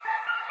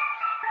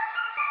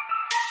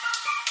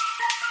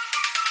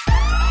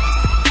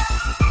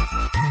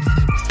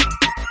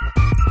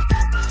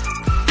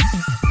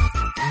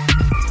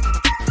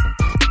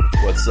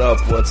What's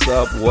up? What's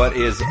up? What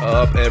is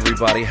up,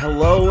 everybody?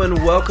 Hello and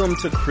welcome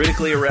to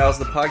Critically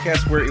Aroused, the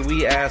podcast where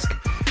we ask,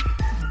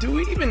 do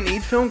we even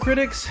need film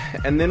critics?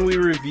 And then we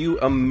review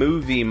a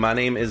movie. My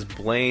name is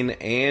Blaine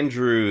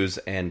Andrews,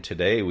 and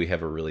today we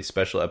have a really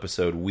special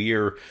episode. We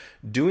are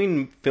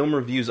doing film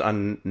reviews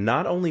on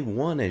not only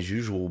one, as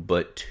usual,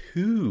 but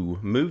two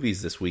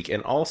movies this week.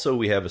 And also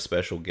we have a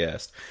special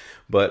guest.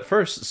 But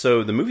first,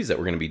 so the movies that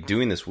we're going to be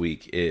doing this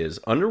week is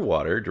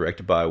Underwater,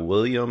 directed by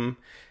William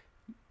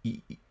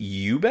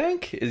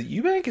Eubank?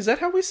 Is that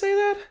how we say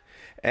that?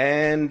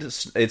 And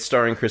it's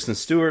starring Kristen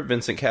Stewart,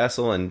 Vincent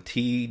Castle, and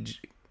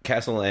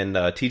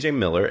T.J.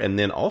 Miller. And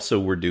then also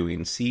we're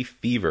doing Sea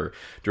Fever,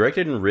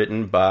 directed and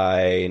written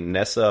by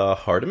Nessa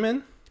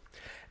Hardiman.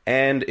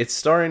 And it's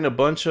starring a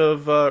bunch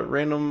of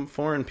random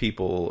foreign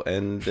people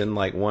and then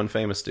like one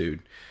famous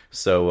dude.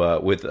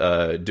 So with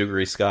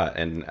Dougray Scott.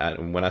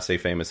 And when I say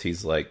famous,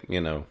 he's like,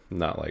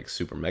 not like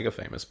super mega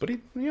famous, but he,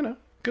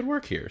 good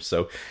work here.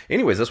 So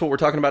anyways, that's what we're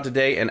talking about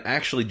today. And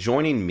actually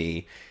joining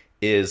me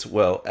is,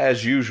 well,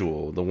 as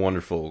usual, the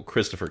wonderful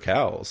Christopher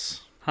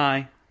Cowles.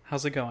 Hi,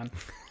 how's it going?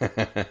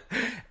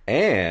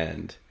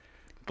 And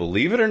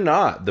believe it or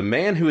not, the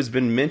man who has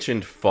been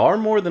mentioned far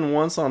more than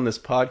once on this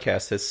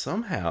podcast has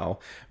somehow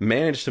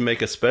managed to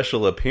make a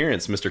special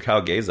appearance, Mr.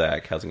 Kyle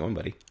Gazak. How's it going,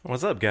 buddy?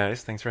 What's up,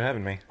 guys? Thanks for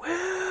having me.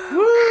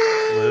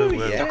 Woo!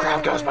 Yeah. The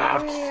crowd goes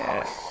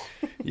wild.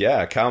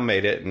 Yeah, Kyle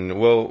made it, and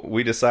well,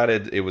 we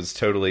decided it was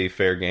totally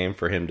fair game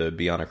for him to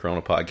be on a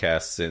Corona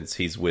podcast since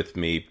he's with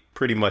me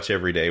pretty much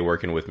every day,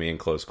 working with me in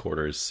close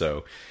quarters.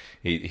 So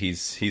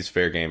he's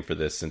fair game for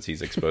this since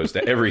he's exposed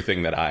to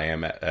everything that I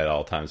am at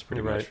all times,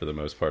 pretty much for the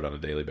most part on a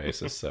daily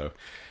basis.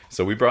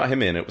 So we brought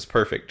him in. It was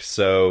perfect.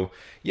 So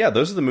yeah,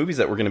 those are the movies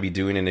that we're going to be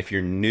doing. And if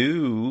you're a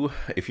new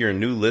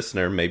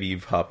listener, maybe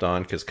you've hopped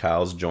on because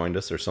Kyle's joined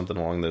us or something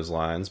along those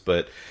lines.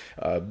 But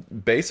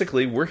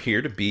basically, we're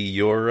here to be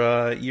your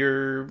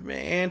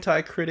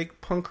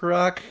anti-critic punk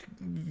rock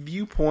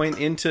viewpoint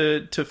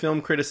into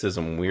film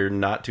criticism. We're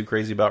not too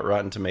crazy about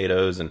Rotten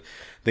Tomatoes and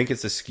think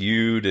it's a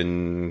skewed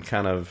and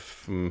kind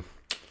of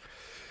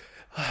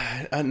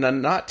a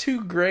not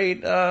too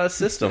great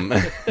system,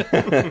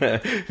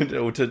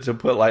 to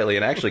put lightly.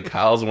 And actually,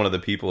 Kyle's one of the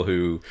people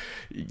who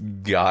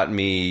got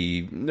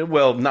me,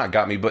 well, not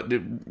got me, but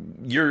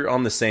you're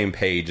on the same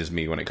page as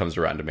me when it comes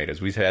to Rotten Tomatoes.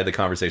 We've had the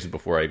conversation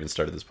before I even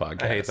started this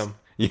podcast. I hate them.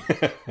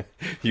 Yeah.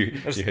 you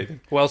hate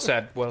them? Well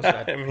said.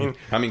 I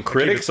mean,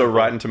 critics or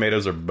Rotten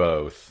Tomatoes or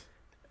both?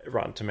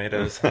 Rotten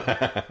Tomatoes.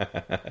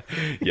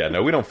 Yeah,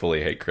 no, we don't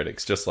fully hate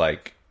critics, just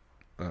like,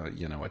 a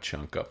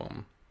chunk of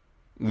them.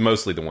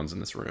 Mostly the ones in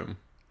this room.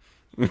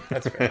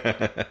 That's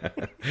fair.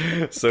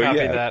 So Copy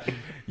yeah, that.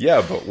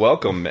 Yeah, but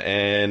welcome,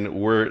 and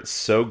we're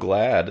so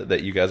glad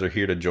that you guys are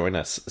here to join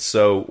us.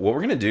 So what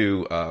we're gonna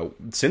do,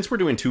 since we're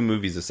doing two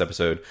movies this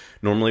episode,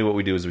 normally what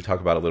we do is we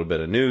talk about a little bit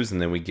of news, and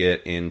then we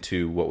get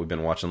into what we've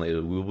been watching lately.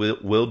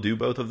 We'll do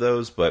both of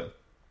those, but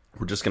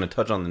we're just gonna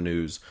touch on the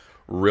news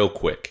real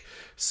quick.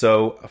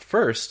 So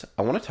first,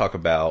 I want to talk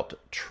about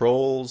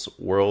Trolls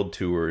World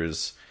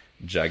Tour's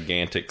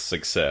gigantic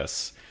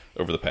success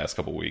over the past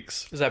couple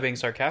weeks. Is that being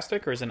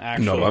sarcastic or is it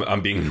actually? No,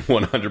 I'm being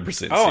 100%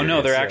 serious. Oh,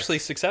 no, they're actually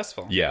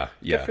successful. Yeah.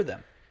 Good for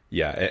them.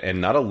 Yeah,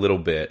 and not a little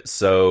bit.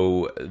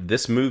 So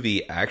this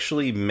movie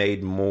actually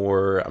made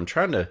more. I'm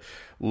trying to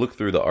look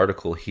through the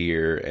article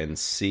here and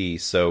see.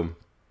 So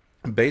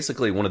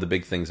basically, one of the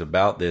big things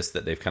about this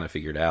that they've kind of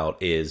figured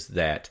out is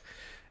that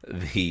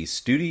the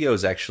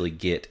studios actually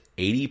get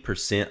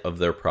 80% of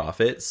their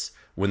profits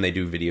when they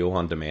do video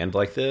on demand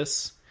like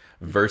this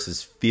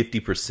versus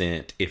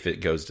 50% if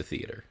it goes to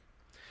theater.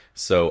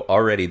 So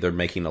already they're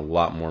making a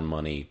lot more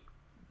money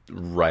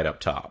right up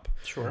top.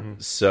 Sure. Mm-hmm.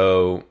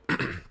 So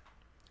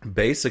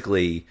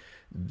basically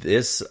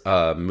this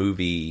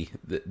movie,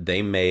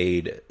 they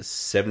made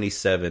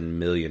 77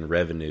 million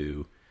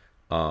revenue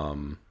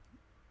from,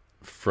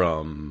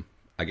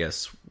 I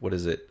guess, what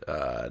is it,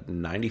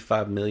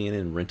 95 million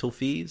in rental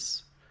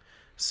fees.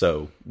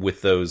 So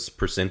with those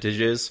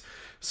percentages,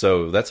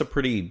 so that's a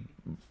pretty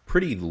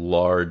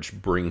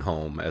large bring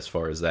home as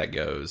far as that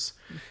goes.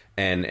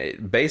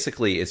 And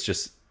basically it's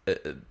just,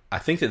 I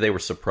think that they were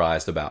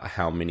surprised about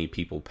how many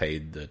people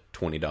paid the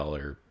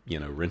 $20,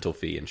 rental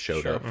fee and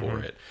showed up for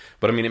it.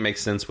 But I mean, it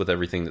makes sense with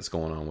everything that's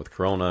going on with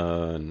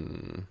Corona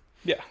and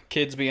yeah,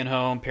 kids being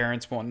home,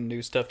 parents wanting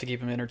new stuff to keep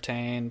them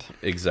entertained.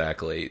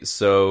 Exactly.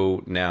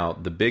 So now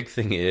the big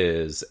thing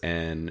is,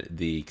 and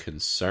the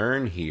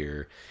concern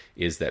here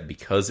is that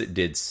because it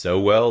did so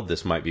well,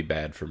 this might be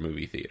bad for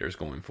movie theaters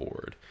going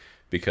forward.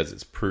 Because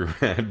it's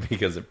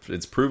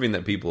it's proving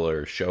that people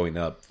are showing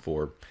up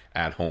for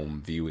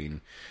at-home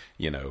viewing,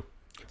 Well,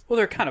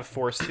 they're kind of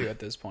forced to at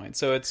this point,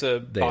 so it's a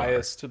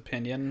biased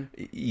opinion.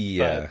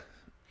 Yeah,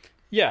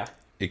 yeah,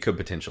 it could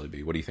potentially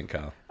be. What do you think,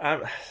 Kyle?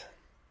 I'm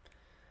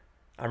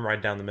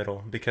right down the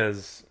middle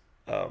because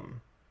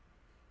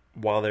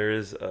while there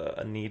is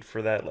a need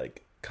for that,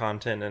 like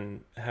content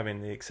and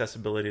having the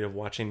accessibility of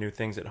watching new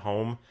things at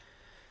home,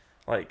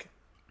 like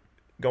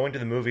going to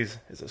the movies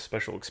is a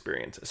special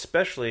experience,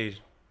 especially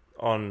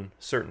on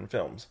certain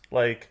films,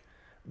 like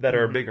that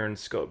are bigger in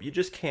scope. You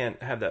just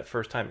can't have that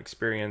first time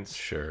experience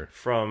Sure.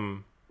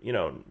 from,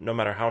 no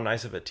matter how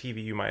nice of a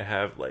TV you might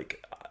have,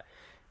 like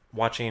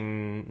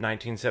watching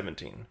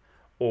 1917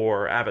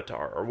 or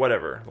Avatar or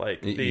whatever.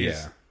 Like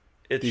these,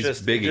 it's these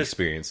just big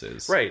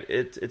experiences, right?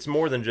 It's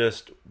more than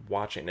just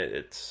watching it.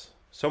 It's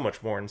so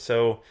much more, and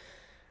so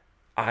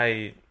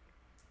I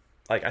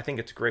think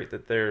it's great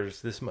that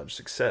there's this much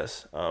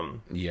success.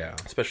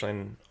 Especially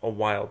in a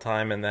wild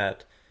time, and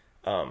that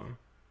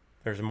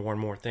there's more and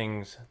more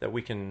things that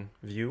we can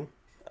view.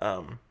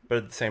 But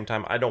at the same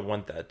time, I don't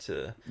want that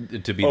to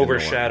be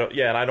overshadow.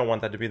 Yeah, and I don't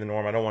want that to be the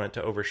norm. I don't want it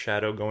to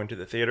overshadow going to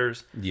the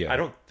theaters. Yeah, I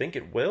don't think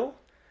it will,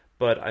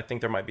 but I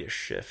think there might be a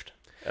shift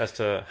as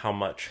to how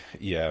much.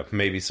 Yeah,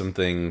 maybe some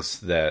things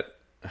that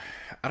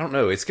I don't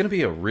know. It's going to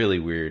be a really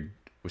weird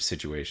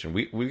situation.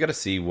 We've got to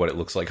see what it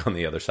looks like on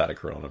the other side of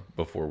Corona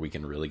before we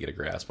can really get a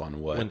grasp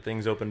on what when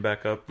things open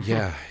back up.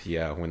 yeah,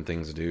 when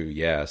things do.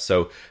 Yeah.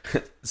 So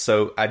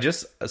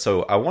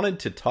I wanted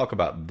to talk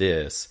about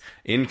this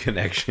in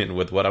connection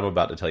with what I'm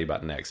about to tell you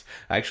about next.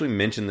 I actually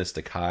mentioned this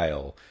to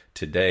Kyle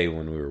today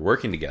when we were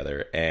working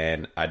together,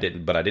 and I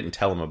didn't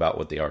tell him about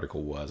what the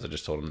article was. I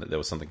just told him that there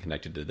was something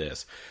connected to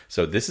this.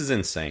 So this is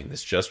insane.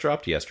 This just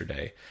dropped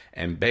yesterday,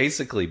 and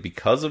basically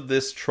because of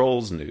this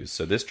Trolls news,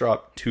 so this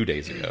dropped 2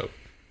 days ago.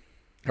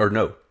 Or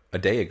no, a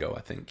day ago, I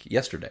think,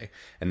 yesterday.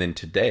 And then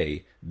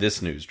today,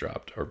 this news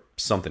dropped, or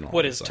something along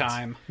What those is lines.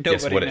 time?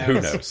 Nobody knows. Who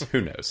knows? Who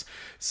knows?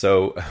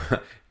 So,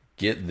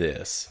 get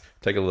this.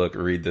 Take a look,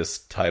 read this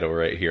title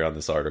right here on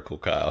this article,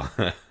 Kyle.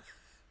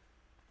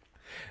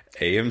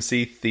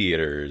 AMC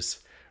Theaters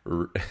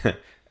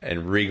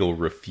and Regal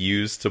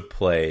refuse to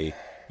play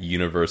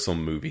Universal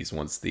movies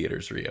once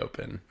theaters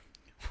reopen.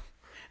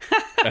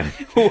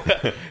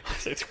 What?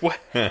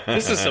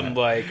 This is some,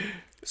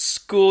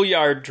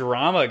 schoolyard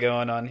drama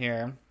going on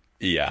here.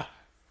 Yeah.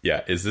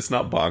 Is this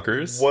not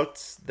bonkers?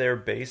 What's their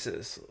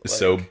basis?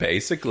 So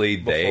basically,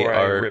 they before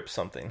are I rip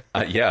something.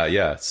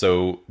 Yeah.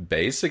 So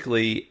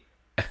basically,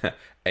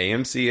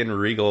 AMC and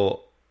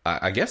Regal.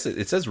 I guess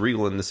it says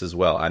Regal in this as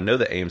well. I know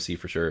that AMC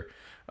for sure,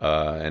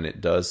 and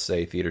it does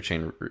say theater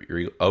chain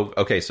Regal. Oh,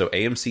 okay. So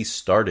AMC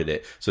started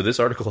it. So this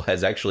article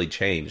has actually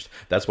changed.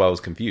 That's why I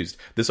was confused.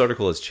 This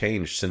article has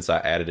changed since I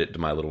added it to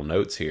my little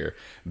notes here.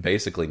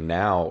 Basically,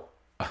 now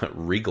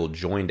Regal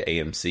joined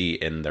AMC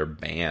in their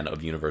ban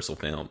of Universal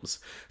films.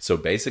 So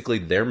basically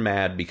they're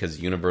mad because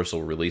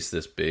Universal released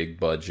this big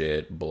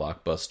budget,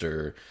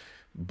 blockbuster,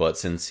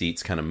 butts in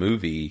seats kind of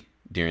movie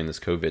during this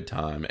COVID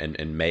time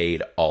and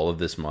made all of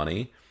this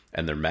money,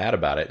 and they're mad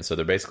about it. And so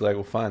they're basically like,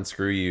 well, fine,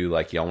 screw you.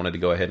 Like, y'all wanted to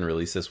go ahead and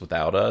release this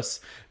without us,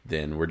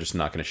 then we're just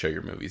not going to show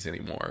your movies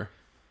anymore.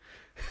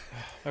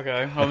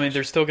 Okay. I mean,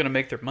 they're still going to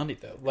make their money,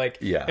 though.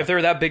 If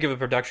they're that big of a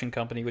production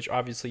company, which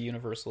obviously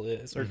Universal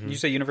is. Or you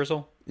say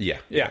Universal? Yeah,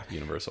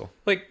 Universal.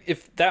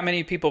 If that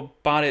many people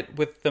bought it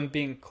with them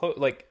being close,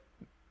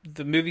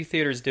 the movie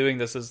theaters doing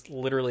this is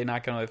literally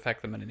not going to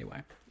affect them in any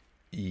way.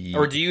 Yeah.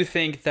 Or do you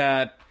think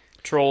that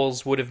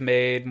Trolls would have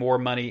made more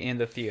money in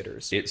the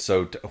theaters?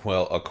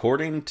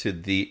 According to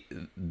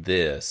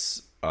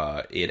this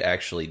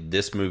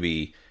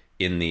movie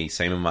in the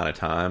same amount of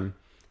time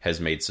has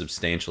made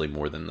substantially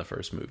more than the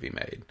first movie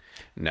made.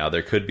 Now,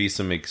 there could be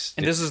some... and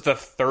this is the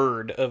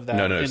third of that.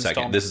 No,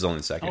 second. This is only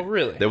the second. Oh,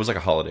 really? There was a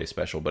holiday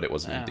special, but it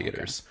wasn't in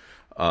theaters. Okay.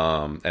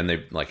 And they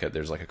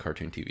there's a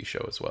cartoon TV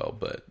show as well,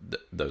 but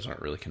those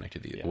aren't really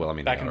connected to the... Yeah. Well, I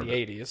mean, back in the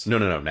 80s. No.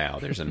 Now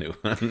there's a new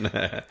one.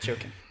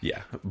 Joking.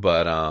 Yeah,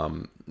 but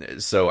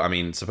so I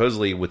mean,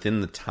 supposedly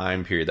within the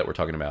time period that we're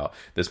talking about,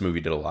 this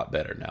movie did a lot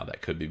better. Now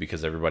that could be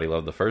because everybody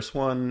loved the first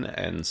one,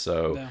 and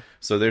so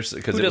there's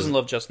because who doesn't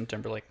love Justin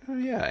Timberlake? Oh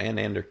yeah, and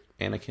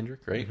Anna Kendrick,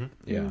 right?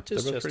 Mm-hmm. Yeah,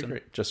 just they're both Justin. pretty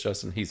great. Just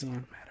Justin, he's all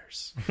that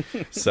matters.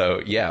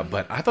 So yeah,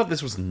 but I thought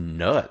this was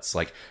nuts.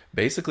 Like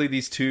basically,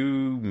 these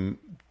two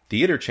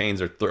theater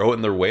chains are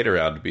throwing their weight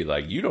around to be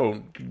like, you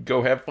don't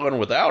go have fun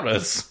without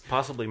us.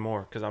 Possibly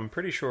more, because I'm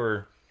pretty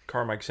sure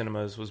Carmike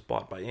Cinemas was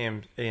bought by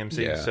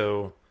AMC,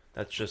 so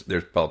that's just...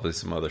 There's probably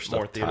some other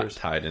stuff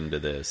tied into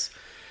this.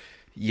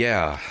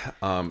 Yeah,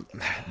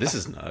 this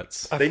is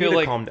nuts. They need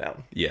to calm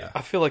down. Yeah.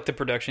 I feel like the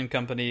production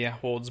company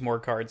holds more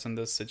cards in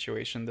this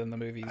situation than the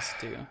movies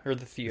do, or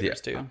the theaters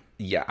do.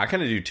 Yeah, I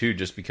kind of do too,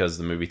 just because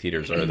the movie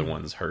theaters are the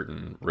ones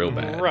hurting real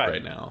bad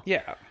right now.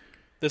 Yeah.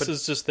 This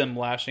is just them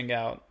lashing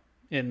out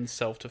in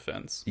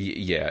self-defense.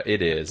 Yeah,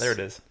 it is. There it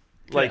is.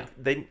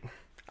 They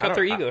got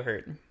their ego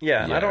hurt.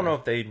 Yeah, I don't know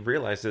if they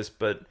realize this,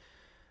 but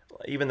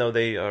even though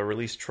they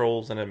released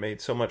Trolls and it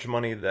made so much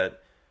money,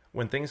 that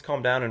when things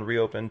calm down and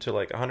reopen to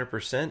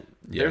 100%,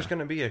 there's going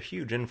to be a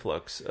huge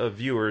influx of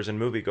viewers and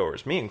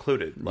moviegoers, me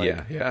included. For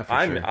sure.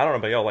 I don't know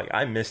about y'all,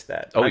 I miss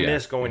that. I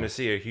miss going to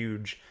see a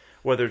huge,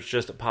 whether it's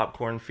just a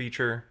popcorn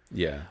feature,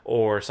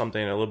 or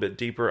something a little bit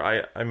deeper.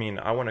 I mean,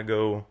 I want to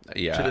go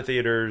to the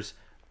theaters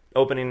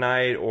opening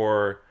night,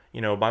 or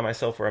by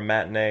myself for a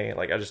matinee.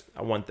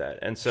 I want that.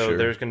 And so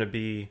there's going to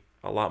be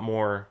a lot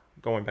more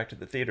going back to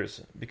the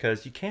theaters,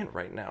 because you can't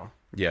right now.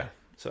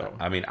 So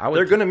I mean,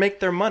 they're going to make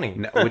their money,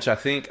 which I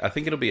think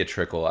it'll be a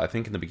trickle. I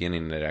think in the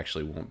beginning it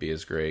actually won't be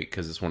as great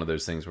because it's one of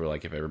those things where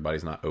like if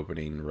everybody's not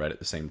opening right at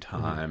the same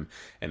time,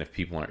 and if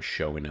people aren't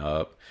showing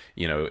up,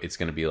 it's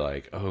going to be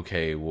like,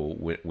 okay, well,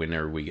 when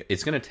are we?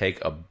 It's going to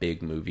take a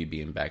big movie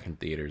being back in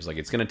theaters. Like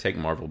it's going to take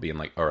Marvel being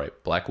like, all right,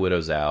 Black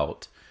Widow's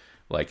out,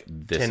 like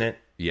this, Tenet,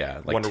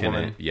 like Wonder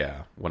Woman,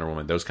 Wonder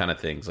Woman, those kind of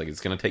things. Like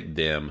it's going to take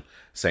them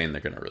saying they're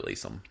going to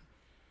release them.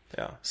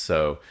 Yeah.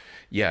 So,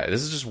 yeah,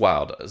 this is just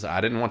wild. I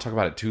didn't want to talk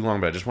about it too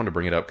long, but I just wanted to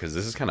bring it up because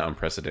this is kind of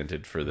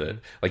unprecedented for the...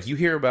 Like, you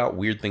hear about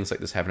weird things like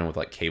this happening with,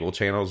 like, cable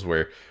channels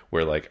where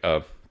like,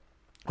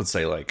 let's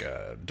say, like,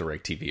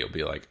 DirecTV will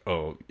be like,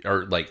 oh...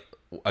 Or, like,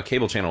 a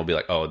cable channel will be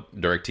like, oh,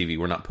 DirecTV,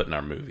 we're not putting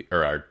our movie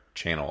or our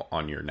channel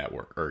on your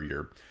network or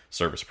your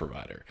service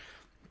provider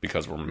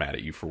because we're mad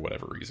at you for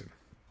whatever reason.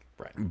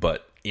 Right.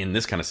 But in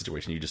this kind of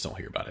situation, you just don't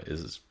hear about it.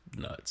 It's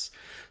nuts.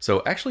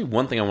 So actually,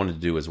 one thing I wanted to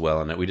do as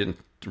well, and we didn't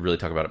really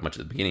talk about it much at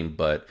the beginning,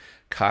 but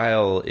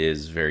Kyle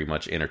is very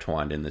much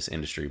intertwined in this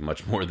industry,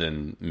 much more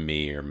than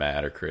me or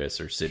Matt or Chris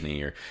or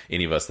Sydney or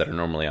any of us that are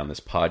normally on this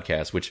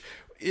podcast, which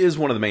is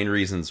one of the main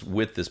reasons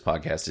with this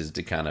podcast is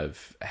to kind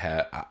of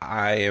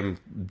I am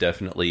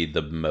definitely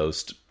the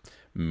most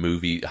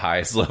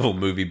highest level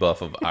movie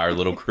buff of our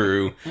little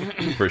crew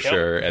for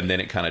sure, and then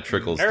it kind of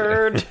trickles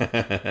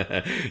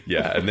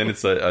yeah, and then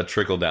it's a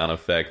trickle down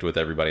effect with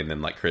everybody, and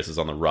then like Chris is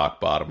on the rock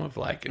bottom of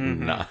like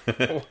nah.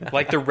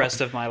 Like the rest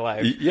of my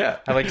life. Yeah,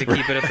 I like to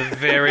keep it at the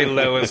very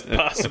lowest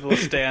possible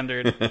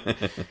standard.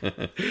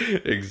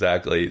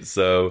 Exactly.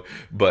 So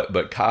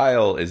but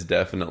Kyle is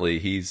definitely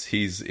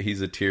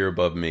he's a tier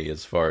above me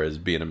as far as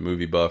being a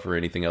movie buff or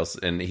anything else,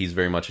 and he's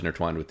very much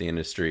intertwined with the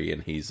industry,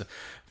 and he's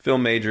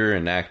film major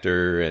and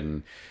actor,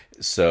 and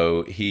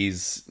so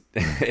he's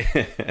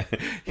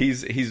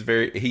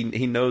very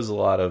he knows a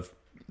lot of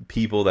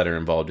people that are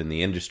involved in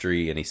the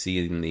industry, and he's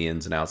seeing the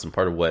ins and outs. And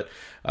part of what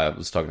I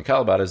was talking to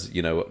Kyle about is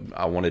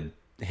I wanted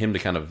him to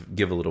kind of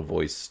give a little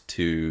voice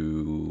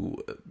to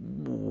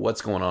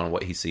what's going on and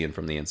what he's seeing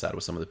from the inside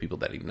with some of the people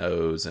that he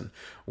knows, and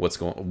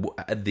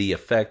the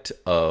effect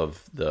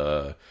of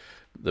the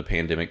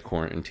pandemic,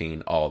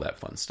 quarantine, all that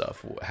fun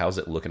stuff. How's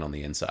it looking on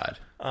the inside?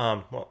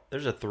 Well,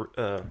 there's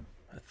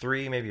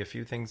three, maybe a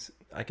few things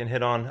I can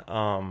hit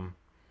on.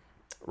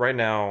 Right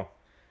now,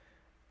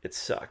 it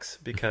sucks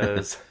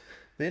because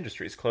the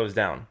industry is closed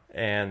down,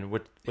 and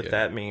what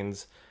that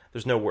means,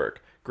 there's no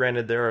work.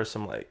 Granted, there are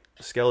some like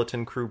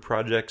skeleton crew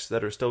projects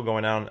that are still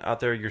going on out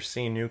there. You're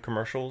seeing new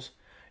commercials.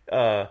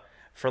 For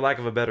lack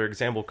of a better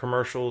example,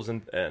 commercials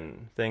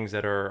and things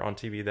that are on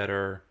TV that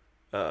are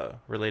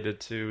related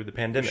to the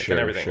pandemic and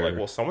everything. Sure. Like,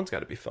 well, someone's got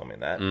to be filming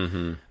that.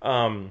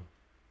 Mm-hmm.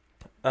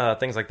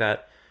 Things like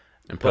that.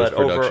 And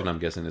post-production, I'm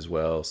guessing as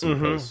well.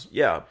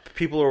 Yeah,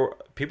 people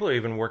are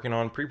even working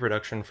on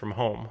pre-production from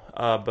home.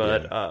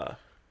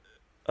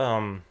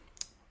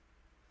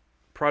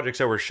 Projects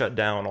that were shut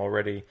down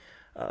already.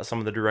 Some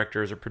of the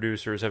directors or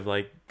producers have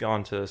like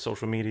gone to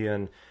social media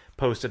and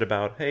posted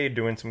about, hey,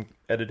 doing some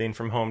editing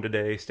from home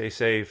today. Stay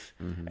safe.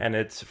 Mm-hmm. And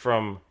it's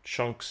from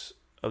chunks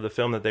of the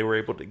film that they were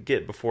able to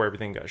get before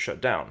everything got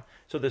shut down.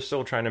 So they're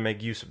still trying to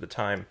make use of the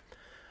time.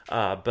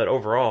 But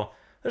overall,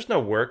 there's no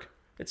work.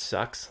 It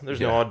sucks.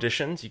 There's no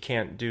auditions. You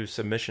can't do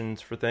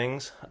submissions for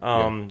things.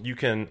 You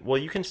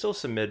can still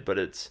submit, but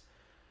it's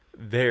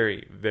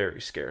very, very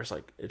scarce.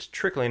 Like it's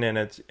trickling in,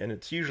 and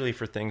it's usually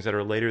for things that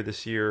are later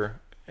this year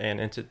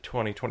and into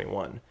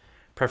 2021,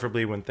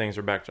 preferably when things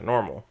are back to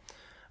normal.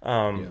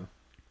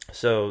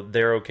 So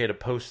they're okay to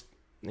post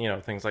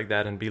things like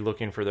that and be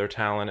looking for their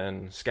talent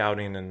and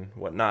scouting and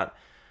whatnot.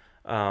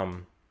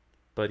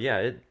 But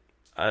yeah,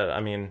 I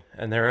mean,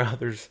 and there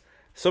are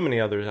so many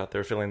others out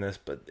there feeling this,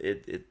 but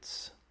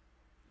it's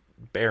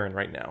barren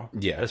right now.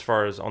 Yeah. As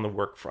far as on the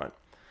work front.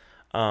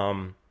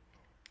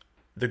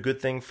 The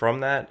good thing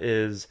from that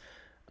is,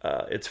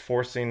 it's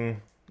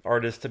forcing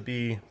artists to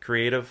be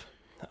creative,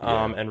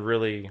 and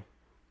really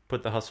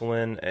put the hustle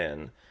in,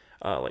 and,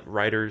 like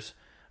writers.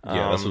 Yeah,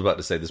 that's what I was about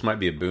to say. This might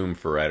be a boom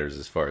for writers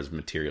as far as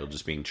material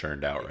just being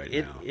churned out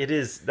now. It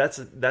is. That's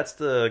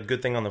the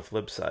good thing on the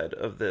flip side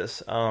of this.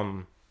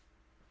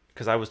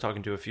 Because I was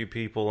talking to a few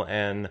people,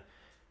 and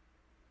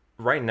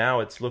right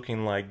now it's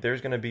looking like there's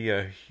going to be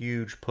a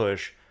huge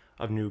push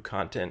of new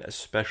content,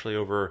 especially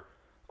over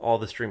all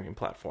the streaming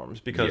platforms.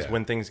 Because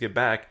when things get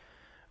back,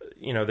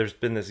 there's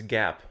been this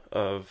gap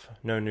of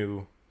no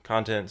new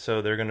content,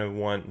 so they're going to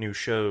want new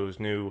shows,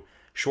 new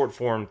short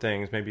form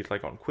things, maybe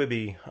like on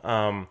Quibi.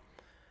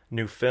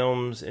 New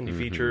films, indie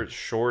features,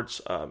 shorts,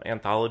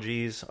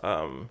 anthologies.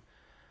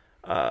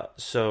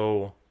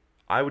 So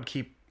I would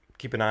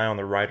keep an eye on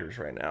the writers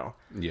right now.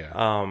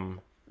 Yeah.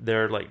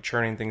 They're like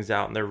churning things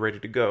out, and they're ready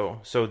to go,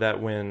 so that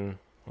when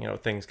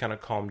things kind of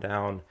calm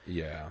down.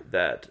 Yeah.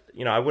 That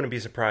I wouldn't be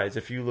surprised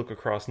if you look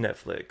across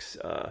Netflix,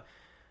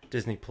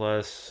 Disney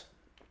Plus,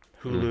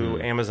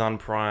 Hulu, Amazon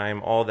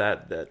Prime, all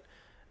that. That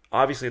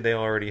obviously they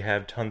already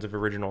have tons of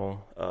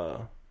original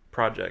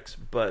projects,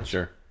 but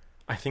sure.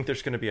 I think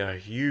there's going to be a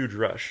huge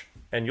rush,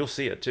 and you'll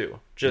see it too.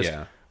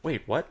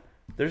 Wait, what?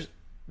 There's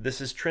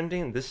this is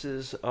trending. This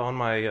is on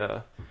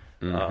my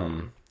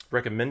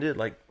recommended.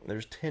 Like,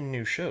 there's 10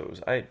 new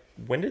shows.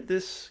 When did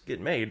this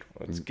get made?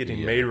 It's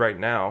getting made right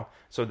now,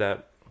 so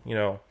that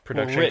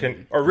production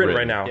written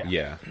right now.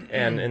 Yeah,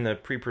 and in the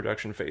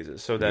pre-production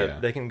phases, so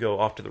that they can go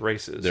off to the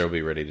races. They'll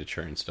be ready to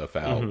churn stuff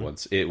out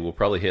once it will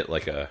probably hit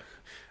like a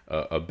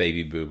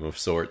baby boom of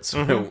sorts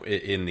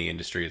in the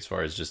industry, as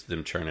far as just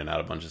them churning out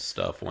a bunch of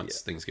stuff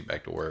once things get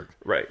back to work.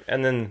 Right,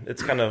 and then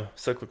it's kind of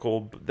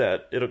cyclical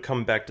that it'll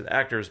come back to the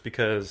actors,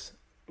 because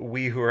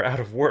we who are out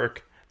of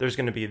work, there's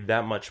going to be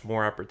that much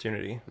more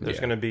opportunity. There's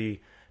going to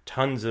be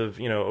tons of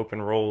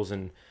open roles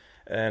and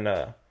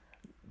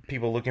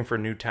people looking for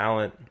new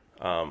talent,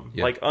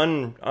 like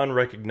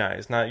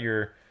unrecognized, not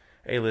your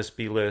A-list,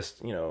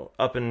 B-list,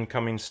 up and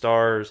coming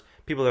stars,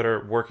 people that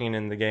are working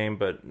in the game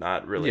but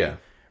not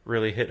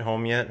really hit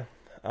home yet.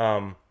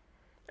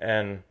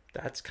 And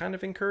that's kind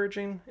of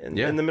encouraging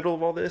in the middle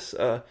of all this.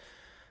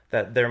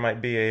 That there might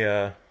be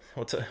a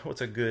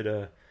what's a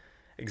good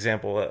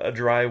example? A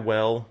dry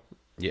well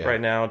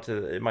right now.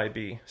 It might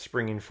be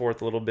springing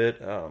forth a little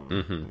bit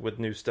with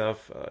new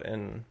stuff,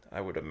 and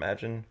I would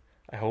imagine.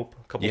 I hope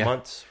a couple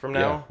months from now.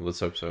 Yeah,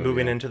 let's hope so.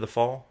 Moving into the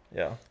fall.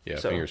 Yeah.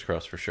 So, fingers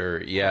crossed for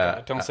sure.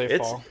 Yeah. Don't say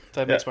fall.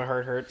 That makes my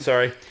heart hurt.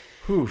 Sorry.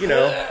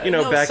 Back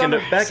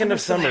end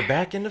of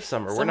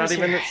summer. We're not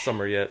even at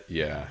summer yet.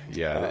 Yeah.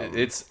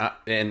 It's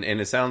and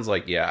it sounds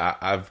like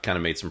I've kind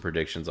of made some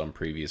predictions on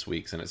previous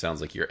weeks, and it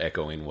sounds like you're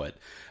echoing what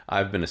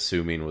I've been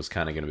assuming was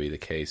kind of going to be the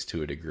case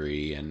to a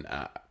degree, and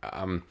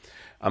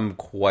I'm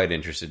quite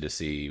interested to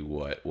see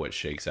what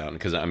shakes out,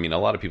 because I mean a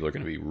lot of people are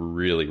going to be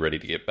really ready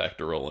to get back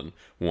to rolling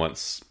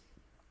once,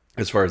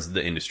 as far as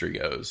the industry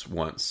goes,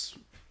 once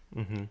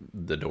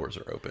the doors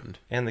are opened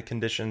and the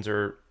conditions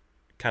are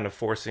kind of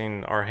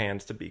forcing our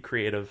hands to be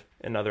creative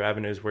in other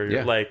avenues where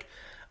you're like,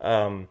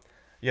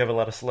 you have a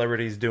lot of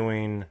celebrities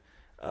doing,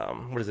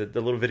 the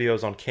little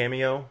videos on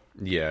Cameo.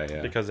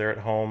 Yeah. Because they're at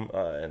home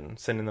and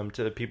sending them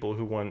to people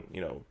who want,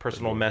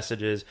 personal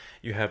messages.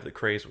 You have the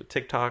craze with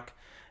TikTok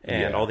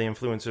and all the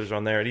influencers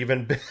on there. And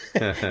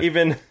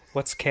even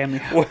what's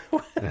Cameo?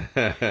 You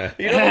know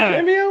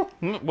Cameo?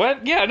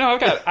 What? Yeah, no,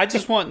 I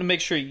just want to make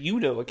sure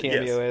you know what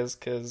Cameo is,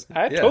 because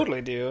I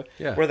totally do.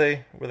 Yeah. Where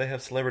they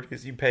have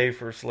celebrities, you pay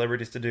for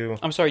celebrities to do.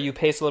 I'm sorry, you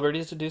pay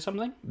celebrities to do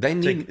something? They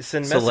need to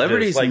send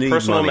celebrities, like need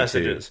personal money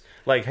messages. Too.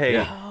 Like,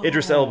 hey,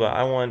 Idris Elba,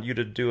 I want you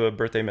to do a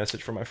birthday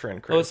message for my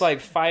friend Chris. Oh, it's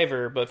like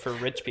Fiverr, but for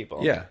rich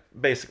people. Yeah,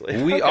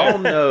 basically. We all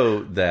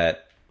know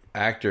that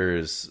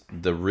actors,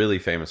 the really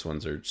famous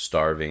ones, are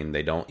starving.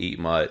 They don't eat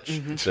much.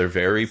 They're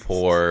very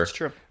poor. It's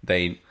true.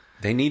 They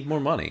need more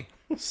money.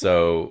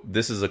 So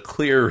this is a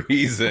clear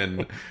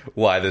reason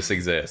why this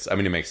exists. I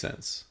mean, it makes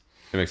sense.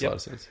 It makes a lot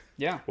of sense.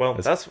 Yeah. Well,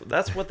 that's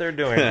what they're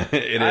doing.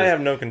 I have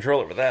no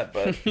control over that,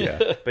 but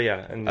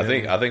yeah. And I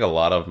think a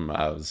lot of them.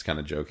 I was kind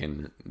of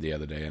joking the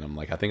other day, and I'm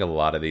like, I think a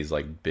lot of these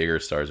like bigger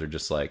stars are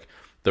just like,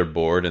 they're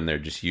bored and they're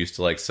just used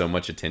to like so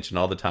much attention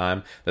all the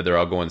time that they're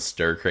all going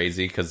stir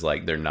crazy because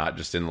like they're not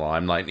just in the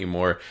limelight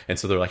anymore, and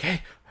so they're like,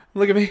 hey,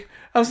 look at me,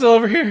 I'm still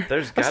over here.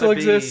 There's got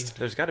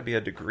to be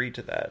a degree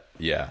to that.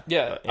 Yeah.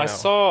 I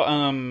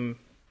saw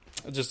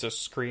just a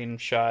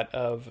screenshot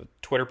of a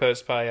Twitter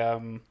post by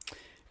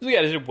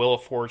did Wheel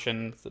of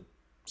Fortune.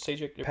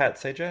 Pat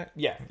Sajak?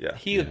 Yeah.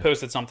 He had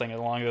posted something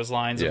along those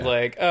lines of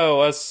like,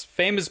 oh, us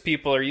famous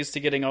people are used to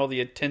getting all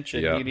the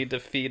attention. You need to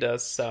feed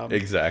us.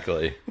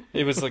 Exactly.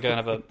 It was like kind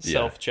of a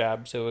self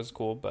jab, so it was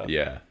cool. But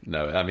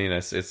no, I mean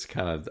it's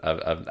kind of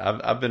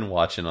I've been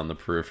watching on the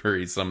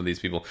periphery some of these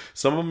people.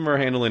 Some of them are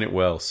handling it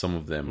well. Some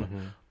of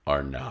them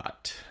are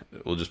not.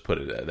 We'll just put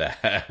it at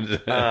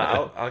that.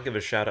 I'll give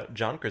a shout out,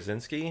 John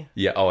Krasinski.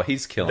 Yeah. Oh,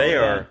 he's killing. They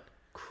are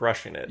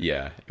crushing it.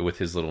 Yeah, with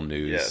his little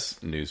news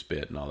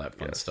bit and all that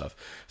fun stuff.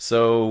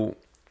 So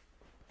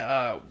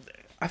I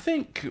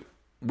think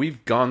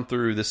we've gone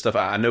through this stuff.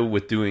 I know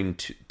with doing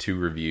two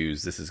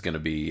reviews, this is going to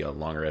be a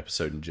longer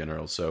episode in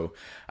general, so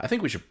I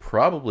think we should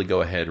probably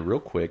go ahead real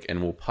quick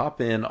and we'll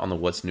pop in on the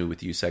What's New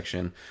With You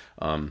section.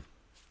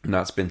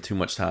 Not spend too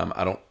much time.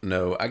 I don't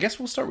know. I guess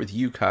we'll start with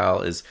you,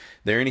 Kyle. Is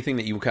there anything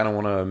that you kind of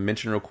want to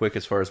mention real quick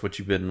as far as what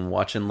you've been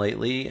watching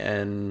lately,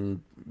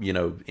 and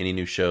any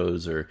new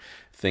shows or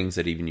things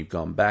that even you've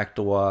gone back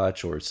to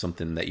watch, or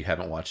something that you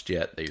haven't watched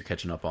yet that you're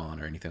catching up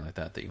on, or anything like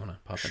that you want to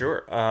pop in?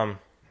 Sure.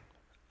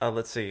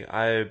 Let's see.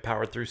 I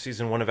powered through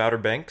season 1 of Outer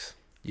Banks.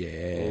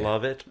 Yeah,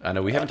 love it. I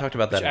know we haven't talked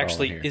about that. Which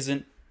actually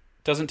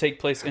doesn't take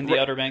place in the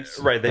Outer Banks.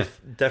 Right. They've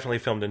definitely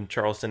filmed in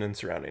Charleston and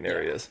surrounding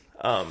areas.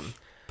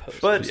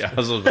 But I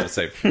was about to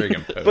say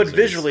friggin' posers. But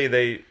visually,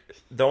 the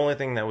only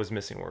thing that was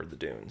missing were the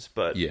dunes.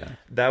 But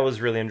that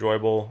was really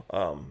enjoyable.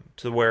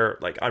 To where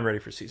like I'm ready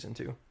for season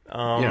 2.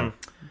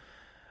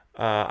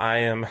 I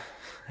am,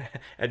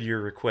 at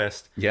your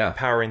request,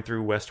 powering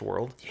through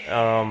Westworld.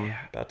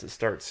 About to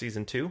start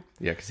season 2.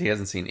 Yeah, because he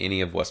hasn't seen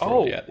any of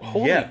Westworld yet.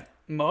 Holy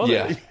mother!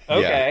 Yeah.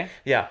 Okay.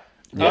 Yeah.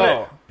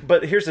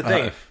 But here's the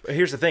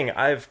thing.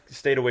 I've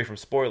stayed away from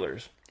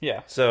spoilers.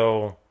 Yeah.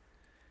 So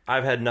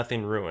I've had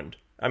nothing ruined.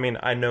 I mean,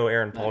 I know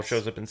Aaron Paul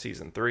shows up in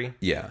season 3.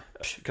 Yeah.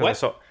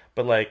 Because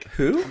But like,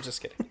 Who? I'm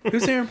just kidding.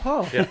 Who's Aaron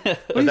Paul? yeah, What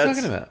are you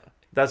talking about?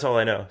 That's all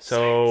I know.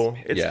 So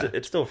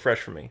it's still fresh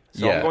for me.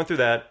 So I'm going through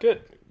that.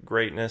 Good.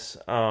 Greatness.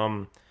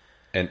 And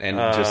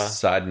just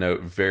side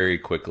note very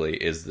quickly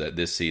is that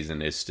this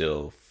season is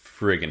still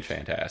friggin'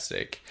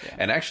 fantastic. Yeah.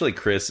 And actually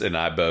Chris and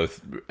I both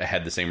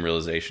had the same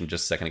realization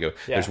just a second ago.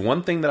 Yeah. There's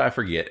one thing that I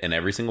forget in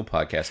every single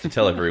podcast to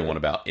tell everyone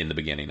about in the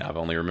beginning. I've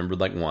only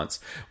remembered like once,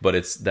 but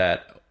it's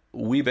that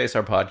we base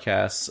our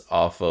podcasts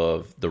off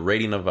of the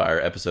rating of our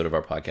episode of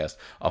our podcast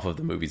off of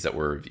the movies that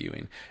we're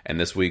reviewing. And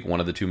this week, one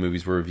of the two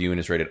movies we're reviewing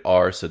is rated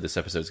R, so this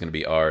episode is going to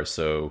be R.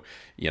 So,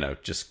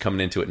 just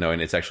coming into it knowing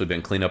it's actually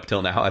been cleaned up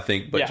till now, I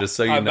think. But just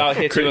so you know. I about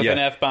hit you with an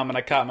F-bomb and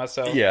I caught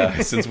myself. Yeah,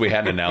 since we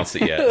hadn't announced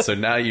it yet. So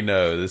now you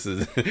know this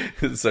is...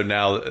 So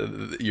now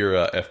you're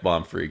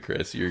F-bomb free,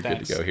 Chris. You're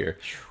good to go here.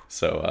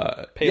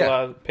 So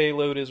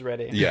payload is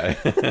ready. Yeah,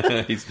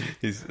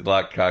 he's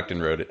locked, cocked, and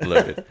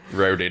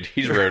loaded.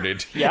 He's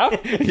roaded. Yeah.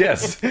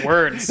 Yes.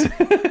 Words.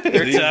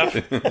 They're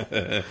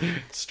tough.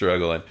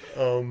 Struggling.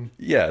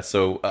 Yeah.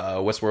 So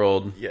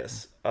Westworld.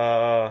 Yes.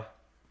 Oh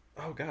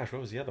gosh,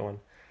 what was the other one?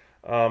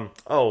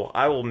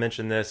 I will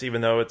mention this,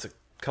 even though it's a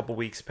couple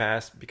weeks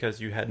past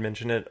because you had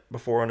mentioned it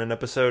before on an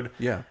episode.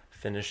 Yeah.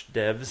 Finished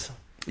Devs.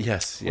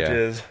 Yes. Which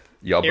is.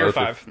 Y'all Air both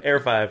 5. Air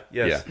 5,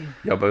 yes. Yeah.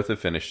 Y'all both have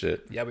finished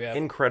it. Yeah, we have.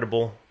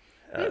 Incredible.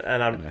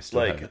 And I'm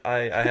like,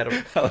 I had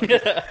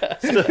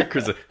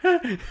Chris,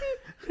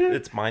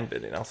 it's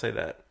mind-bending, I'll say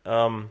that.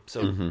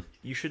 So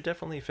you should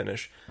definitely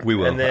finish. We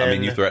will. And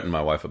then, you threatened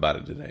my wife about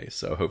it today,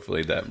 so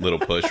hopefully that little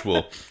push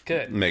will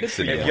make it.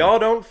 If y'all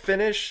don't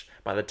finish,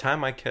 by the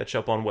time I catch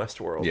up on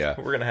Westworld,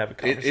 we're going to have a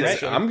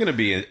conversation. I'm going to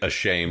be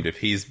ashamed if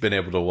he's been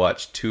able to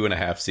watch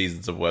 2.5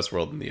 seasons of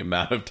Westworld in the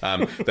amount of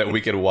time that we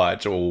could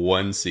watch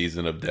one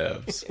season of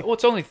Devs. Well,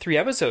 it's only 3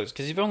 episodes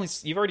because you've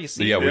already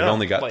seen. Yeah, we've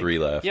only got 3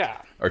 left. Yeah,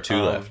 or 2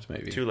 left,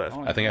 maybe 2 left.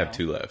 I think I have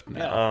 2 left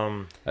now.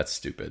 Yeah. That's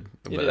stupid,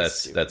 but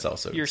that's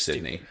also You're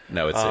Sydney. Stupid.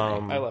 No, it's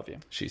Sydney. I love you.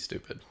 She's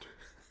stupid.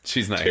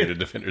 She's not here to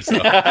defend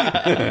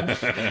herself.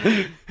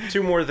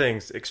 2 more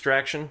things.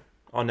 Extraction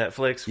on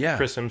Netflix. Yeah.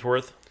 Chris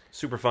Hemsworth.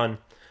 Super fun.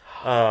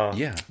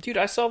 Dude,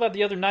 I saw that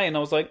the other night and I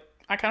was like,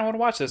 I kind of want to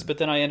watch this, but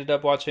then I ended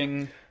up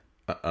watching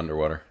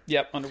Underwater.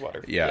 Yep,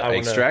 Underwater. Yeah,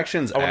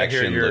 Extraction's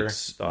action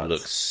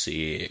looks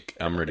sick.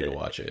 I'm ready to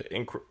watch it.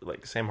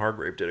 Sam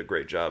Hargrave did a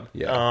great job.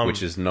 Yeah,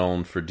 which is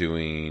known for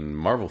doing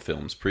Marvel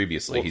films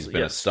previously. He's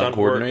been a stunt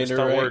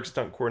coordinator,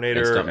 stunt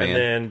coordinator, and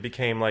then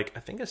became I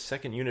think a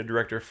second unit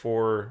director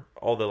for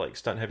all the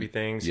stunt heavy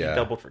things. Yeah. He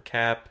doubled for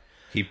Cap.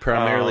 He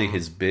primarily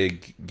his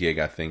big gig,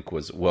 I think,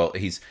 was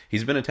he's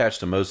been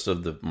attached to most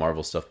of the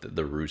Marvel stuff that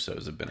the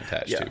Russos have been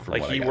attached to. From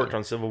what he worked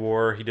on Civil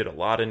War. He did a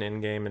lot in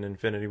Endgame and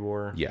Infinity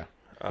War. Yeah.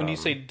 When you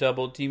say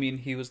double, do you mean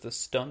he was the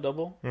stunt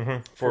double?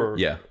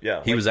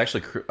 Mm-hmm. He was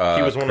actually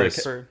he was one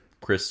of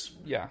Chris.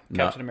 Yeah,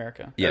 Captain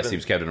America. Yes, he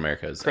was Captain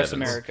America. Chris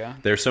America.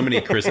 There's so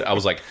many Chris. I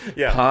was like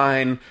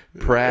Pine,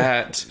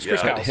 Pratt.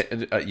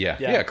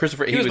 Yeah,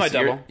 Christopher. He was my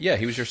double.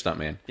 He was your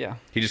stuntman. Yeah.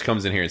 He just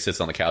comes in here and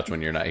sits on the couch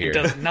when you're not here. He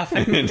does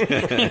nothing.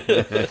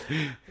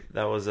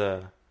 That was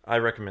I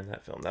recommend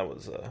that film. That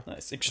was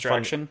nice.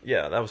 Extraction.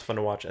 That was fun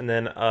to watch. And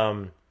then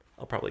I'll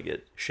probably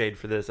get shade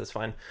for this. That's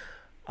fine.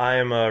 I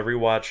am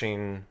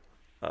rewatching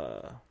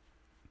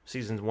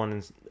seasons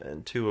 1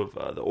 and 2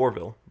 of The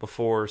Orville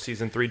before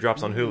season 3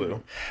 drops on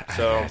Hulu.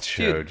 So that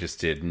show just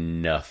did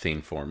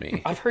nothing for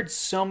me. I've heard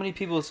so many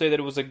people say that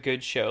it was a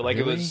good show.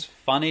 It was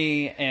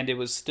funny and it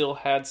was still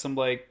had some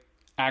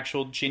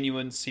actual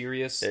genuine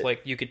serious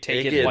you could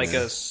take it like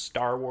a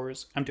Star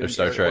Wars. I'm doing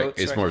Star Trek.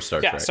 It's more Star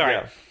Trek. Yeah, sorry.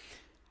 Yeah.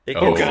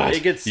 God!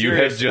 It gets you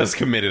have just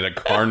committed a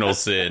cardinal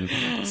sin.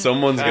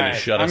 Someone's going to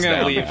shut us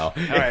down leave. now.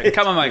 All right,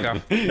 come on,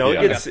 Michael. No,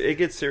 it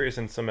gets serious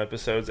in some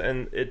episodes,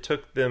 and it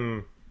took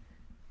them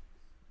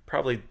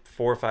probably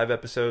 4 or 5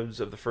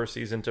 episodes of the first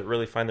season to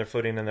really find their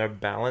footing and their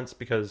balance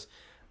because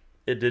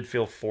it did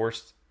feel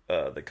forced,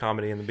 the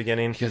comedy in the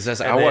beginning.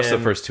 Because I watched the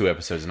first 2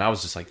 episodes, and I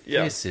was just like,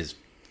 this is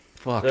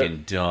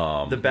fucking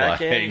dumb. The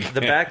back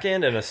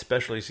end, and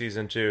especially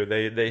season 2,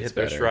 they hit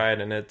their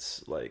stride, and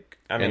it's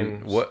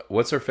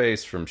what's her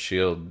face from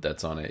S.H.I.E.L.D.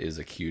 that's on it is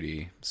a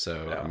cutie,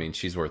 so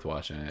she's worth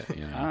watching it.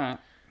 All right.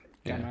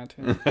 Yeah.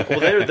 Well,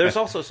 there's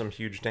also some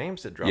huge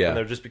names that drop in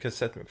there just because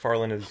Seth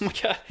MacFarlane is. Oh my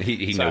God.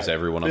 He knows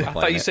everyone on the planet.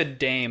 I thought you said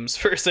dames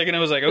for a second. I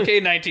was like,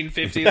 okay,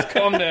 1950s,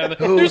 calm down.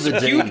 There's some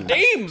cute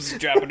dames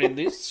dropping in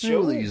this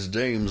show. These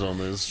dames on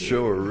this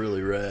show are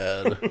really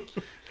rad.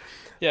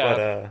 Yeah.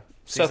 But,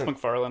 Seth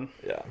MacFarlane.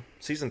 Yeah.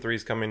 Season 3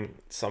 is coming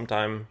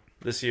sometime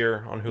this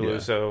year on Hulu,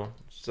 so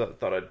I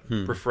thought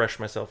I'd refresh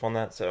myself on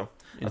that. So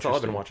that's all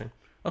I've been watching.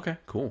 Okay,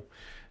 cool.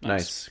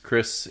 Nice.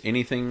 Chris,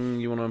 anything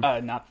you want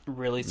to... not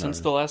really since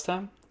the last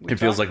time. It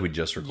feels like we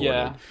just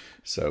recorded.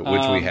 So,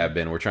 which we have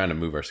been. We're trying to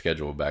move our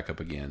schedule back up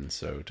again,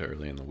 so to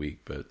early in the week,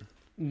 but...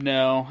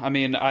 No, I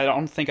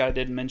don't think I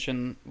did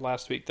mention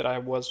last week that I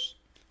was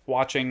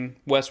watching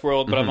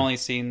Westworld, but I've only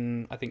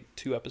seen, I think,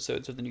 2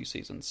 episodes of the new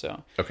season,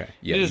 so... Okay,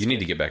 yeah, you need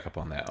to get back up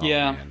on that.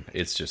 Yeah. Man.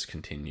 It's just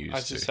continues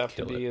I just have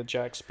to be a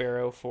Jack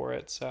Sparrow for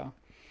it, so...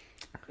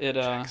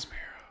 Jack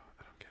Sparrow,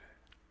 I don't get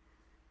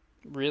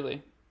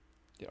Really?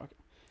 Yeah. Okay.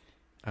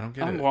 I don't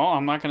get it. Well,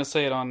 I'm not going to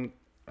say it on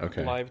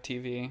live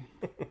TV.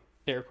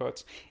 Air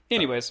quotes.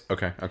 Anyways.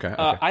 Okay.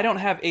 I don't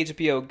have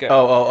HBO Go.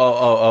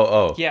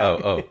 Oh. Yeah.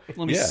 Oh.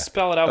 Let me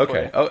spell it out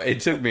for you. Oh,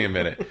 it took me a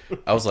minute.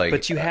 I was like,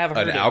 but you have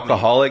an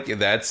alcoholic.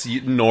 That's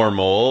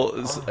normal,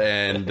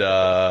 and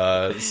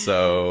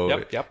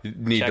so yep. you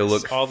need Checks to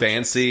look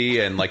fancy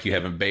and like you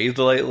haven't bathed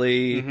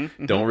lately.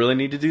 Don't really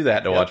need to do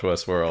that to watch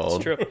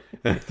Westworld. It's true.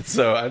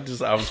 So I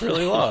was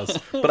really lost,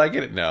 but I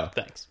get it now.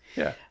 Thanks.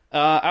 Yeah.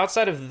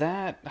 Outside of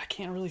that, I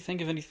can't really think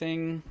of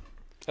anything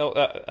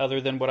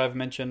other than what I've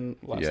mentioned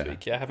last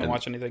week. Yeah, I haven't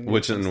watched anything.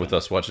 With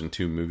us watching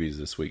 2 movies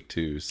this week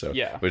too. So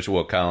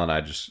Kyle and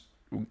I just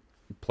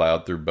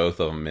plowed through both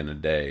of them in a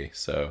day.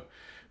 So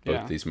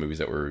both these movies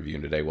that we're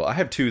reviewing today. Well, I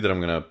have 2 that I'm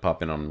going to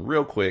pop in on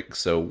real quick.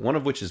 So one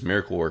of which is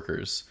Miracle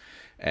Workers,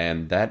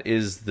 and that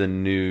is the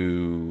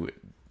new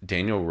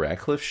Daniel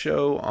Radcliffe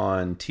show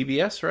on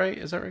TBS, right?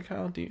 Is that right,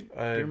 Kyle? Do you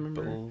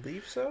remember? I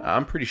believe so.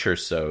 I'm pretty sure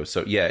so.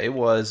 So yeah, it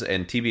was,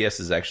 and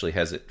TBS actually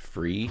has it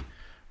free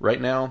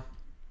right now.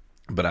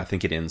 But I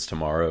think it ends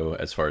tomorrow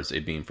as far as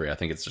it being free. I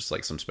think it's just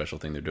like some special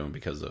thing they're doing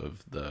because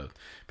of the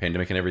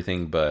pandemic and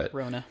everything. But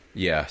Rona.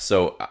 Yeah,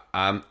 so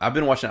I've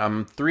been watching.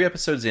 I'm 3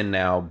 episodes in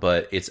now,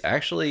 but it's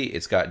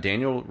got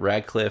Daniel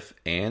Radcliffe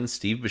and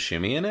Steve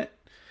Buscemi in it.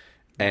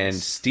 And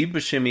Steve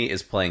Buscemi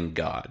is playing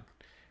God.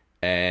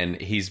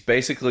 And he's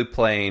basically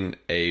playing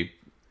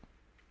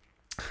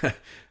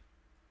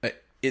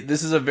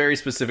this is a very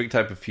specific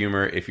type of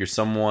humor. If you're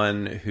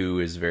someone who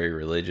is very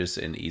religious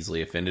and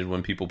easily offended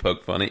when people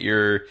poke fun at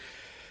your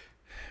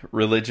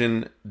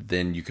religion,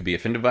 then you could be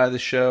offended by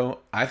this show.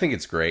 I think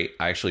it's great.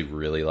 I actually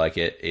really like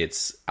it.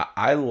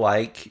 I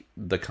like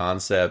the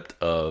concept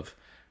of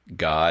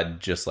God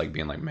just like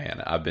being like,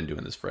 man, I've been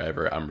doing this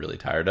forever. I'm really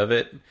tired of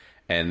it.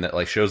 And that,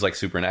 like, shows like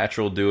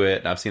Supernatural do it,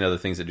 and I've seen other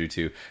things that do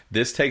too.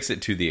 This takes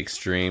it to the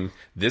extreme.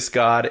 This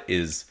God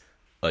is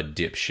a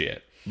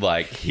dipshit.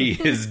 Like, he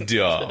is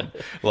dumb.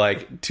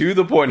 Like, to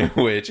the point in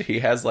which he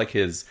has like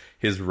his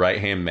right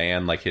hand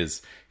man, like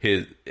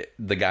the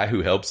guy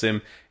who helps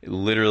him.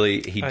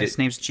 Literally, his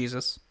name's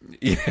Jesus.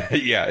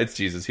 Yeah, it's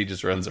Jesus. He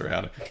just runs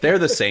around. They're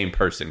the same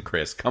person,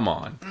 Chris. Come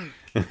on.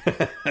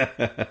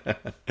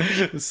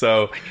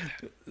 So.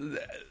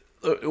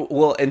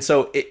 Well, and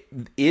so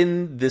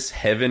in this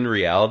heaven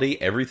reality,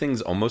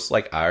 everything's almost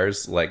like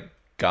ours. Like,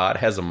 God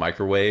has a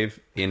microwave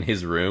in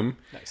his room,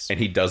 and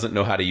he doesn't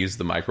know how to use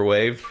the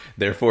microwave.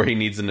 Therefore, he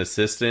needs an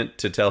assistant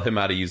to tell him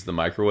how to use the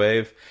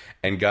microwave.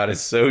 And God is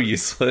so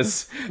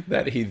useless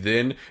that he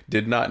then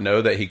did not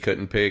know that he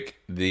couldn't pick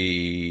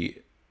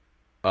the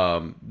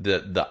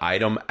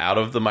item out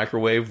of the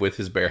microwave with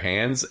his bare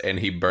hands, and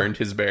he burned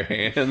his bare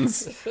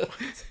hands.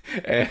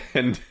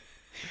 And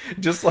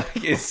just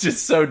like, it's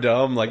just so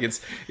dumb. Like,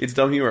 it's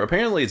dumb humor.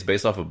 Apparently it's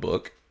based off a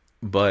book,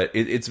 but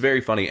it's very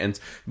funny.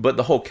 But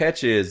the whole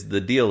catch is,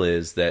 the deal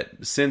is that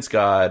since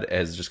God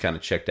has just kind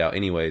of checked out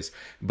anyways,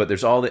 but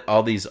there's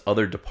all these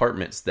other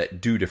departments that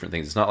do different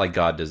things. It's not like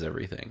God does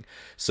everything.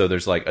 So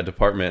there's like a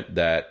department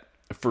that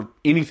for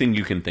anything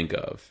you can think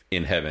of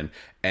in heaven,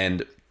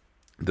 and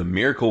the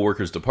Miracle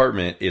Workers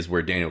department is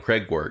where Daniel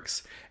Craig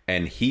works,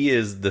 and he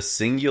is the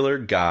singular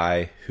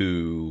guy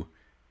who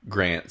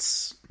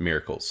grants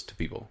miracles to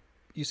people.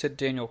 You said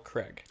Daniel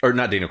Craig, or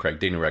not Daniel Craig?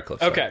 Daniel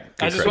Radcliffe. Okay,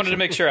 I just wanted to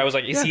make sure. I was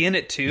like, is he in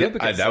it too? Yeah,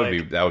 because that would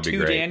be 2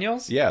 great.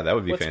 Daniels. Yeah, that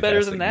would be fantastic.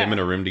 Better than that? Them in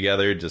a room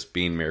together, just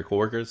being miracle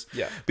workers.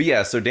 Yeah, but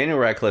yeah, so Daniel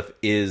Radcliffe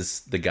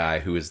is the guy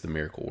who is the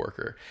miracle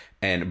worker,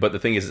 but the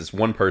thing is, it's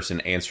one person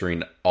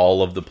answering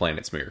all of the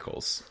planet's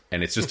miracles,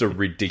 and it's just a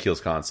ridiculous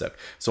concept.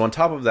 So on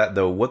top of that,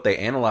 though, what they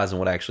analyze and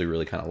what I actually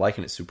really kind of like,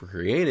 and it's super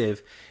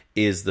creative,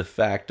 is the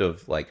fact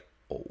of like,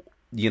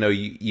 you know,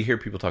 you hear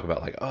people talk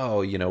about like,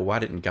 oh, you know, why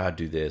didn't God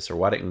do this, or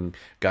why didn't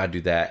God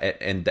do that?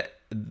 And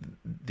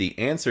the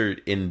answer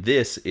in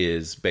this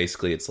is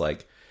basically, it's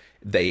like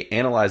they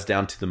analyze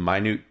down to the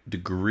minute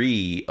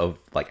degree of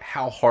like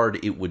how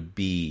hard it would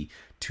be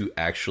to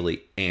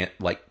actually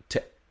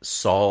to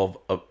solve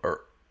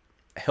or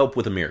help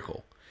with a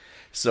miracle.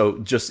 So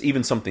just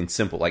even something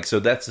simple, like,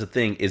 so that's the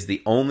thing, is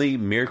the only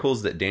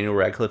miracles that Daniel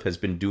Radcliffe has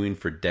been doing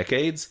for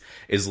decades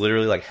is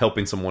literally like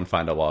helping someone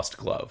find a lost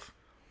glove.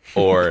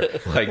 Or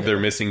like they're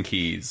missing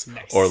keys,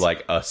 nice. Or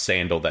like a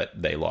sandal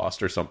that they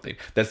lost or something.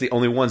 That's the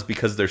only ones,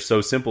 because they're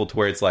so simple to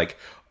where it's like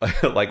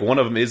one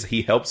of them is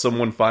he helps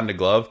someone find a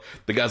glove.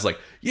 The guy's like,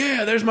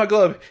 yeah, there's my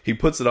glove. He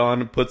puts it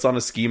on, puts on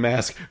a ski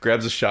mask,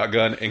 grabs a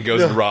shotgun, and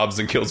goes and robs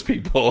and kills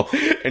people.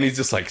 And he's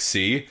just like,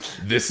 see,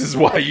 this is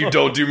why you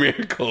don't do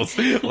miracles.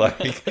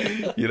 Like,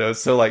 you know,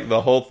 so like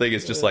the whole thing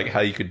is just like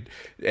how you could,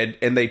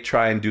 and they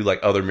try and do like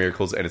other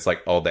miracles, and it's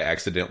like, oh, they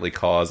accidentally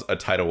cause a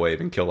tidal wave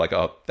and kill like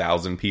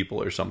 1,000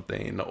 people or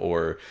something.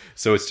 Or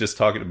so it's just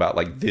talking about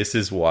like, this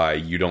is why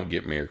you don't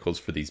get miracles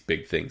for these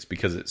big things,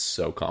 because it's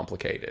so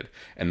complicated,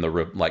 and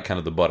like kind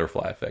of the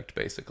butterfly effect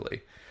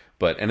basically.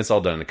 And it's all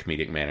done in a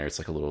comedic manner. It's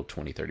like a little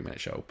 20-30 minute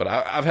show, but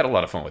I've had a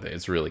lot of fun with it.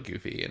 It's really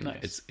goofy, and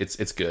nice.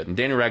 It's good. And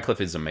Daniel Radcliffe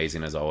is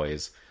amazing as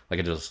always. Like,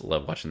 I just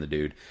love watching the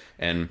dude.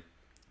 And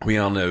we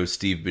all know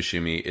Steve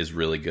Buscemi is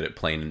really good at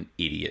playing an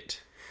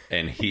idiot.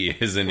 And he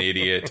is an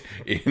idiot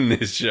in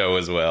this show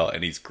as well,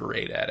 and he's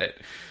great at it.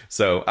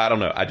 So, I don't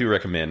know. I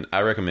recommend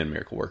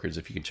Miracle Workers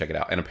if you can check it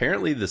out. And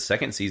apparently the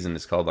second season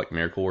is called like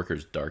Miracle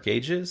Workers Dark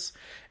Ages,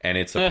 and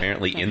it's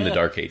apparently in the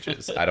Dark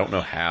Ages. I don't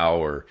know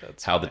how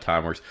the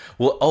time works.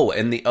 Well,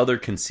 and the other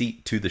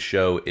conceit to the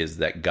show is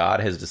that God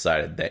has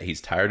decided that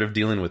he's tired of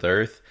dealing with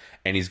Earth,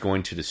 and he's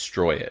going to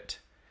destroy it.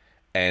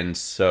 And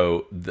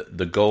so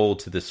the goal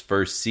to this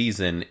first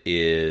season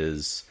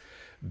is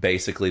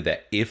basically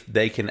that if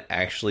they can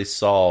actually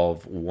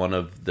solve one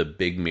of the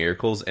big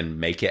miracles and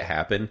make it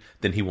happen,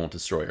 then he won't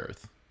destroy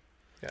Earth.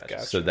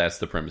 Gotcha. So that's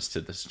the premise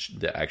to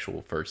the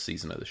actual first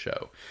season of the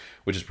show,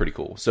 which is pretty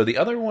cool. So the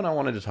other one I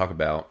wanted to talk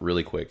about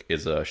really quick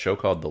is a show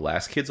called The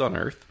Last Kids on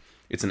Earth.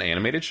 It's an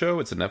animated show.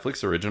 It's a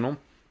Netflix original.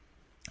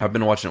 I've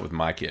been watching it with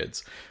my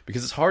kids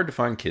because it's hard to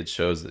find kids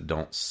shows that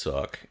don't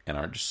suck and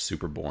aren't just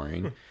super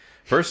boring.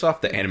 First off,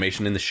 the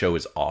animation in the show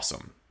is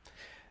awesome.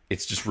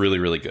 It's just really,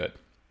 really good.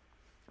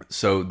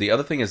 So the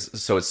other thing is,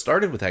 so it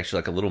started with actually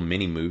like a little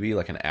mini movie,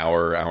 like an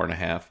hour and a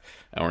half,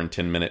 hour and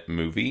 10-minute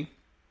movie.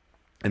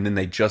 And then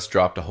they just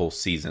dropped a whole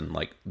season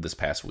like this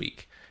past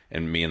week.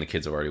 And me and the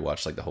kids have already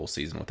watched like the whole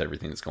season with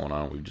everything that's going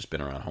on. We've just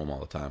been around home all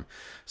the time.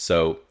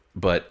 So,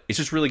 but it's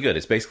just really good.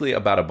 It's basically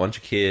about a bunch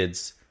of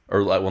kids,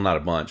 or like, well, not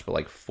a bunch, but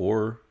like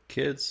 4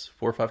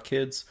 or 5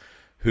 kids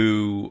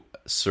who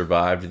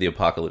survived the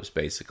apocalypse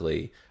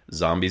basically.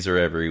 Zombies are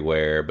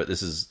everywhere, but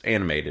this is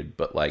animated,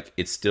 but like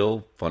it's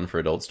still fun for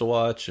adults to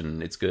watch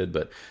and it's good.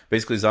 But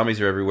basically zombies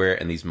are everywhere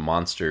and these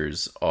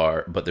monsters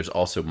are, but there's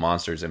also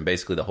monsters, and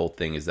basically the whole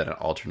thing is that an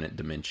alternate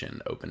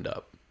dimension opened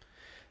up.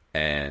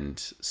 And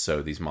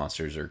so these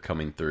monsters are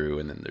coming through,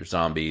 and then there's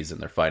zombies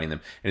and they're fighting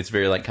them. And it's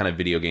very like kind of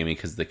video gamey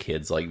because the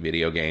kids like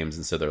video games,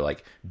 and so they're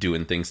like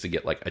doing things to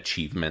get like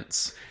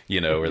achievements,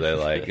 you know, where they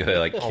like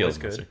kill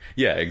monsters.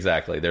 Yeah,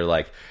 exactly. They're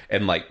like,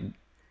 and like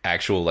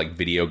actual like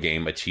video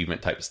game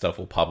achievement type of stuff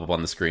will pop up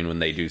on the screen when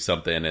they do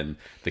something, and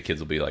the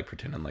kids will be like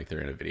pretending like they're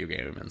in a video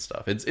game and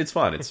stuff. It's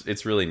fun.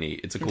 It's really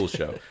neat. It's a cool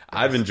show.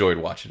 I've enjoyed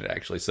watching it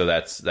actually. So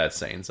that's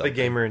saying something.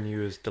 The gamer in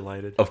you is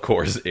delighted. Of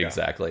course,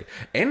 exactly.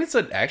 Yeah. And it's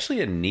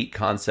actually a neat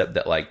concept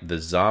that like the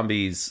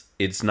zombies,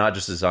 it's not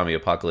just a zombie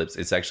apocalypse.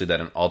 It's actually that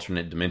an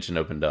alternate dimension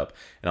opened up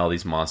and all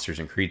these monsters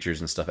and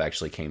creatures and stuff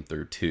actually came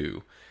through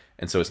too.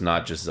 And so it's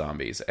not just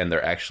zombies, and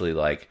they're actually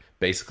like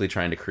basically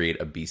trying to create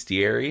a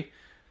bestiary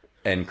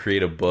and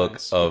create a book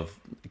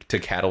to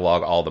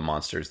catalog all the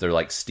monsters. They're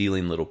like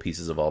stealing little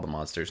pieces of all the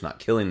monsters, not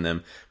killing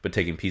them, but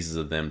taking pieces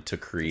of them to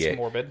create. It's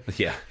morbid.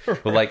 Yeah,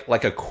 but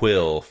like a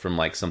quill from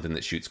like something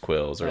that shoots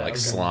quills, or like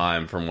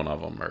slime from one of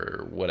them,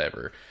 or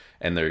whatever.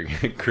 And they're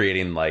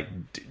creating like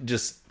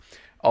just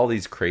all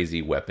these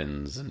crazy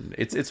weapons, and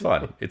it's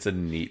fun. It's a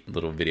neat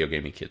little video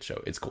gaming kid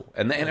show. It's cool,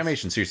 and the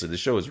animation, seriously, the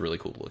show is really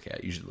cool to look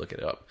at. You should look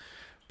it up.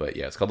 But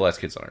yeah, it's called The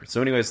Last Kids on Earth.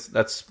 So anyways,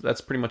 that's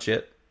pretty much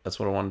it. That's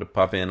what I wanted to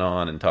pop in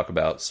on and talk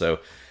about.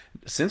 So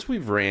since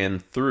we've ran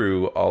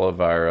through all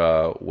of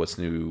our What's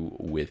New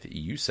With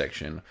You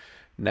section,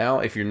 now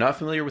if you're not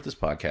familiar with this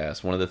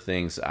podcast, one of the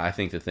things, I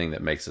think the thing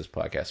that makes this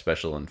podcast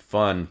special and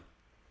fun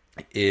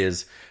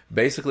is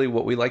basically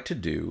what we like to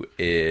do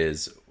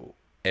is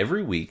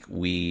every week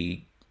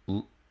we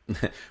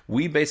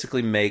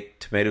basically make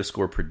tomato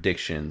score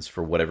predictions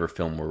for whatever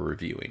film we're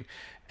reviewing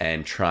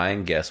and try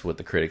and guess what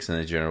the critics and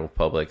the general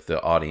public,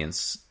 the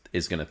audience,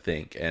 is going to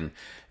think. And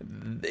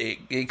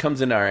it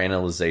comes into our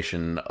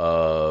analyzation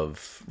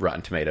of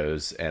Rotten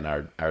Tomatoes and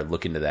our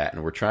look into that,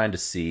 and we're trying to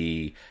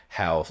see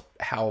how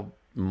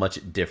much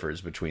it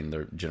differs between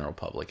the general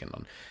public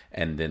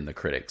and then the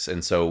critics.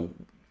 And so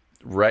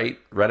right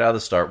out of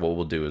the start, what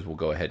we'll do is we'll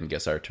go ahead and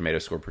guess our tomato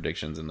score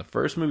predictions. And the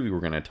first movie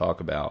we're going to talk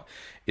about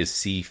is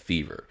Sea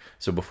Fever.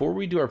 So before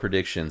we do our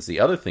predictions,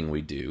 the other thing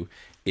we do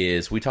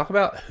is we talk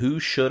about who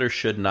should or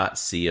should not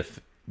see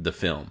the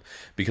film,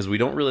 because we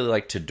don't really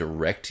like to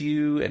direct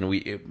you.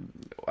 And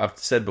I've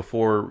said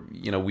before,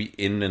 you know, we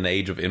in an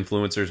age of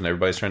influencers and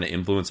everybody's trying to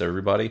influence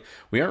everybody,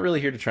 we aren't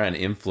really here to try and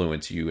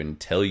influence you and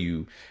tell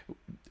you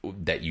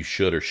that you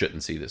should or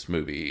shouldn't see this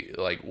movie.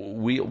 Like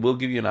we'll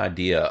give you an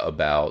idea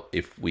about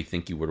if we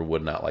think you would or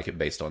would not like it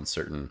based on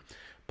certain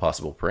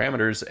possible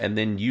parameters, and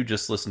then you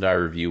just listen to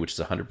our review, which is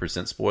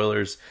 100%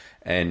 spoilers,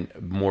 and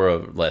more or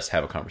less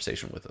have a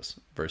conversation with us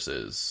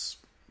versus,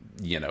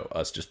 you know,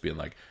 us just being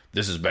like,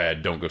 this is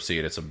bad, don't go see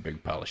it, it's a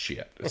big pile of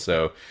shit.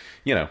 So,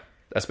 you know,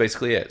 that's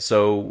basically it.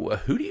 So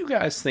who do you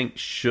guys think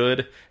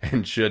should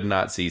and should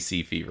not see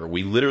Sea Fever?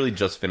 We literally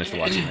just finished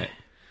watching it.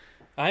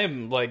 I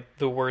am like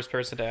the worst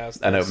person to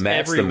ask this. I know,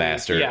 Matt's the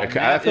master. Yeah,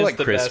 I feel like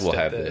Chris will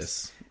have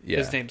this. Yeah.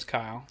 His name's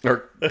Kyle.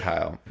 Or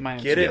Kyle. My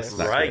name's Get it Chris.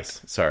 right.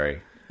 Chris.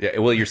 Sorry. Yeah,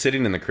 well, you're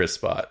sitting in the Chris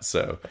spot,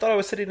 so. I thought I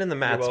was sitting in the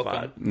Matt You're spot.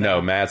 welcome.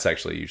 No, Matt's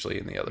actually usually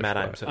in the other Matt,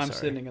 spot. I'm so I'm sorry.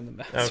 sitting in the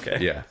mess. Okay.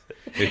 Yeah.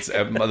 It's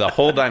the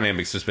whole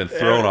dynamic's just been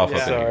thrown off up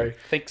in Sorry. here.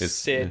 Thanks,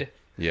 Sid.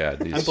 Yeah,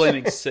 I'm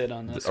blaming Sid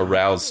on this.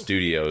 Aroused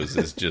Studios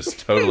is just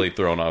totally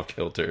thrown off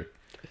kilter.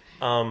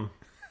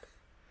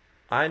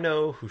 I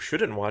know who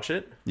shouldn't watch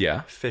it.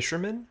 Yeah.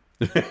 Fisherman.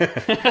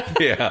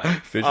 Yeah,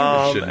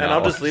 fishermen should not. And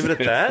I'll just leave it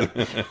at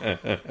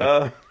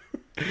that.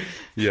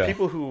 Yeah.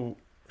 People who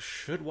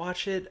should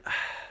watch it,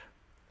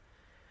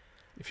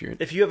 If you're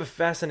if you have a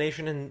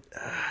fascination in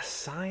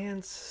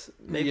science,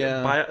 maybe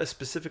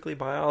specifically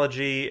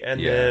biology, and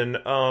then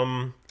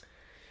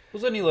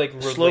was any like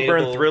slow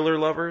burn thriller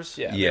lovers,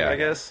 yeah, I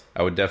guess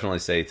I would definitely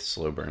say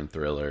slow burn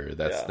thriller.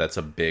 That's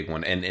a big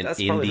one, and that's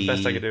indie. Probably the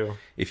best I could do.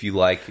 If you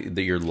like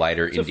your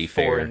lighter it's indie a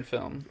foreign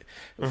film,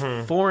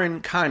 foreign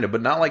kind of,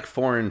 but not like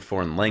foreign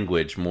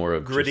language. More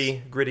of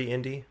gritty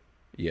indie.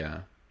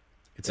 Yeah.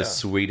 It's a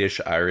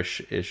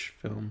Swedish-Irish-ish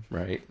film,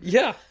 right?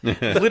 Yeah,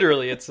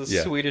 literally, it's a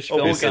Swedish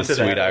film. It's a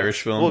sweet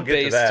Irish film. We'll get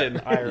based to that. in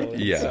Ireland.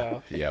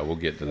 Yeah, we'll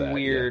get to that.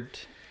 Weird.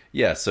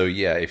 Yeah, so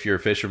if you're a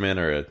fisherman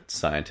or a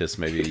scientist,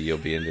 maybe you'll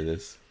be into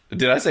this.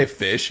 Did I say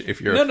fish?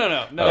 If you're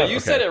No. You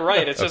said it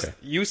right. It's just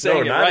you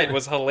saying it right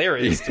was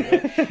hilarious to me.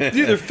 It's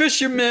either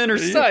fishermen or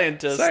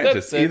scientists.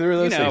 That's either of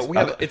those things.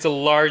 It's a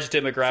large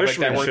demographic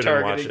Fishermen that we're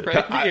shouldn't targeting. watch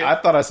it. Right? I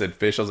thought I said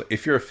fish. I was like,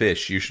 if you're a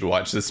fish, you should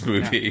watch this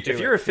movie. do If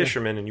you're a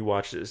fisherman and you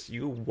watch this,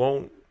 you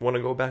won't want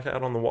to go back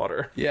out on the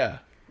water.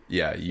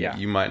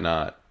 You might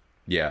not.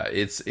 Yeah,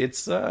 it's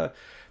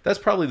that's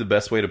probably the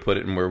best way to put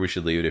it and where we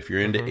should leave it. If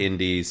you're into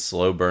indies,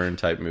 slow burn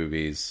type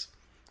movies,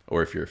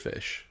 or if you're a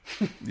fish.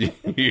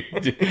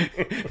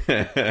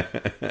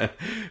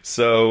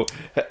 So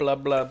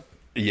Blub blub.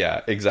 yeah,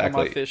 All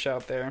exactly. my fish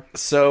out there.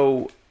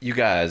 So you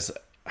guys,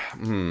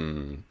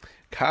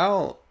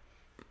 Kyle,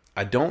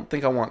 I don't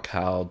think I want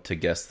Kyle to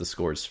guess the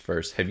scores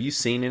first. Have you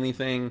seen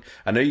anything?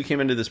 I know you came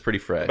into this pretty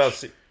fresh. About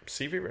Sea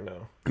Fever,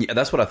 no. Yeah,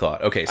 that's what I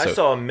thought. Okay, so I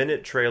saw a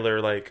minute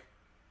trailer like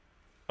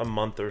a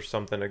month or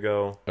something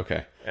ago.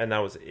 Okay, and that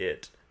was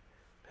it.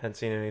 Hadn't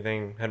seen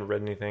anything. Hadn't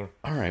read anything.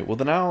 all right. Well,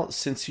 then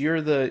since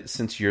you're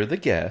the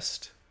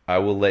guest, I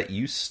will let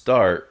you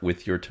start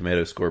with your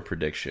tomato score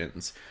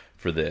predictions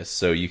for this.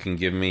 So you can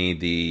give me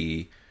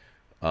the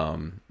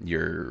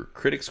your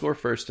critic score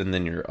first, and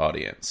then your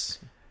audience.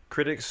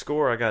 Critic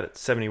score, I got at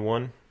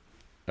 71.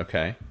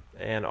 Okay.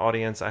 And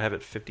audience, I have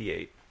at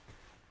 58.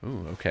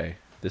 Ooh, okay.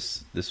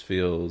 This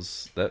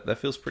feels that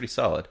feels pretty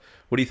solid.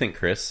 What do you think,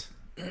 Chris?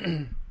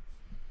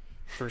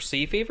 For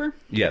Sea Fever?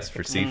 Yes,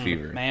 for Sea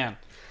Fever. Man.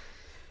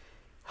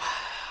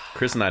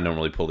 Chris and I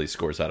normally pull these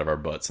scores out of our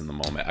butts in the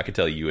moment. I could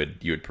tell you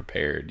had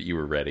prepared. You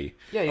were ready.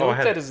 Yeah, he looked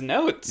at his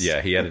notes.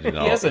 Yeah, he had it in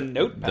all. He has a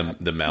notepad.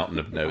 The mountain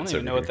of I notes.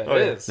 don't even know what over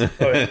that is.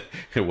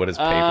 here. What is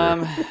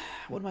paper?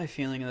 What am I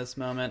feeling in this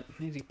moment?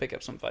 I need to pick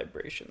up some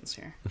vibrations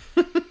here.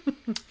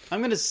 I'm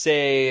going to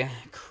say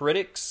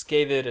critics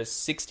gave it a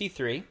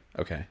 63.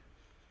 Okay.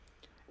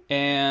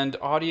 And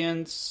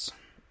audience,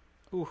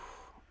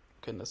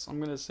 goodness, I'm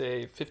going to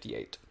say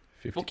 58.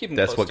 50. We'll keep them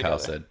That's close what Kyle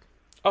together. said.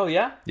 Oh,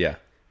 yeah? Yeah.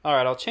 All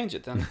right, I'll change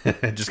it then.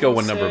 Just go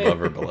one number above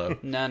or below.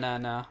 No.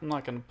 I'm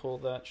not going to pull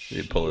that shit.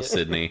 You pull a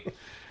Sydney.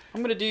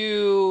 I'm going to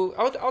do...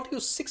 I'll do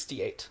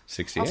 68.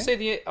 68? I'll say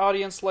the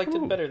audience liked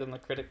it better than the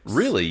critics.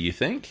 Really? You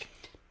think?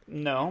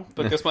 No,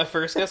 because my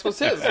first guess was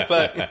his.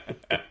 But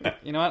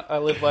you know what? I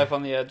live life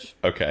on the edge.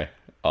 Okay.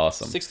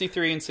 Awesome.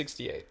 63 and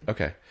 68.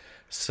 Okay.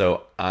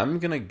 So I'm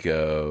going to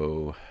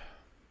go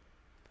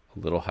a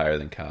little higher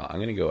than Kyle. I'm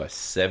going to go a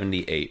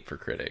 78 for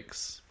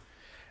critics.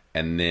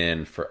 And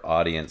then for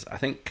audience, I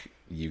think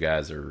you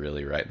guys are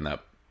really right in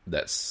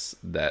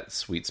that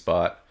sweet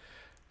spot.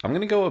 I'm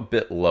going to go a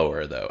bit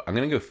lower, though. I'm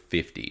going to go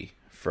 50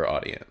 for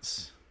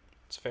audience.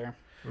 It's fair.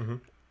 Mm-hmm.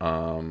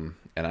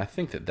 And I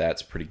think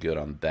that's pretty good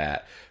on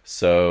that.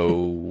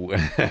 So,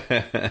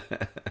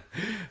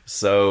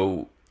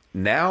 so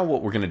now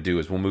what we're going to do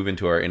is we'll move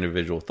into our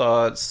individual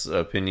thoughts,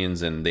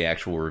 opinions, and the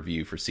actual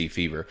review for Sea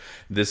Fever.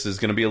 This is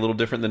going to be a little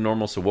different than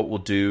normal. So what we'll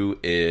do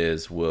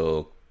is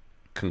we'll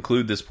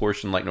conclude this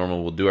portion like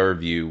normal. We'll do our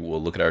review.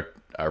 We'll look at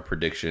our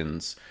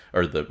predictions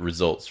or the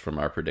results from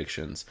our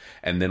predictions.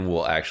 And then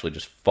we'll actually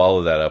just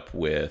follow that up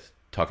with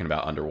talking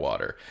about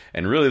Underwater.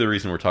 And really the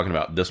reason we're talking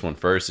about this one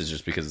first is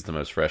just because it's the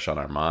most fresh on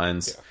our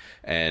minds. Yeah.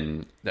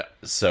 And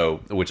so,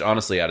 which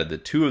honestly, out of the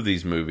two of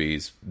these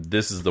movies,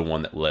 this is the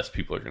one that less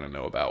people are going to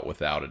know about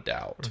without a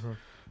doubt. Mm-hmm.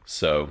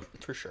 So,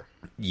 for sure.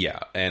 Yeah.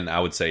 And I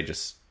would say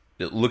just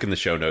look in the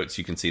show notes.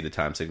 You can see the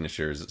time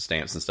signatures,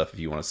 stamps and stuff if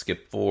you want to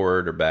skip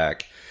forward or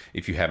back.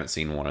 If you haven't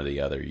seen one or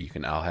the other,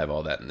 I'll have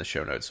all that in the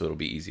show notes. So it'll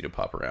be easy to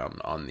pop around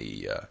on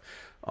the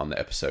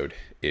episode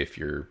if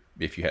you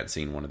hadn't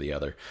seen one or the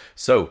other.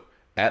 So,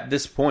 at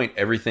this point,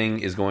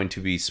 everything is going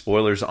to be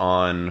spoilers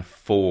on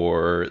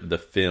for the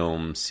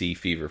film Sea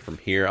Fever. From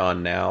here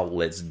on now,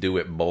 let's do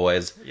it,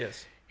 boys.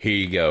 Yes. Here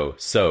you go.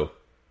 So,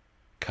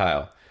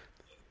 Kyle,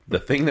 the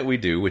thing that we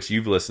do, which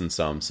you've listened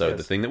some, so yes.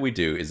 The thing that we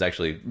do is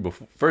actually,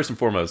 first and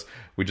foremost,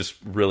 we just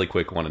really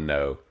quick want to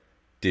know,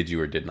 did you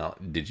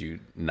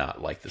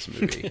not like this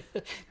movie?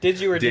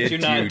 Did you or did you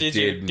not? Did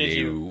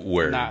you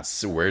words?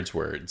 Not?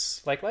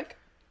 Words. Like?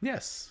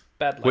 Yes.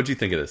 Bad luck. What'd you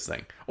think of this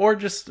thing? Or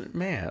just,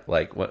 man,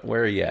 like,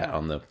 where are you at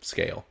on the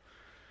scale?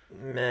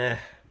 Meh.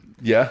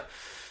 Yeah?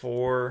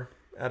 4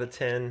 out of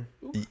 10.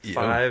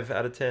 5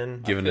 out of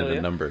 10. Giving it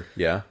a number.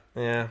 Yeah?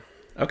 Yeah.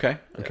 Okay.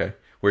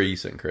 Where are you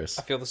sitting, Chris?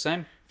 I feel the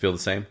same. Feel the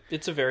same?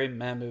 It's a very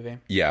meh movie.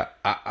 Yeah,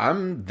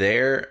 I'm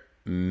there.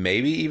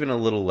 Maybe even a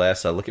little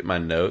less. I look at my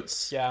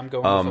notes. Yeah, I'm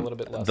going with a little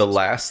bit less. The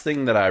last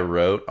thing that I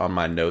wrote on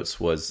my notes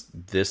was,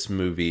 "This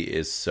movie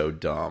is so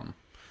dumb."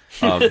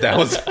 That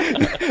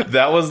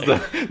was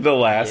the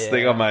last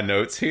thing on my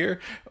notes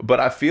here. But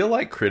I feel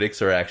like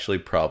critics are actually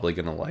probably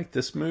going to like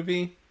this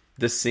movie.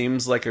 This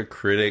seems like a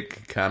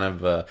critic kind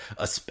of,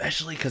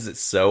 especially because it's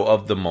so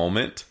of the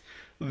moment.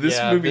 This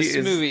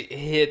movie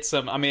hits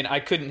some. I mean,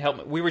 I couldn't help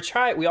it. We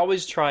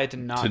always try to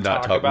not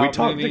talk about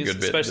movies,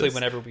 especially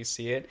whenever we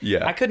see it.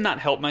 Yeah, I could not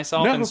help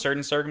myself in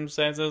certain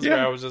circumstances where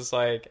I was just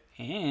like,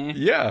 eh.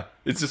 Yeah,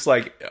 it's just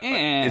like,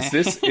 is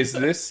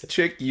this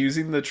chick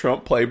using the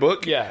Trump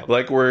playbook? Yeah,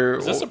 like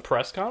is this a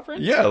press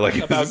conference? Yeah, like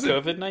about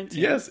COVID-19.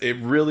 Yes, it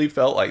really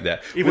felt like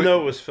that, even though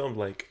it was filmed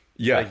like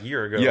a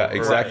year ago. Yeah,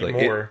 exactly.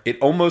 It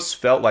almost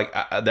felt like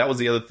that was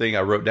the other thing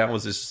I wrote down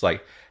was just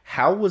like,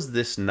 how was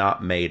this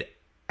not made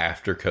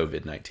after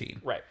COVID-19?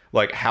 Right.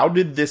 Like, how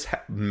did this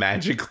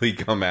magically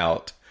come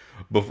out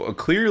before?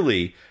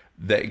 Clearly,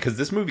 because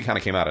this movie kind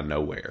of came out of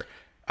nowhere.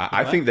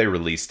 I think they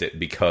released it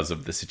because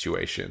of the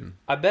situation.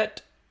 I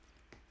think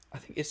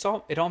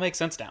it all makes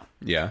sense now.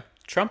 Yeah.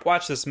 Trump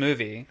watched this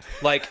movie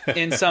like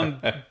in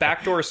some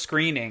backdoor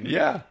screening.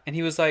 Yeah. And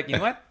he was like, you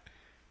know what?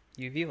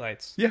 UV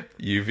lights. Yeah.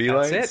 UV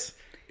lights.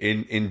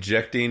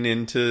 Injecting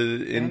into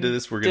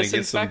this. We're going to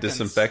get some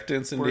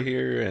disinfectants into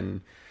here and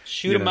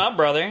shoot him up,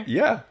 brother.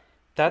 Yeah.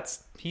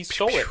 He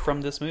stole it from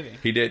this movie.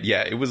 He did,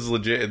 yeah. It was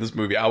legit in this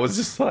movie. I was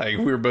just like,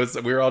 we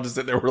were all just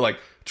sitting there. We're like,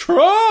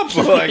 Trump!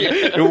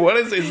 Like, what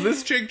is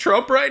this chick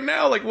Trump right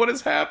now? Like, what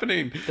is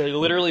happening? They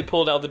literally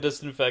pulled out the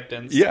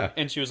disinfectants. Yeah.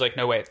 And she was like,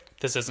 no, wait,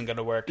 this isn't going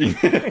to work.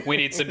 We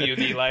need some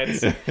UV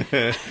lights.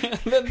 And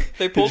then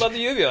they pulled out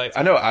the UV lights.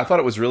 I know. I thought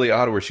it was really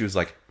odd where she was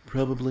like,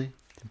 probably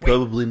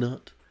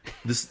not.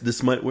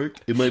 This might work.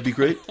 It might be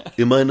great.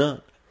 It might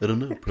not. I don't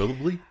know.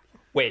 Probably.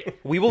 Wait,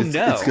 we will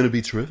know. It's going to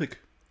be terrific.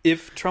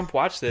 If Trump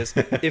watched this,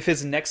 if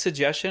his next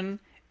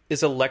suggestion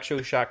is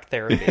electroshock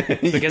therapy,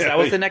 because that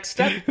was the next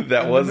step.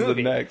 That was the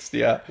next,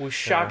 yeah. Was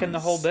shocking the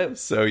whole boat.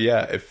 So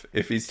yeah,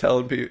 if he's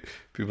telling people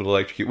to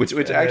electrocute,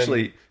 which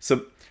actually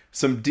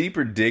some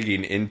deeper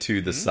digging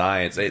into the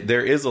science,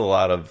 there is a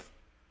lot of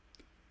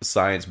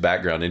science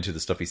background into the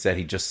stuff he said.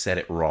 He just said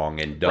it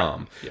wrong and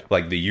dumb. Right. Yeah.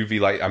 Like the UV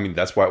light, I mean,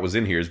 that's why it was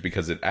in here, is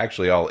because it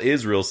actually all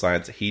is real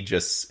science.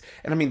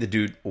 And I mean, the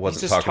dude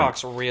wasn't talking. He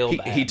just talks real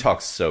bad. He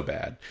talks so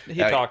bad. He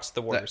talks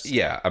the worst.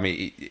 Yeah, I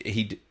mean,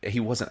 he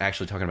wasn't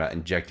actually talking about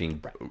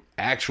injecting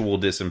actual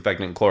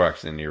disinfectant and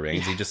Clorox in your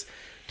veins. He just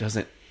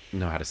doesn't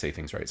know how to say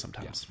things right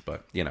sometimes. Yeah.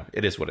 But, you know,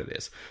 it is what it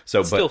is.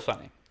 So, still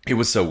funny. It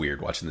was so weird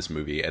watching this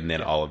movie, and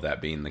then all of that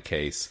being the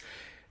case.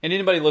 And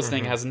anybody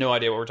listening has no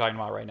idea what we're talking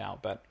about right now,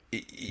 but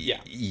yeah.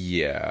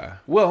 Yeah.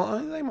 Well,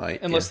 they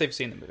might. Unless they've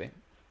seen the movie.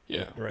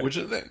 Yeah. Right. Which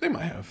they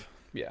might have.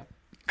 Yeah.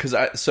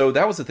 So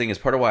that was the thing, is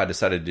part of why I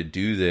decided to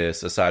do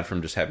this, aside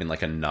from just having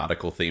like a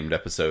nautical themed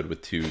episode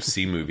with 2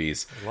 sea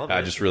movies.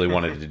 I just really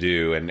wanted to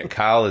do. And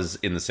Kyle is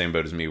in the same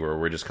boat as me, where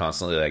we're just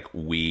constantly like,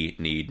 we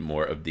need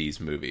more of these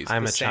movies.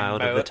 I'm a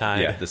child of the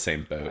tide. Yeah, the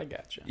same boat. I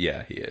gotcha.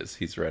 Yeah, he is.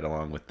 He's right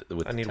along with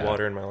I need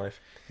water in my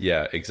life.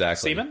 Yeah,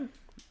 exactly. Semen?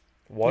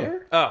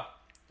 Water? Yeah. Oh.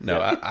 No,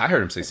 I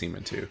heard him say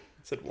semen too.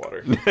 I said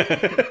water.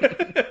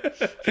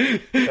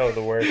 Oh,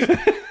 the worst.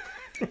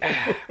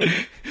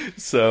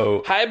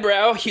 So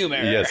highbrow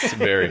humor. Yes,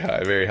 very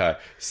high, very high.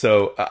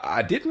 So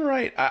I didn't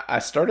write. I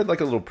started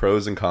like a little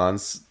pros and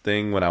cons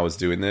thing when I was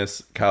doing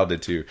this. Kyle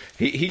did too.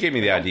 He gave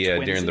me the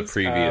idea during the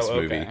previous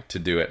movie to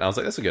do it, and I was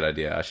like, "That's a good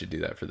idea. I should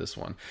do that for this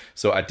one."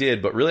 So I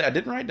did, but really, I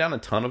didn't write down a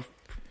ton of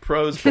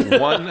pros, but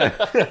one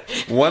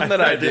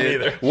that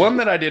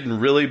I did in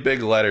really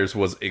big letters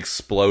was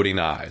exploding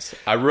eyes.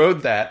 I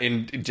wrote that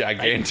in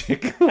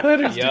gigantic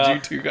letters. Yeah. Did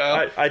you too,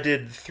 Kyle? I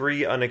did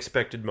 3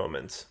 unexpected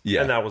moments.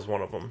 Yeah. And that was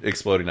one of them.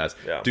 Exploding eyes.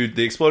 Yeah. Dude,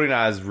 the exploding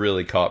eyes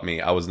really caught me.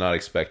 I was not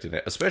expecting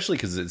it, especially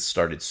because it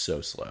started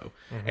so slow.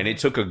 Mm-hmm. And it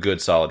took a good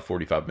solid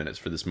 45 minutes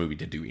for this movie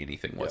to do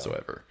anything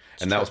whatsoever.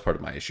 And that was part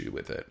of my issue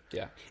with it.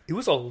 Yeah. It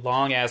was a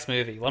long-ass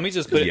movie. Let me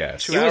just put it...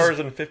 2 hours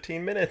and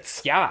 15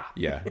 minutes. Yeah.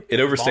 Yeah. It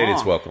overstayed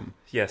its welcome.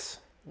 Yes.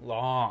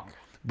 Long.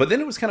 But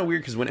then it was kind of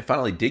weird because when it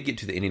finally did get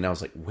to the ending, I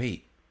was like,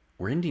 wait,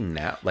 we're ending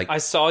now? Like, I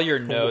saw your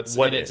notes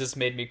and it just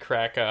made me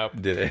crack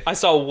up. Did it? I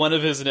saw one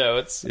of his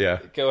notes. Yeah.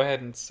 Go ahead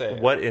and say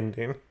What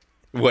ending?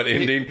 What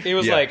ending? He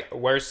was like,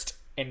 worst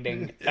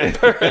ending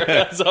ever.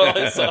 That's all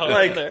I saw.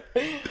 Like, there.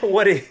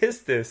 What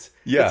is this?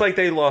 Yeah. It's like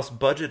they lost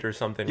budget or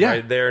something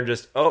right there and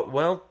just,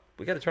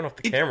 we got to turn off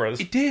the cameras.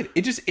 It did.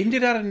 It just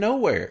ended out of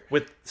nowhere.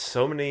 With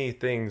so many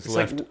things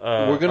left like,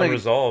 we're gonna,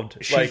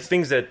 unresolved. Like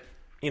things that,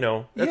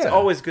 that's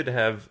always good to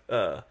have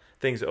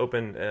things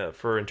open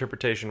for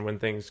interpretation when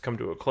things come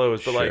to a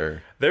close. But like,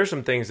 there's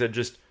some things that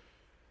just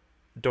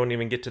don't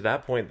even get to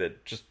that point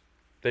that just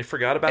they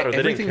forgot about or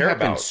they didn't care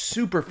about.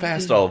 Super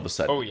fast all of a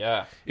sudden. Oh,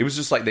 yeah. It was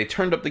just like they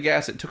turned up the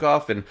gas, it took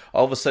off, and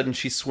all of a sudden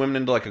she's swimming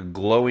into like a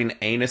glowing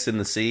anus in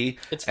the sea.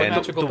 It's the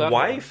magical the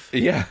wife?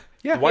 Yeah.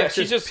 Yeah. The wife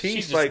she just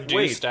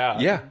wait.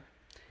 out. Yeah.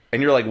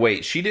 And you're like,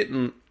 wait, she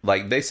didn't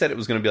like they said it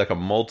was going to be like a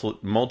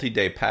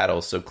multi-day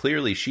paddle, so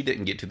clearly she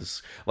didn't get to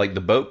this. Like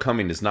the boat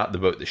coming is not the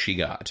boat that she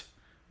got.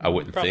 I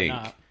wouldn't Probably think.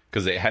 not.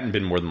 Because it hadn't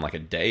been more than like a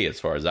day as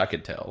far as I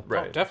could tell.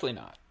 Right. Oh, definitely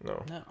not.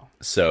 No.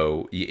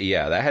 So,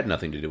 yeah, that had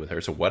nothing to do with her.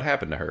 So what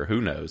happened to her?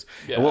 Who knows?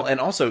 Yeah. Well, and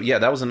also, yeah,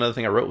 that was another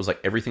thing I wrote was like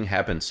everything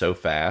happened so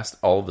fast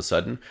all of a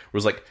sudden. It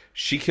was like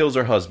she kills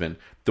her husband.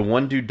 The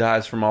one dude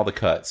dies from all the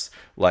cuts.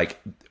 Like,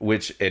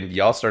 and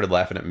y'all started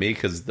laughing at me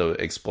because the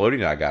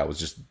exploding eye guy was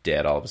just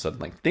dead all of a sudden.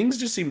 Like, things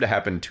just seemed to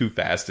happen too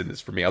fast in this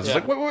for me. I was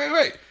just like,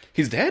 wait.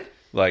 He's dead?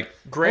 Like,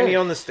 Granny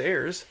on the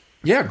stairs.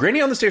 Yeah,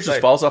 Granny on the stairs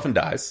just falls off and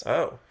dies.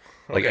 Oh.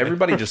 Like,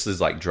 everybody just is,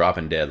 like,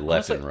 dropping dead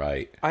left and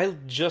right. I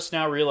just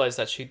now realized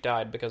that she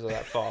died because of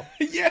that fall.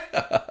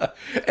 Yeah.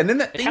 And then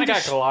that It thing kind of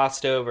got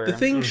glossed over. The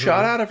thing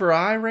shot out of her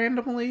eye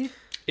randomly.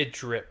 It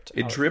dripped.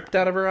 It dripped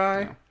out of her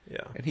eye.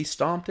 Yeah. And he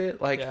stomped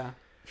it. Like, Yeah.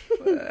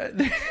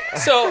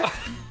 So,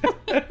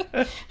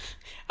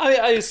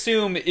 I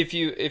assume if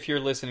you're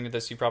listening to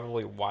this, you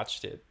probably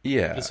watched it.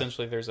 Yeah.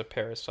 Essentially, there's a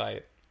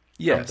parasite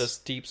yes. from this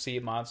deep sea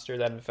monster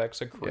that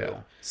infects a crew. Yeah.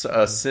 So,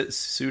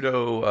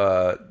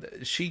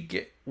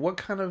 what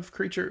kind of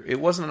creature? It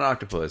wasn't an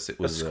octopus. It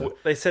was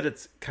they said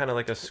it's kind of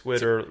like a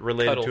squid or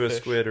related to a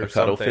squid or a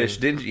something. cuttlefish.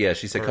 Didn't? Yeah,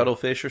 she said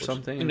cuttlefish or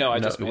something. No, I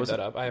just made that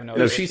up. I have no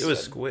No, idea. It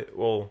was squid.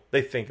 Well,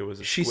 they think it was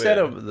a She squid. said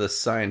of the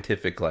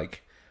scientific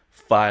like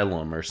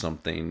phylum or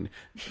something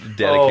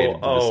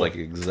dedicated to this like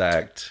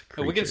exact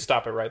creature. We can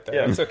stop it right there.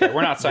 Yeah. It's okay.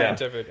 We're not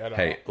scientific at all.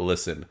 Hey,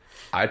 listen.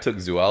 I took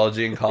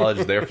zoology in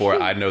college,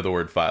 therefore I know the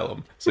word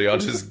phylum. So y'all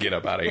just get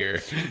up out of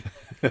here.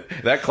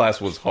 That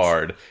class was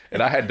hard,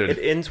 and I had to. It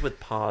ends with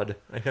pod.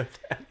 I know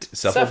that.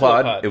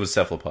 Cephalopod? It was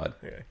cephalopod.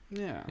 Okay.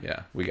 Yeah.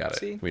 Yeah, we got it.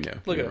 See? We know.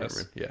 Look We at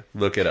remembered. us. Yeah,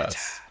 look at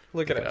us.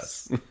 Look at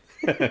us.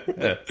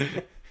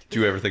 Did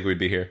you ever think we'd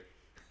be here?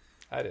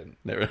 I didn't.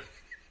 Never.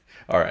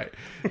 All right.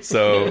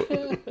 So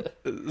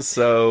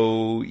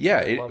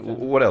yeah.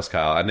 What else,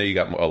 Kyle? I know you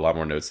got a lot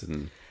more notes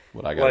than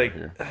what I got over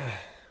here.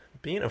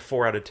 Being a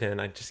 4 out of 10,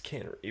 I just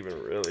can't even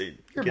really.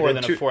 You're more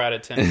than a 4 out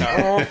of 10,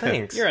 Kyle. Oh,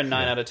 thanks. You're a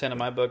 9 out of 10 in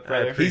my book,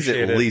 brother. He's at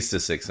appreciate it. least a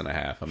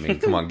 6.5. I mean,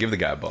 come on, give the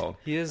guy a ball.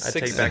 He is I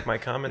 6. take back my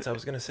comments. I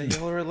was going to say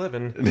y'all are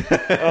 11.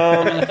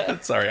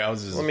 Sorry, I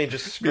was just. Let me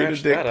just being a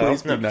scratch dick. that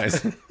Please out.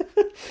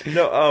 be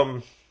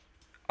No.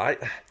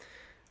 nice.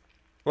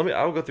 No,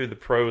 I'll go through the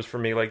pros for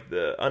me, like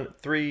the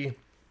 3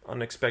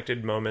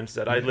 unexpected moments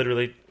that I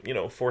literally,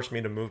 forced me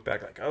to move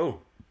back. Like, oh,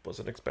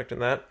 wasn't expecting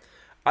that.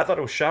 I thought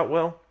it was shot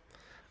well.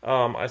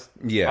 I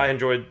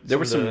enjoyed. There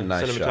were some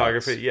nice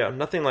cinematography. shots. Yeah,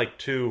 nothing like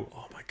too.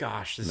 Oh my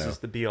gosh, this is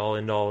the be all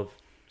end all of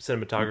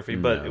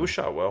cinematography. But it was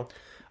shot well.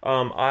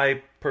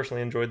 I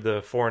personally enjoyed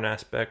the foreign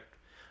aspect,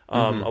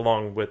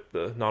 along with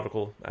the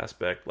nautical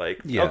aspect.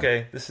 Like,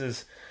 okay, this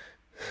is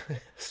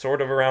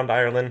sort of around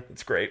Ireland.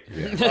 It's great.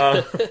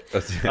 Yeah.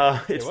 It's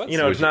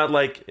it's not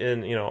like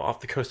in off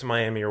the coast of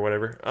Miami or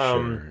whatever.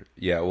 Sure.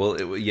 Yeah, well,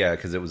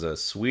 because it was a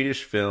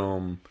Swedish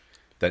film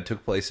that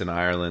took place in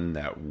Ireland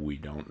that we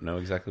don't know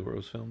exactly where it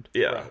was filmed.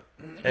 Yeah, right.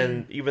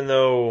 And even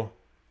though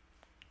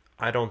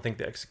I don't think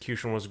the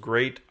execution was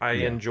great, I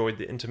enjoyed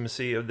the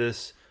intimacy of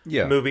this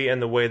movie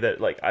and the way that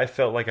I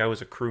felt like I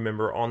was a crew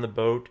member on the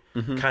boat,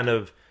 kind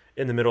of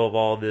in the middle of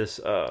all this,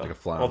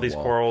 all these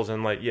quarrels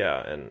and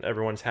and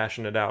everyone's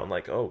hashing it out and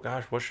oh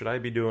gosh, what should I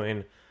be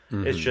doing?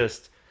 It's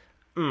just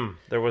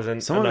there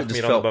wasn't enough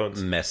meat on the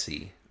bones.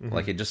 Messy.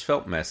 Like it just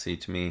felt messy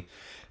to me,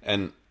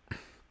 and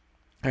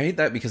I hate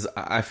that because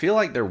I feel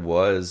like there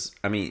was.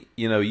 I mean,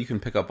 you can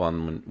pick up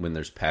on when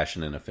there's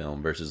passion in a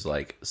film versus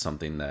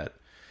something that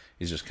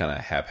is just kind of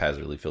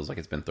haphazardly feels like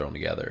it's been thrown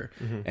together.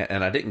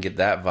 And I didn't get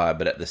that vibe,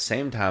 but at the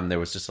same time, there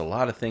was just a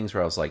lot of things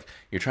where I was like,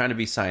 you're trying to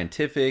be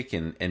scientific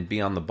and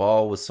be on the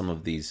ball with some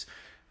of these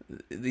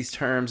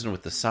terms and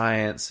with the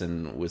science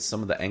and with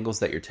some of the angles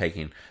that you're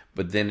taking,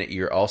 but then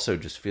you're also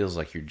just feels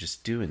like you're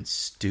just doing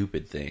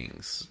stupid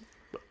things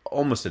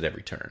almost at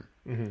every turn.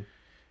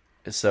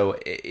 So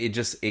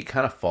it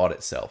kind of fought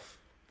itself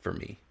for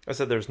me. I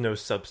said there's no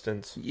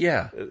substance.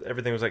 Yeah.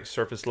 Everything was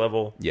surface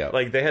level. Yeah.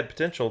 They had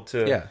potential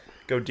to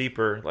go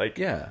deeper,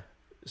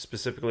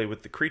 specifically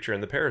with the creature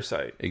and the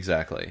parasite.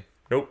 Exactly.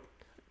 Nope.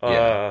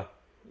 Yeah.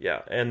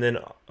 And then,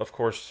 of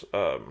course,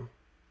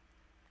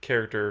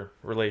 character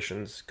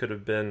relations could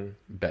have been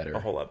better. A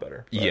whole lot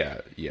better. But.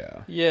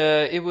 Yeah.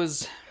 Yeah, it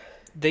was...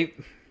 They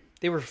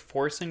were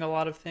forcing a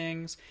lot of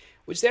things...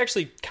 Which they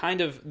actually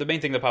the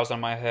main thing that pops on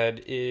my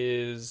head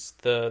is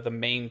the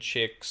main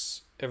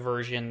chick's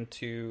aversion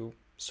to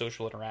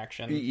social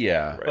interaction.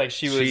 Yeah. Right.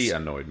 She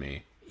annoyed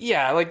me.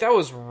 Yeah, that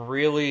was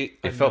really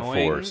It felt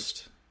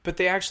forced. But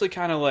they actually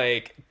kind of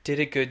did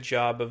a good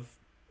job of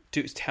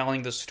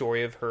telling the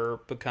story of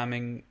her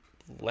becoming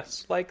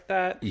less like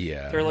that.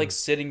 Yeah. They're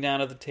sitting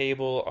down at the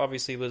table.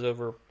 Obviously it was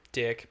over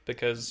dick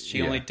because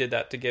she only did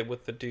that to get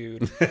with the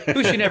dude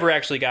who she never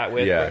actually got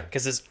with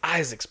because his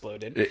eyes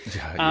exploded.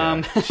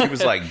 She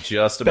was like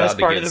just about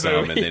to get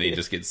some, and then he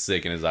just gets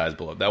sick and his eyes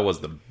blow up. That was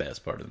the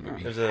best part of the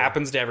movie. It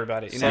happens to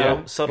everybody.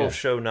 Subtle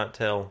show, not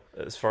tell,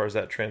 as far as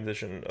that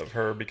transition of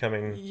her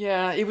becoming...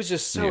 Yeah, it was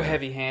just so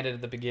heavy-handed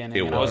at the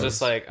beginning. I was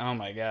just like, oh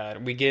my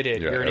god, we get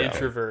it. You're an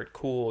introvert.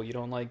 Cool. You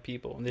don't like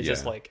people. And they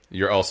just like...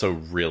 You're also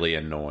really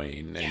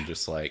annoying. And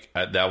just like...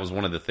 that was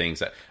one of the things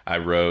that I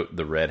wrote,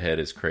 the redhead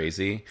is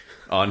crazy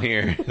on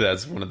here.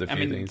 That's one of the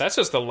few things. That's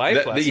just the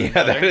life lesson.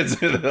 Yeah, that is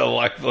the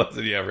life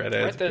lesson. Yeah,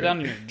 redhead. Write that down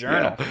in your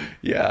journal.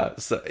 Yeah.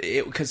 So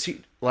because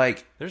she...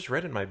 Like, there's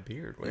red in my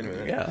beard. Wait a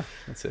minute. Yeah,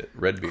 that's it.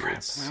 Red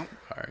beards.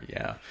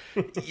 Yeah.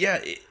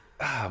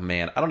 Oh,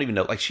 man. I don't even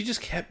know. Like, she just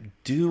kept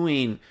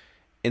doing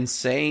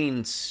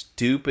insane,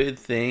 stupid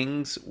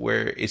things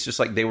where it's just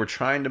like they were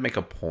trying to make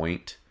a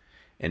point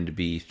and to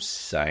be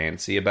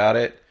sciencey about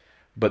it.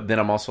 But then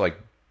I'm also like,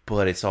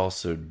 but it's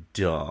also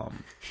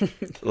dumb.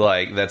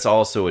 Like, that's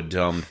also a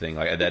dumb thing.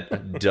 Like,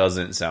 that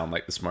doesn't sound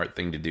like the smart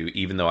thing to do,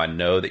 even though I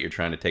know that you're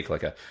trying to take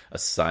like a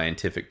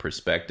scientific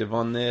perspective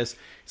on this.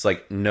 It's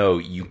like, no,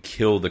 you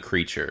kill the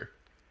creature.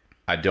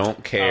 I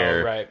don't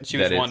care. Oh, right. She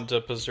was wanting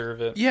to preserve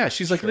it. Yeah,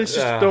 she's like, let's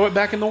just throw it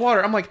back in the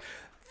water. I'm like,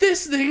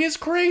 this thing is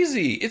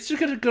crazy. It's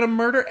just gonna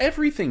murder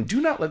everything. Do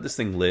not let this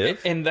thing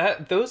live. And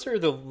those are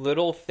the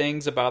little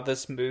things about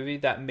this movie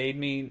that made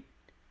me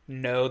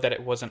know that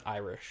it wasn't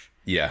Irish.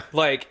 Yeah.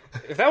 Like,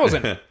 if that was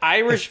an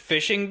Irish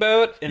fishing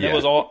boat and it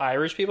was all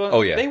Irish people,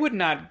 they would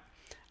not...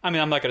 I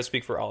mean, I'm not going to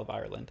speak for all of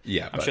Ireland.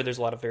 Yeah, I'm sure there's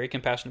a lot of very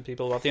compassionate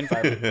people about the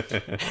environment.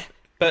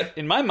 But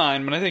in my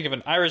mind, when I think of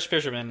an Irish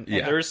fisherman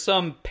and there's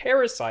some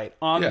parasite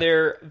on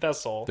their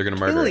vessel, they're going to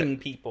murder killing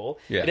people,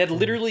 it had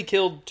literally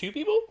killed 2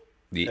 people?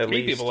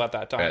 Three people at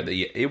that time.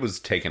 It was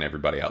taking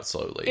everybody out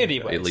slowly.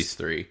 Anyways. At least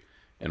 3.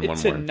 And one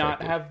to more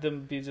not have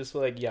them be just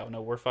like,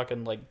 we're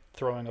fucking like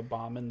throwing a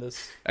bomb in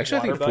this. Actually,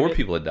 I think 4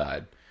 people had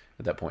died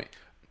at that point.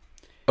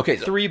 Okay,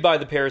 3 by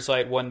the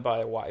parasite, 1 by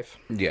a wife.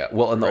 Yeah,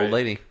 well, and the old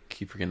lady.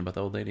 Keep forgetting about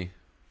the old lady.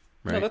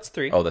 Right? No, that's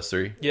 3. Oh, that's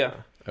 3? Yeah.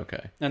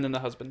 Okay. And then the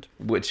husband.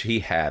 Which he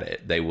had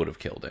it. They would have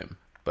killed him,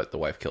 but the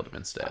wife killed him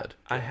instead.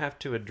 I have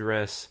to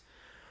address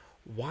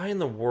why in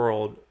the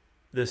world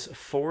this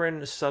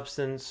foreign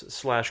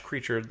substance /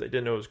 creature, they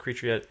didn't know it was a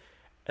creature yet,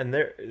 and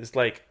there is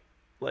like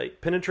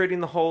penetrating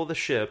the hull of the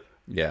ship.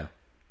 Yeah.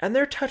 And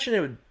they're touching it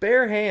with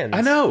bare hands.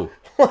 I know.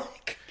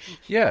 Like,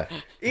 yeah.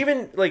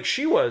 Even like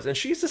she was, and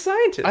she's a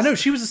scientist. I know,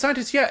 she was a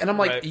scientist, yeah. And I'm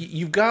like,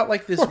 you've got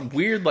like this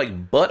weird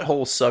like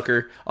butthole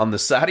sucker on the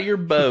side of your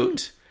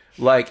boat,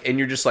 like, and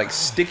you're just like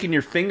sticking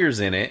your fingers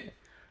in it.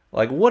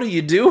 Like, what are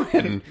you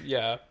doing?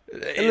 Yeah.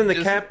 And then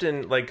the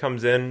captain like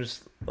comes in,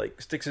 just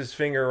like sticks his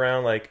finger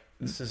around, like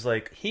this is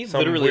like he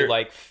literally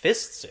like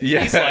fists it.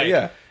 Yeah, he's like,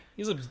 yeah.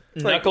 He's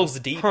knuckles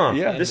deep. Huh?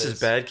 Yeah, this is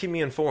bad. Keep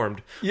me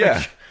informed.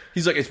 Yeah,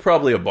 he's like, it's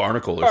probably a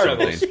barnacle or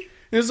something.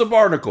 It's a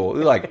barnacle.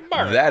 Like,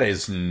 that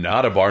is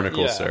not a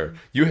barnacle, sir.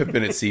 You have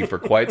been at sea for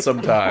quite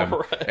some time,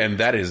 and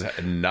that is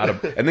not a.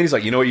 And then he's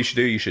like, you know what you should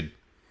do?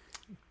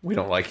 We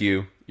don't like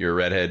you. You're a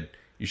redhead.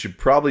 You should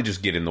probably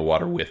just get in the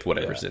water with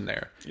whatever's in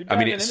there. I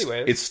mean,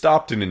 it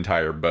stopped an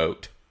entire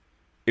boat.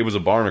 It was a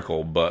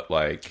barnacle, but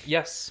like...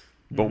 Yes.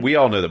 But we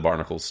all know that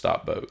barnacles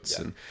stop boats.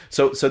 Yeah. And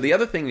so the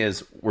other thing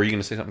is... Were you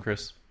going to say something,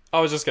 Chris? I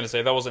was just going to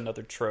say, that was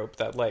another trope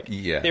that like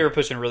they were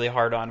pushing really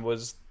hard on,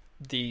 was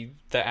the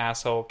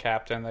asshole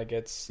captain that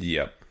gets...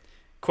 Yep.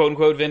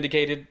 quote-unquote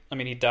vindicated. I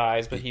mean, he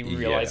dies, but he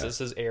realizes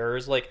his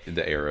errors. Like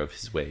the error of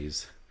his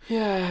ways.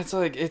 Yeah, it's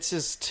like, it's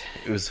just...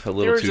 It was a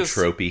little too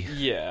tropey.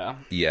 Yeah.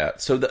 Yeah.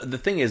 So the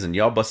thing is, and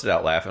y'all busted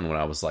out laughing when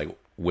I was like,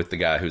 with the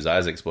guy whose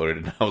eyes exploded,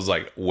 and I was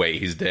like,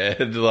 wait, he's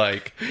dead?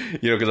 Like,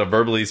 because I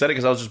verbally said it,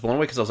 because I was just blown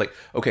away, because I was like,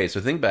 okay,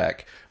 so think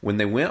back. When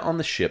they went on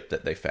the ship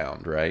that they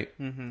found, right?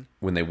 Mm-hmm.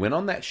 When they went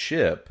on that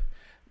ship,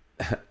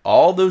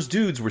 all those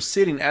dudes were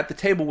sitting at the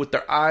table with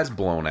their eyes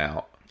blown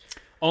out.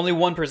 Only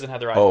one person had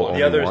their eyes blown out.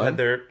 The others had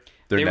their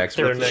necks.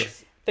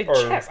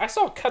 Chest. I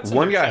saw cuts.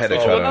 One guy had a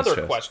cut on his chest.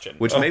 Another question.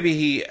 Which maybe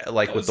he,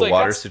 like with the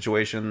water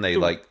situation, they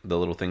like the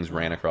little things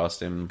ran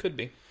across him. Could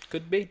be.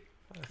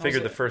 I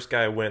figured the first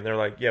guy went. They're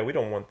like, yeah, we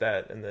don't want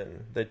that, and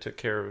then they took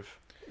care of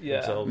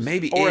themselves.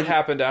 Maybe, or it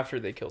happened after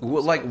they killed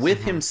themselves. Like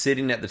with him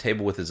sitting at the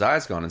table with his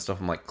eyes gone and stuff.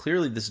 I'm like,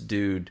 clearly this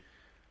dude.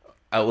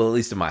 Well, at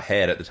least in my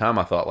head at the time,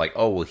 I thought like,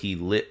 oh, well, he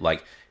lit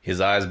like. His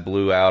eyes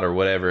blew out or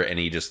whatever, and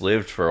he just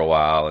lived for a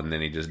while, and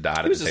then he just died at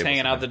the table. He was just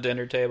hanging out at the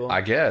dinner table.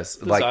 I guess.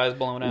 His eyes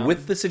blown out.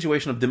 With the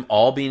situation of them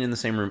all being in the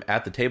same room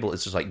at the table,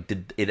 it's just like,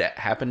 did it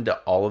happen to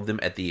all of them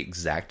at the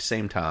exact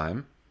same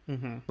time?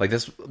 Mm-hmm. Like,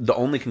 that's the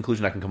only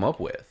conclusion I can come up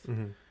with.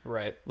 Mm-hmm.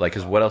 Right. Like,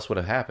 because what else would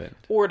have happened?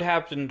 Or it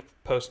happened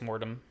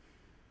post-mortem.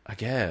 I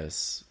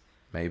guess.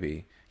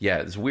 Maybe. Yeah,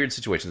 it's a weird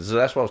situation. So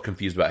that's why I was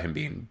confused about him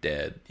being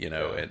dead,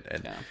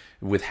 and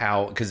with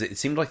how, because it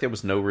seemed like there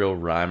was no real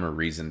rhyme or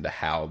reason to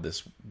how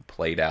this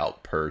played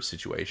out per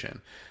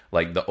situation.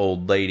 Like the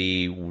old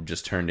lady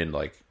just turned into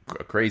like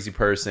a crazy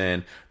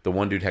person. The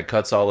one dude had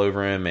cuts all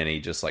over him, and he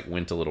just like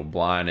went a little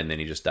blind, and then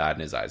he just died,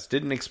 and his eyes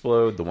didn't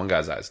explode. The one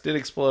guy's eyes did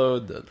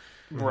explode.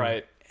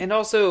 Right. And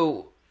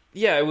also,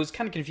 yeah, it was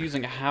kind of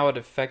confusing how it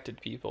affected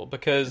people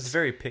because It's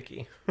very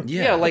picky.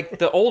 yeah, like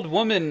the old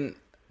woman,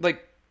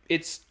 like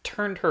it's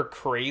turned her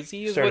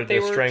crazy is Started what they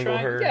to were strangle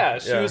trying. her. Yeah,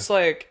 she Yeah. was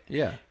like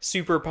Yeah.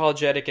 super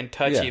apologetic and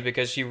touchy Yeah.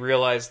 because she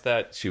realized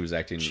that She was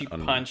acting she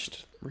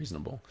punched.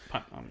 reasonable.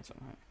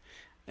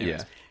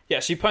 Anyways. Yeah,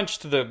 she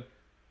punched the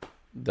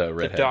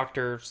redhead.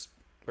 doctor's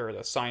or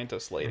the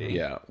scientist lady.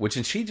 Yeah,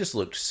 and she just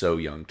looked so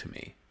young to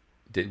me.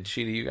 Didn't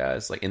she to you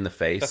guys? Like in the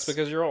face? That's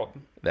because you're old.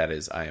 That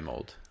is, I am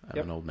old. I'm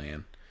Yep. an old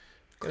man.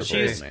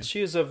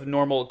 She is of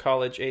normal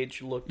college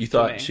age look. You to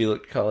thought me. she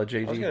looked college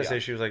age? I was going to say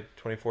she was like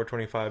 24,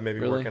 25, maybe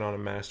Really? working on a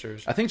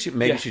master's. I think she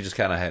just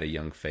kind of had a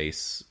young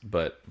face,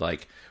 but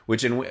like,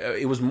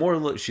 it was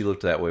more. She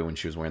looked that way when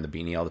she was wearing the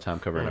beanie all the time,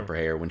 covering up her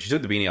hair. When she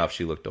took the beanie off,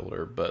 she looked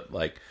older. But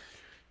like,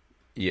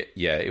 yeah,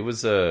 it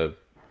was a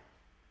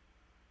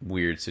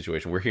weird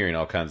situation. We're hearing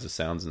all kinds of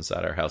sounds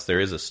inside our house.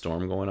 There is a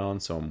storm going on,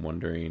 so I'm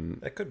wondering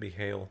That could be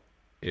hail.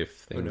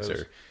 if things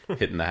are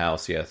hitting the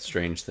house. Yeah,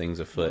 strange things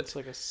afoot. It's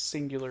like a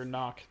singular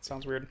knock. It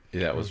sounds weird.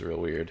 Yeah, that was real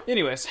weird.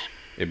 Anyways,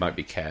 It might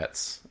be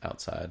cats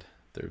outside.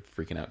 They're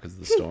freaking out because of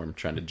the storm,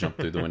 trying to jump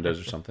through the windows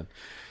or something.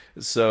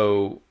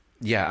 So,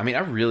 yeah, I mean, I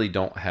really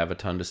don't have a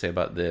ton to say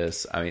about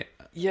this. I mean,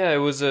 yeah, it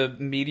was a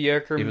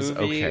mediocre It was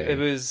movie. okay. It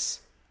was.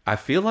 I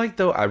feel like,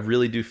 though, I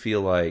really do feel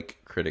like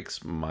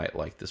critics might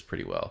like this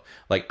pretty well.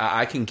 Like,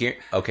 I can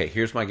guarantee... Okay,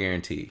 here's my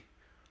guarantee.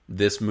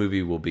 This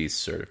movie will be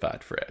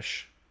certified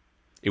fresh.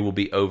 It will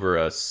be over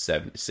a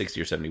 60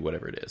 or 70,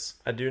 whatever it is.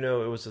 I do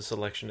know it was a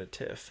selection at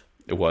TIFF.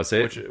 Was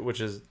it? Which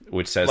says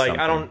like, something.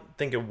 I don't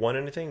think it won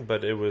anything,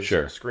 but it was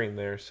screened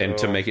there. So And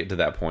to make it to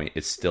that point,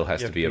 it still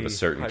has to be of a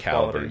certain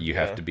caliber. quality, You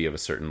have to be of a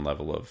certain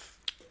level of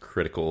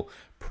critical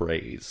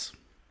praise,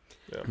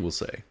 we'll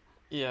say.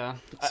 Yeah.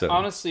 So-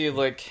 Honestly,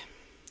 like.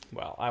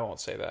 Well, I won't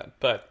say that,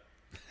 but.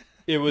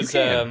 It was. You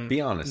can. Be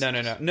honest.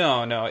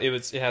 No.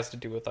 It has to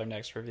do with our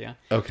next review.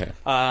 Okay.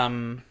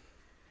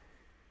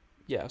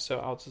 Yeah, so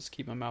I'll just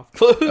keep my mouth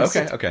closed.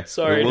 Okay.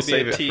 Sorry We'll to be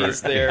save a it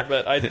tease for- there,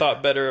 but I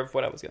thought better of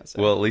what I was going to say.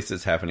 Well, at least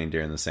it's happening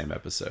during the same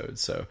episode.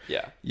 So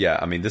yeah.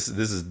 I mean, this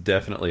is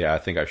definitely, I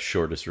think, our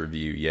shortest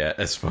review yet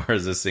as far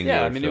as a singular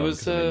Yeah, I mean, it film. was,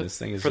 'Cause, I mean, this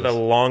thing is for the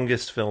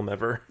longest film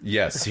ever.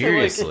 Yeah,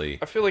 seriously.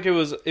 I feel like it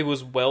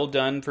was well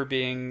done for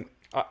being.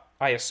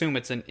 I assume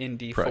it's an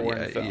indie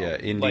foreign film. Yeah,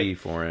 indie Like,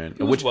 foreign.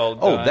 it was well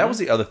done. that was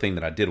the other thing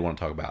that I did want to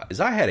talk about.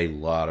 Is I had a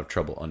lot of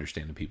trouble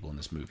understanding people in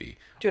this movie.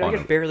 Dude, I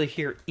could barely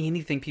hear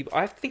anything.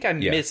 I think I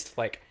missed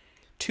like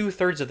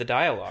 2/3 of the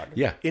dialogue.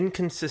 Yeah.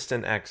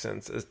 Inconsistent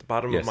accents is the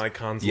bottom of my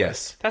cons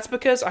list. That's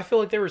because I feel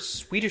like there were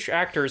Swedish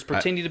actors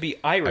pretending to be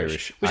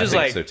Irish, which I is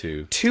think like so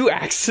too. two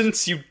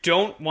accents you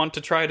don't want to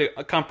try to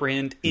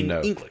comprehend in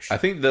English. I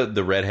think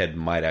the redhead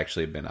might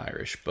actually have been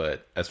Irish,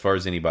 but as far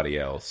as anybody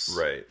else,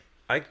 Right.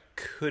 I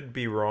could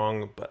be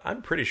wrong, but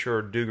I'm pretty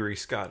sure Dougray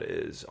Scott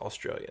is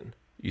Australian.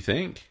 You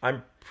think?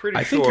 I'm pretty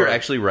I sure. think you're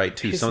actually right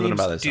too. His Something name's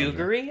about that. sounds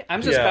right. Dougray?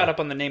 I'm just Yeah. caught up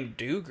on the name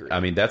Dougray.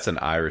 I mean, that's an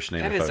Irish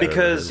name. That if is I've ever heard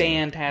because one.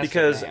 fantastic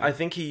because name. I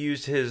think he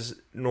used his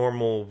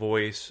normal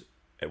voice,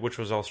 which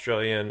was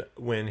Australian,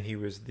 when he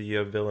was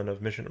the villain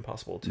of Mission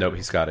Impossible 2. Nope,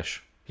 he's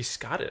Scottish. He's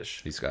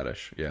Scottish. He's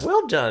Scottish. Yeah.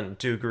 Well done,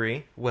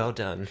 Dougray. Well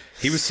done.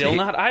 He was Still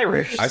not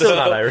Irish. I Still still-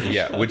 not Irish.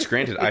 Yeah, which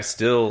granted, I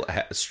still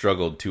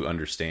struggled to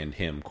understand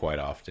him quite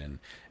often,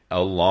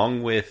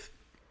 along with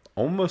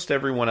almost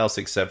everyone else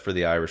except for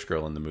the Irish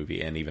girl in the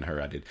movie, and even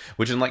her I did.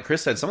 Which, and like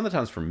Chris said, some of the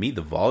times for me,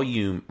 the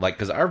volume, like,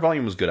 because our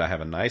volume was good. I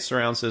have a nice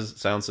sound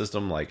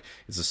system. Like,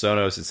 it's a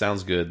Sonos. It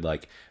sounds good.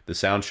 Like, the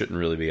sound shouldn't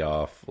really be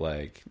off.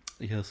 Like,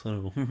 yes, I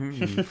know.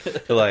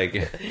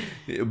 Like,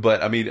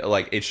 but I mean,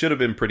 like, it should have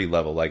been pretty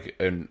level. Like,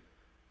 and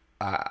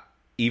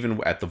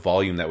even at the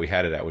volume that we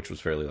had it at, which was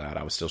fairly loud,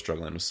 I was still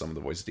struggling with some of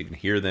the voices to even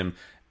hear them,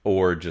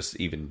 or just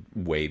even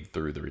wade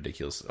through the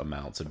ridiculous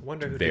amounts of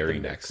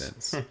varying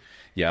accents.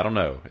 Yeah, I don't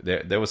know.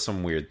 There was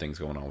some weird things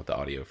going on with the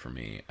audio for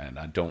me, and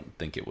I don't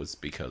think it was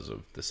because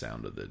of the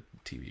sound of the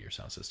TV or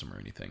sound system or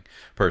anything.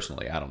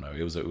 Personally, I don't know.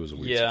 It was a weird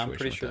situation. I'm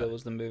pretty sure that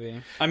was the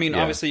movie. I mean,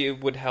 obviously,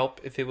 it would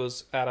help if it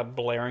was at a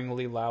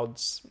blaringly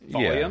loud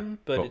volume,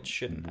 but it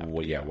shouldn't have.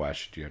 Well, yeah, why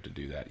should you have to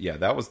do that? Yeah,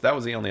 that was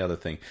the only other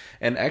thing.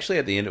 And actually,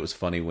 at the end, it was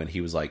funny when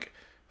he was like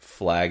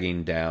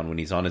flagging down when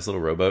he's on his little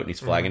rowboat and he's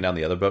flagging down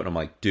the other boat, and I'm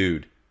like,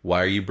 dude,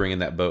 why are you bringing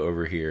that boat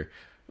over here,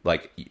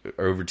 like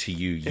over to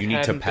you? You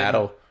need to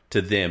paddle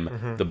to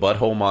them. The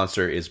butthole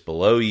monster is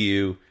below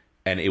you,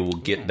 and it will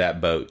get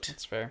that boat.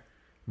 That's fair.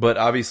 But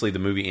obviously, the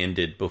movie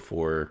ended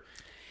before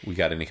we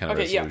got any kind of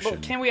resolution. Yeah,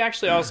 but can we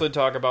actually also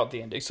talk about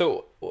the ending?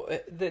 So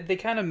they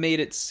kind of made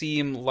it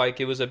seem like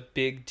it was a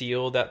big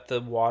deal that the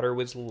water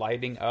was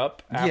lighting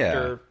up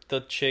after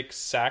the chick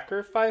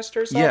sacrificed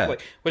herself. Yeah.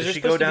 Like, was Did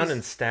she go down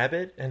and stab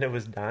it and it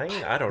was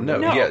dying? I don't know.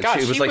 No, Yeah, gosh,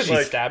 it was she like wouldn't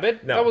she- stab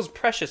it. No. That was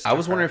precious. I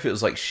was wondering if it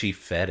was like she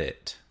fed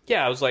it.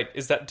 Yeah, I was like,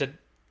 is that To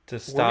were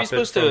stop we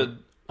supposed it to from...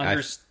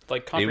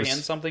 like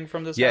comprehend something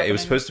from this. Yeah, happening? it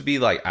was supposed to be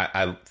like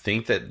I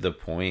think that the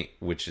point,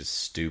 which is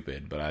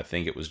stupid, but I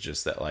think it was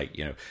just that like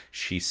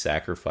she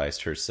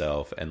sacrificed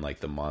herself and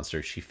like the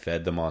monster, she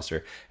fed the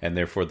monster, and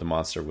therefore the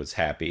monster was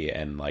happy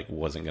and like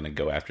wasn't going to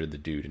go after the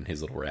dude in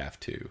his little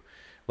raft too.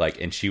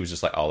 Like, and she was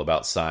just like all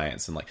about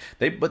science and like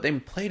they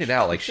played it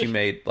out like she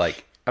made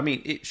like. I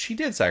mean, she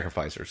did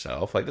sacrifice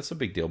herself. Like, that's a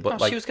big deal.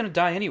 But like, she was going to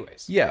die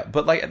anyways. Yeah,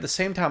 but like at the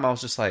same time, I was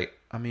just like,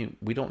 I mean,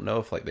 we don't know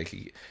if like they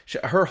could.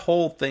 Her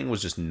whole thing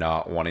was just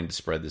not wanting to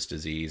spread this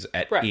disease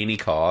at any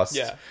cost.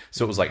 Yeah.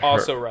 So it was like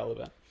also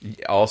relevant.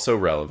 Also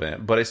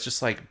relevant, but it's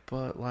just like,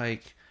 but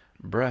like,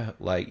 bruh,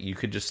 like you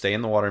could just stay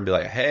in the water and be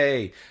like,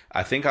 hey,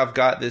 I think I've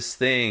got this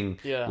thing.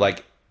 Yeah.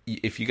 Like,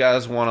 if you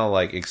guys want to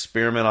like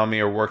experiment on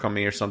me or work on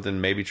me or something,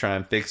 maybe try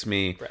and fix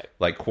me. Right.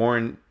 Like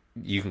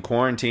you can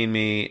quarantine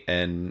me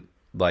and.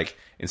 Like,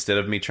 instead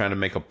of me trying to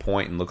make a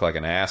point and look like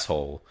an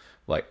asshole,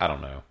 like, I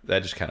don't know.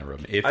 That just kind of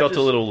rubbed me. It felt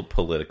a little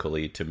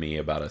politically to me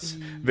about us.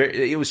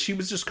 She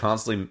was just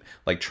constantly,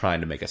 like,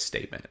 trying to make a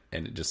statement.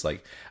 And it just,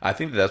 like, I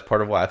think that's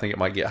part of why I think it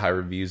might get high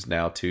reviews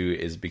now, too,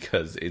 is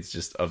because it's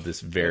just of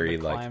this very,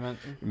 like,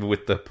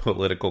 with the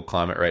political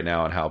climate right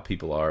now and how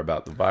people are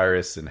about the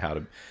virus and how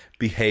to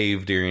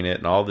behave during it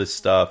and all this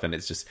stuff. And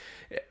it's just,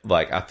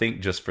 like, I think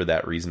just for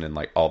that reason and,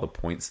 like, all the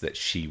points that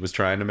she was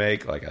trying to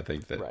make, like, I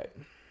think that... Right.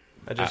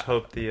 I just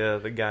hope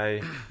the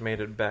guy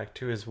made it back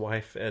to his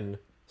wife and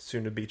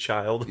soon-to-be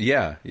child.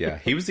 Yeah.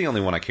 He was the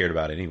only one I cared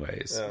about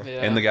anyways.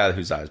 Yeah. And the guy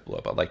whose eyes blew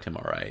up, I liked him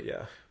all right.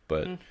 Yeah.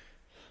 But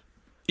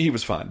he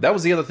was fine. That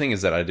was the other thing,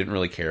 is that I didn't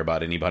really care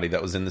about anybody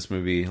that was in this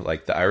movie.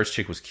 Like, the Irish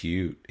chick was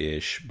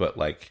cute-ish, but,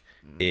 like,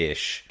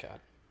 ish. God.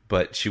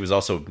 But she was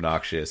also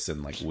obnoxious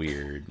and, like,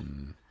 weird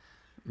and,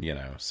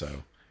 so...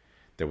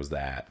 There was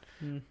that.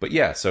 But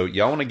yeah, so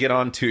y'all want to get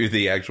on to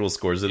the actual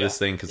scores of this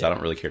thing? Because I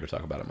don't really care to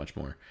talk about it much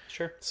more.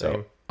 Sure.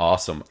 So,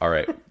 awesome. All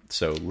right.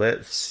 So,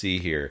 let's see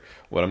here.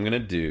 What I'm going to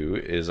do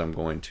is I'm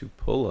going to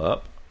pull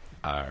up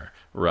our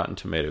Rotten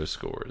Tomatoes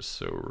scores.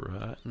 So,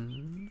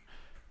 Rotten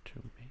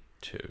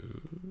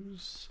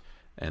Tomatoes.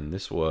 And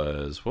this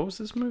was... What was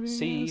this movie?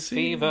 Sea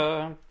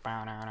Fever.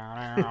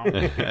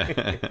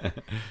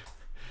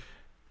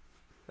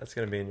 That's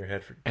going to be in your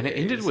head for days. And it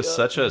ended with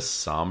such a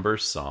somber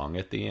song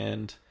at the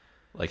end.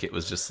 Like, it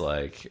was just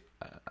like,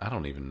 I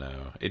don't even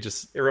know. It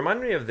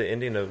reminded me of the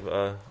ending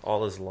of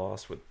All Is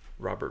Lost with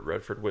Robert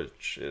Redford,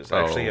 which is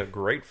actually a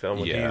great film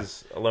when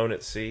he's alone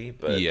at sea.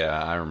 But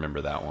yeah, I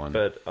remember that one.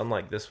 But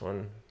unlike this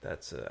one,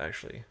 that's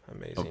actually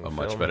amazing. A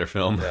much better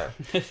film. Yeah.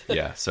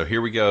 Yeah, so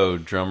here we go.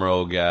 Drum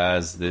roll,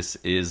 guys. This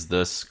is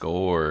the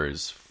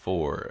scores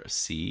for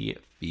Sea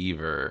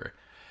Fever.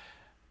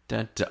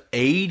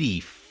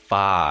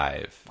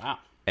 85. Wow.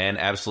 And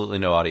absolutely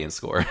no audience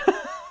score.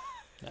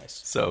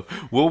 Nice. So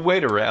we'll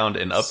wait around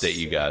and update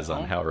you guys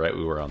on how right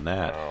we were on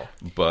that. Wow.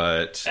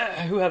 But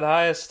who had the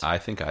highest? I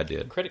think I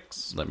did.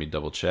 Critics. Let me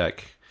double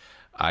check.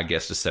 I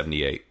guessed a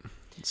 78.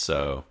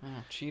 So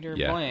cheater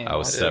yeah, blame. I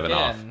was 7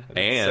 off.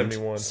 And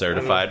 71.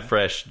 certified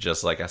fresh,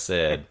 just like I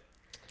said.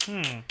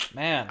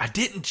 Man, I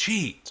didn't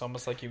cheat. It's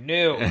almost like you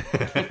knew.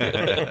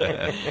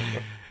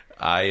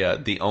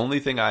 The only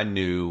thing I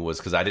knew was,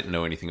 because I didn't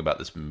know anything about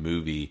this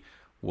movie,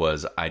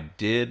 was I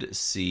did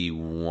see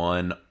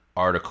one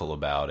article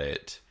about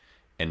it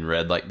and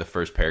read like the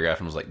first paragraph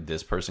and was like,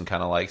 this person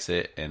kind of likes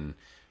it, and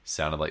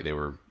sounded like they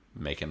were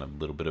making a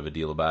little bit of a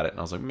deal about it, and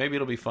I was like, maybe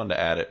it'll be fun to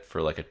add it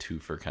for like a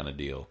twofer kind of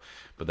deal.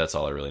 But that's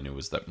all I really knew,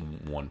 was that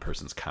one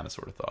person's kind of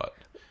sort of thought.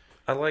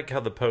 I like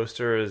how the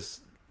poster is,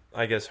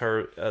 I guess,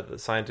 her the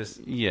scientist,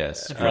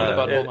 yes, the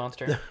butthole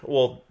monster,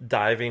 well,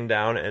 diving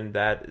down, and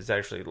that is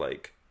actually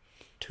like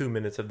 2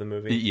 minutes of the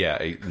movie.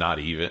 Yeah, not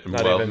even.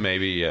 Well, even.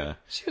 Maybe, yeah.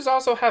 She was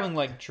also having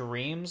like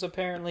dreams,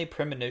 apparently,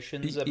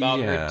 premonitions about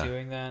her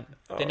doing that.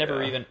 They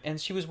never even,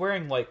 and she was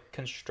wearing like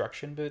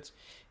construction boots.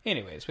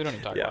 Anyways, we don't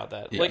even talk about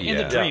that. Like in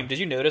the dream, did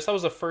you notice that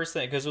was the first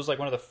thing? Because it was like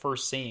one of the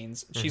first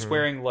scenes. She's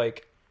wearing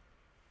like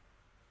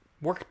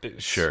work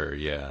boots. Sure,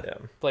 yeah.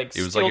 Like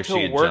it was like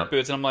work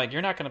boots, and I'm like,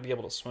 you're not going to be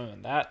able to swim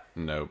in that.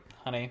 Nope,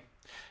 honey.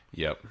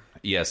 Yep.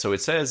 Yeah, so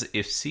it says,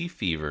 if Sea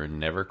Fever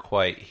never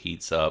quite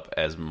heats up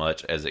as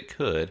much as it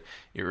could,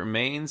 it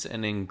remains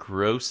an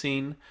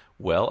engrossing,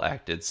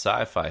 well-acted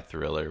sci-fi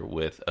thriller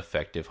with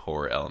effective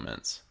horror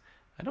elements.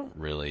 I don't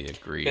really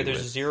agree. Yeah,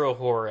 there's zero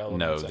horror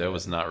elements. No, there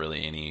was not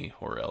really any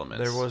horror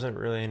elements. There wasn't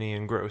really any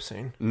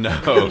engrossing.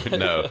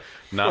 No,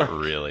 not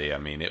really. I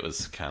mean, it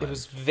was kind of... It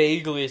was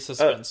vaguely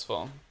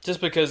suspenseful.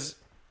 Just because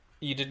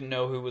you didn't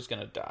know who was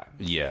going to die.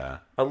 Yeah.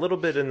 A little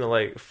bit in the,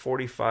 like,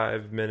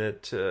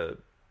 45-minute to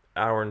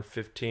hour and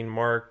 15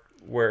 mark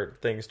where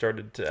things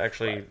started to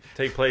actually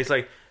take place.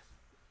 Like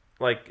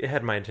it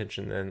had my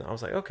attention then. I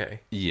was like,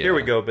 okay, here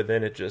we go. But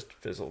then it just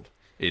fizzled.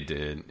 It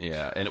did,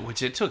 yeah. And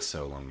which it took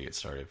so long to get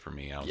started for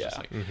me. I was just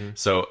like,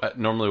 so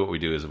normally what we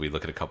do is we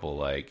look at a couple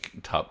like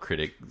top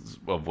critics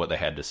of what they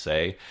had to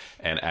say.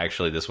 And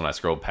actually this one, I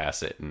scrolled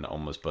past it and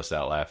almost bust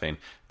out laughing.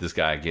 This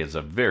guy gives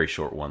a very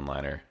short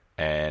one-liner.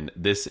 And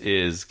this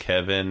is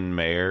Kevin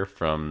Mayer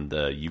from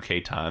the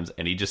UK Times.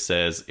 And he just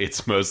says,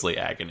 it's mostly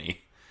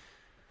agony.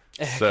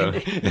 So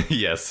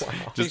yes,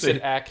 You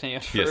said acne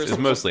at first. Yes, it's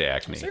mostly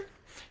acne.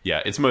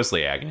 Yeah, it's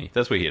mostly agony.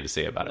 That's what he had to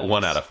say about it.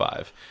 1 out of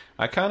 5.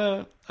 I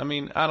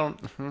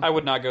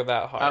would not go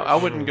that hard. I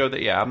wouldn't go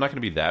that. Yeah, I'm not going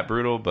to be that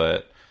brutal,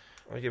 but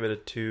I give it a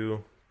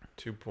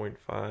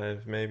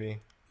 2.5 maybe.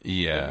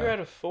 Yeah. You were out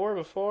of 4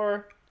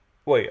 before.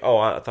 Wait,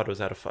 I thought it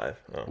was out of 5.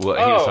 Oh.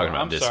 Well, he was talking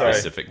about this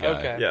specific guy.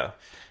 Okay. Yeah.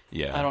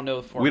 Yeah. I don't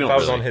know the format. We don't if I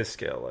was on his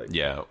scale,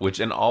 yeah,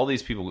 and all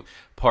these people,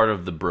 part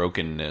of the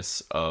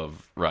brokenness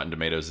of Rotten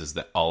Tomatoes is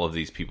that all of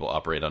these people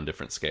operate on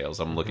different scales.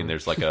 I'm looking,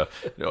 there's like a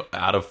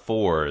out of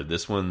 4.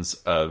 This one's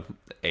a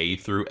A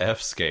through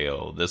F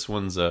scale. This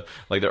one's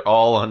like they're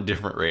all on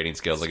different rating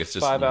scales. Like it's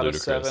just 5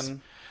 ludicrous. out of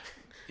 7.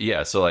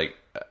 Yeah, so like.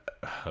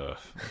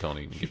 Don't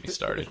even get me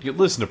started. You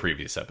listen to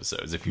previous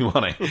episodes if you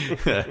want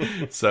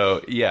to.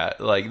 So yeah,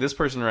 like this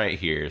person right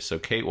here. So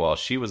Kate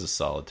Walsh, she was a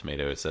solid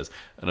tomato. It says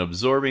an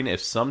absorbing,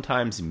 if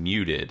sometimes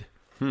muted.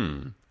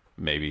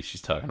 Maybe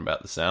she's talking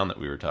about the sound that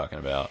we were talking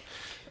about.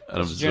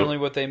 That's generally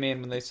what they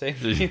mean when they say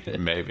muted.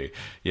 Maybe.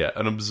 Yeah,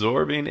 an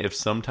absorbing, if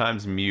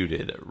sometimes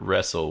muted,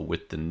 wrestle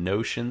with the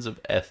notions of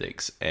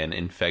ethics and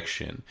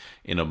infection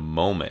in a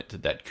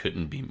moment that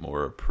couldn't be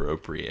more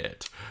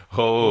appropriate.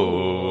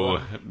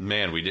 Oh,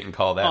 man, we didn't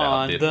call that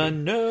out, did we? On the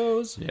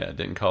nose. Yeah,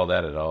 didn't call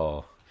that at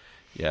all.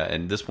 Yeah,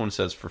 and this one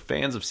says, for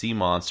fans of sea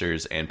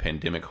monsters and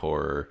pandemic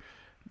horror,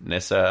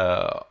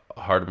 Nessa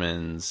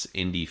Hardman's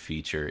indie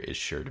feature is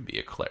sure to be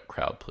a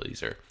crowd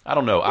pleaser. I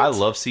don't know. I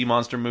love sea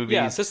monster movies.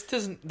 Yeah,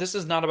 this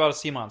is not about a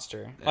sea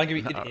monster.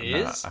 It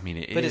is.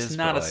 But it's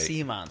not a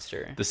sea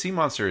monster. The sea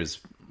monster is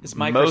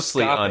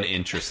mostly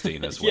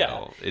uninteresting as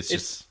well. Yeah,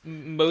 it's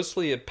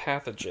mostly a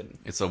pathogen.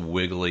 It's a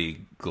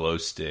wiggly glow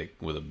stick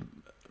with a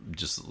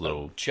just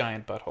little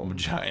giant butthole,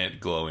 giant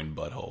glowing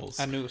buttholes.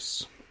 A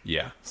noose.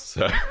 Yeah.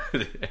 So,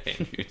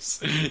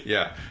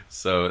 yeah.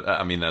 So,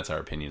 I mean, that's our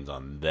opinions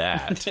on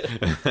that.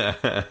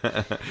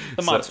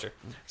 The monster.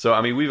 So,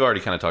 I mean, we've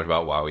already kind of talked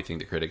about why we think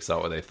the critics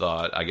thought what they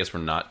thought. I guess we're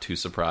not too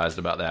surprised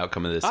about the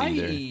outcome of this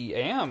either. I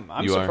am.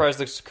 I'm surprised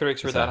the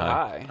critics were that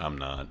high. I'm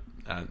not.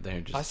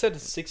 They're just. I said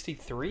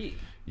 63.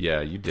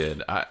 Yeah, you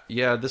did.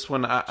 This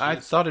one, I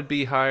thought it'd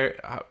be higher,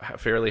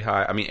 fairly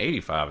high. I mean,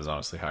 85 is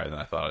honestly higher than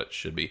I thought it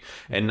should be.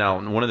 And now,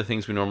 one of the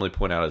things we normally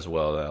point out as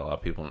well that a lot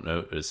of people don't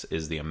notice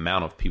is the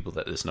amount of people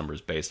that this number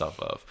is based off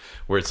of.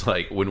 Where it's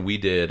like, when we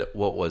did,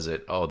 what was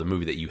it? Oh, the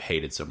movie that you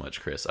hated so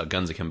much, Chris.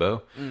 Guns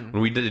Akimbo. When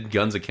we did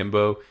Guns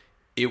Akimbo,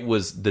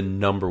 the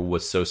number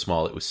was so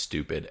small, it was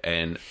stupid.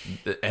 And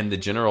the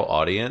general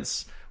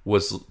audience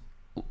was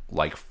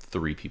like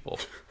 3 people.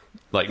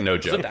 Like, no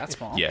joke. Was it that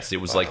small? Yes, it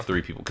was like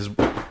 3 people.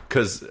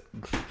 Because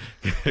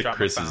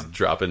Chris is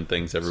dropping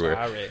things everywhere.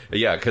 Sorry.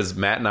 Yeah, because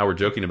Matt and I were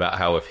joking about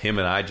how if him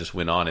and I just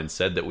went on and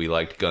said that we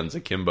liked Guns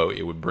Akimbo,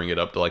 it would bring it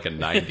up to like a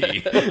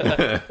 90.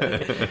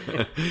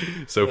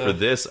 So for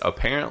this,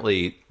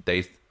 apparently,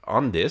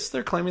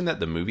 they're claiming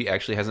that the movie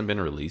actually hasn't been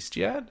released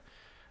yet,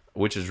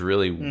 which is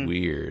really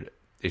weird.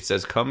 It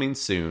says coming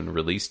soon,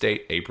 release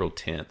date April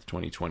 10th,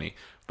 2020.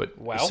 But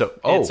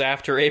it's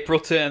after April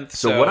 10th.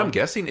 So what I'm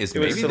guessing is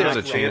maybe there's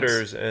a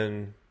theaters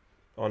and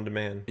on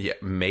demand. Yeah,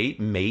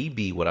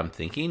 maybe what I'm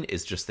thinking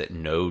is just that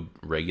no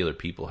regular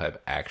people have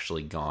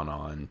actually gone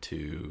on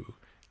to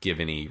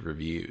give any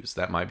reviews.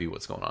 That might be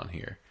what's going on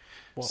here.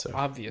 Well,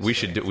 obviously, we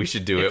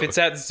should do it. If it's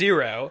at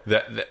 0,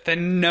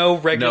 then no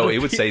regular. No, it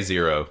would say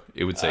 0.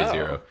 It would say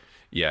 0.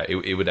 Yeah,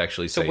 it would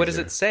actually say. So what 0. does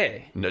it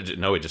say?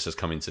 No, it just says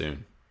coming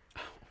soon.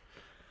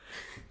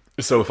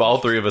 So if all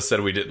 3 of us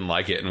said we didn't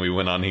like it and we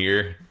went on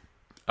here,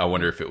 I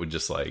wonder if it would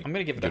just like... I'm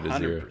going to give it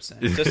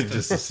 100%.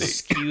 Just to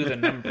skew the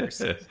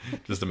numbers.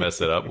 Just to mess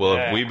it up. Well,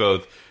 if we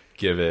both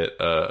give it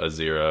a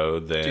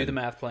 0, then... Do the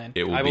math plan.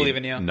 It will I believe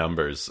in you.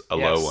 Numbers,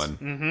 low one.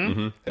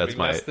 Mm-hmm. That's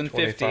my... Less than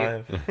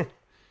 50.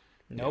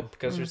 Nope,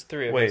 because there's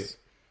 3 of us. Wait,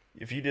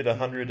 if you did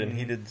 100 and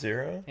he did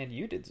 0? And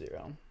you did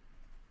 0.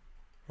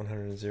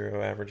 100 and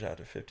 0 average out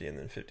to 50, and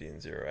then 50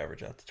 and 0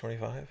 average out to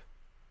 25?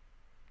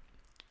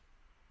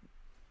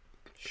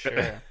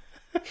 Sure.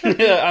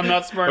 I'm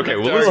not smart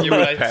enough to argue,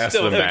 but I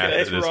still the math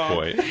at this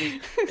point.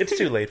 It's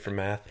too late for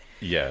math.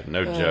 Yeah,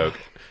 no joke.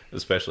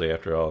 Especially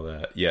after all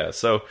that. Yeah,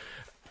 so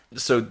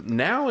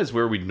now is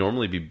where we'd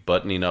normally be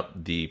buttoning up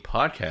the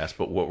podcast,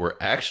 but what we're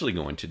actually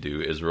going to do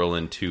is roll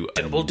into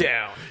Double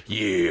down.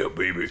 Yeah,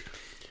 baby.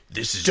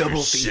 This is your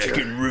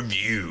second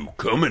review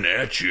coming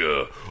at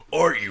you.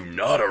 Are you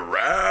not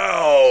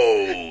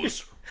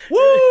aroused?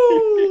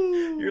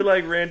 Woo! You're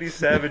like Randy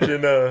Savage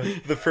in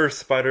the first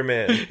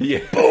Spider-Man.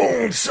 Yeah.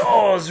 Bone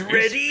saws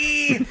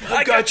ready.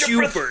 I got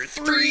you for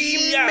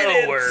 3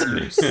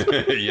 hours.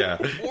 Yeah.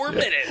 4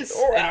 minutes.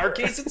 In our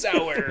case, it's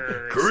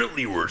hours.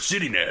 Currently, we're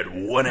sitting at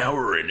 1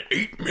 hour and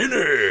 8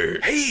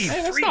 minutes. Hey,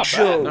 that's freak not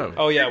show. bad.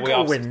 Oh yeah, we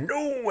going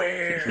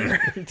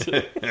nowhere.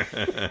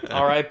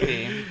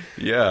 R.I.P.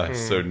 Yeah.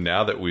 So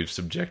now that we've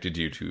subjected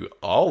you to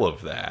all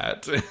of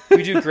that,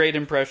 We do great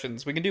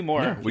impressions. We can do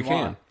more. we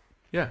can.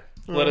 Yeah.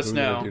 let us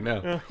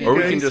know. Or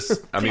we can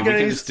just, I mean, we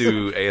can just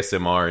do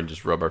ASMR and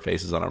just rub our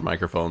faces on our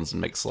microphones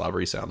and make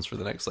slobbery sounds for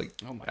the next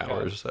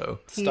hour or so.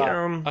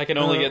 Stop. I can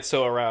only get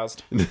so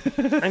aroused.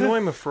 I know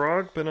I'm a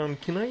frog, but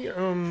can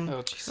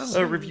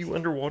I review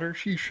Underwater?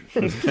 Sheesh.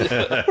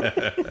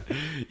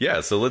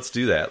 Yeah, so let's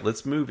do that.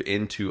 Let's move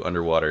into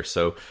Underwater.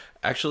 So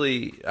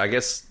actually, I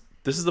guess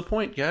this is the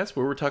point, guys,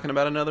 where we're talking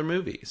about another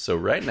movie. So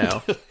right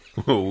now,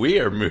 we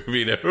are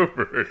moving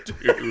over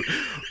to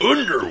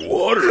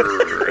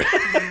Underwater.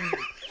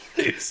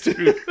 It's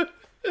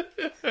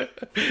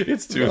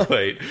too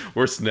late.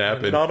 We're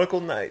snapping.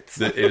 Nautical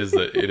Nights. It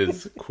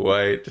is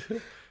quite.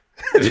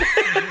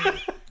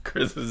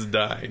 Chris is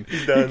dying.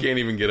 He can't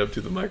even get up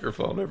to the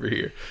microphone over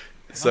here.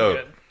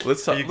 So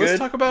let's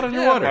talk about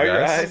Underwater,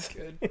 guys.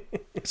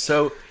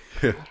 So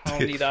I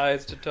don't need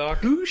eyes to talk.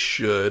 Who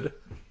should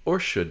or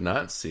should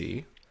not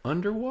see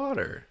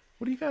Underwater?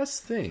 What do you guys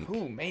think?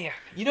 Oh man,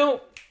 you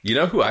know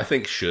who I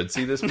think should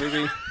see this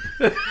movie?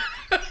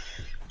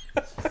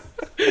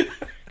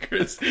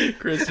 Chris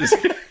just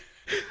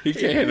he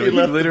can't. He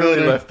literally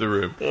left the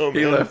room. Oh,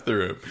 he left the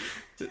room.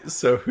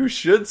 So who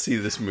should see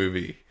this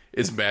movie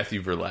is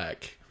Matthew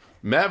Verlack.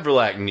 Matt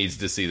Verlack needs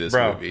to see this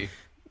movie.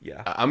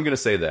 Yeah, I'm gonna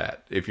say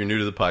that. If you're new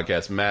to the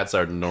podcast, Matt's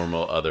our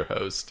normal other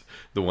host,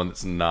 the one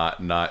that's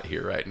not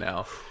here right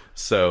now.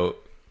 So.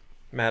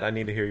 Matt, I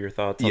need to hear your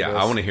thoughts on this.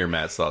 I want to hear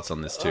Matt's thoughts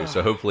on this too.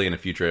 So hopefully in a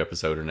future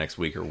episode or next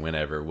week or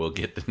whenever, we'll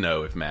get to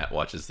know if Matt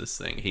watches this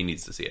thing. He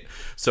needs to see it.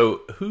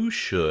 So who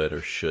should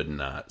or should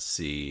not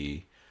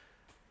see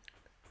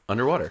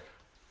Underwater?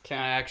 Can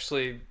I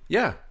actually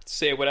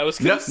say what I was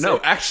going to say?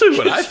 No, actually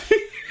what I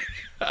think...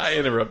 I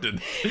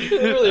interrupted.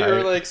 Literally, you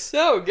were like,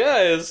 so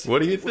guys.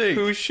 What do you think?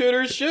 Who should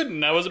or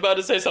shouldn't? I was about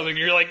to say something.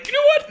 You're like, you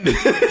know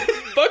what?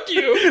 Fuck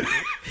you.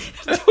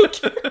 Don't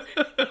care.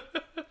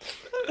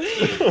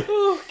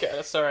 Oh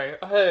god, sorry.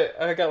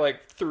 I got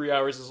like 3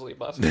 hours of sleep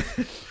last night.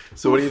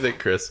 So what do you think,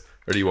 Chris?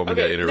 Or do you want me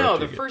to interrupt you? No,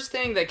 the first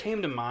thing that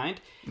came to mind,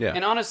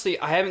 and honestly,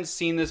 I haven't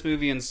seen this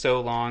movie in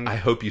so long. I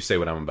hope you say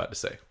what I'm about to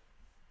say.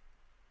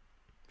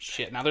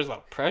 Shit, now there's a lot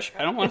of pressure.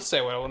 I don't want to say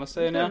what I want to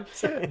say now.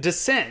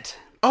 Descent.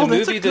 Oh, the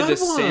that's movie a good The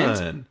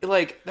Descent. one.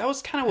 Like, that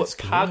was kind of what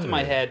popped in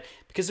my head.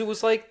 Because it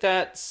was like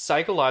that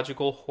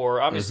psychological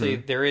horror. Obviously,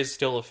 there is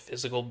still a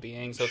physical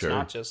being, so it's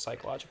not just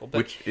psychological. But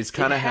which is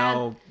kind of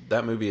how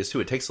that movie is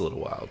too. It takes a little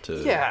while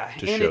to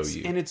show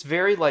you. And it's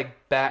very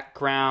like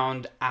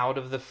background, out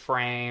of the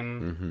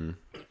frame,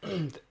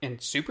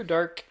 and super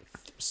dark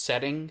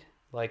setting.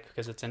 Like,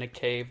 because it's in a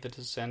cave, The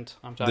Descent.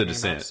 I'm talking The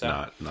Descent,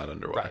 about, not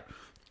Underwater.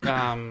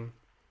 Right.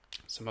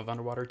 Some of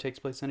Underwater takes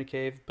place in a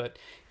cave, but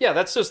yeah,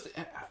 that's just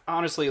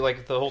honestly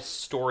like the whole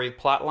story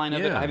plot line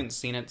of it. I haven't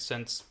seen it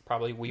since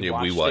probably we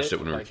watched it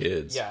when we were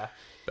kids. Yeah,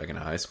 back in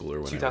high school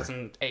or whenever.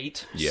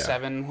 2008,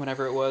 7,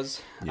 whenever it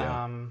was.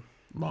 Yeah,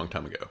 long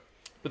time ago.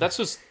 But that's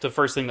just the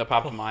first thing that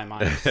popped in my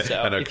mind. So,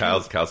 I know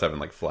Kyle's having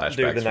like flashbacks.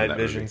 Dude, the night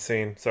vision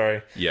scene.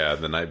 Sorry. Yeah,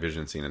 the night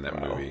vision scene in that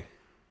movie.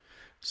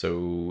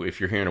 So if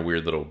you're hearing a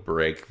weird little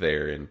break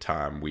there in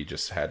time, we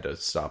just had to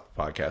stop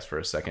the podcast for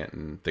a second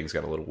and things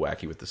got a little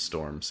wacky with the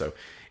storm. So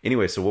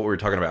anyway, so what we were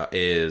talking about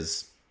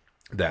is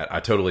that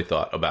I totally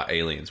thought about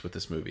aliens with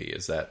this movie.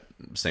 Is that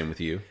same with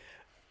you?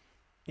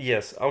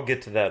 Yes, I'll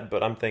get to that,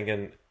 but I'm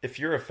thinking if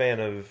you're a fan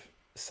of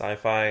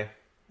sci-fi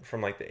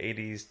from like the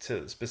 80s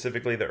to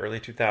specifically the early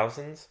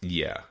 2000s,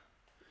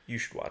 you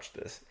should watch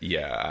this.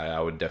 Yeah, I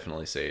would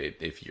definitely say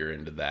if you're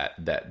into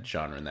that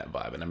genre and that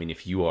vibe. And I mean,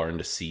 if you are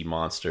into sea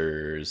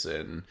monsters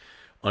and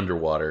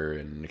underwater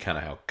and kind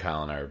of how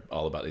Kyle and I are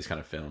all about these kind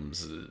of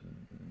films,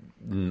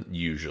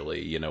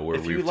 usually, you know, where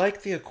if you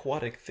like the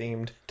aquatic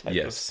themed type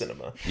of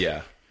cinema.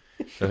 Yeah.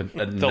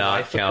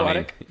 Not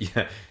counting.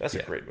 Yeah, that's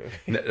a great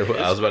movie.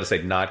 I was about to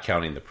say not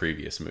counting the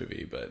previous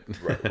movie, but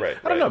right.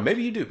 I don't know.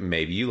 Maybe you do.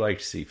 Maybe you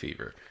liked Sea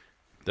Fever.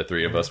 The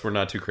three of us were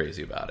not too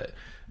crazy about it.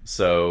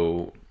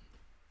 So,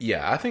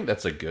 yeah, I think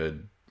that's a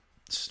good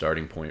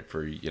starting point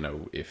for, you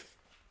know, if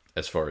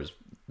as far as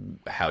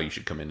how you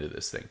should come into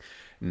this thing.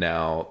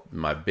 Now,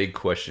 my big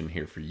question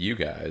here for you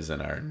guys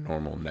and our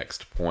normal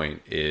next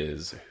point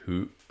is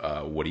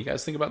what do you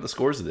guys think about the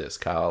scores of this?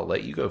 Kyle, I'll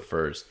let you go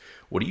first.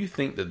 What do you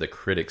think that the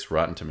critics'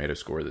 Rotten Tomato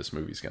score of this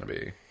movie is going to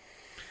be?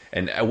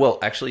 And, well,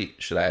 actually,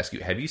 should I ask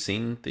you, have you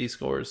seen these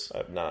scores?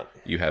 I've not.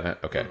 You haven't?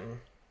 Okay.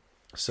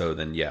 So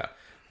then, yeah,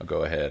 I'll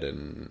go ahead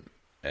and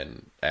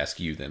ask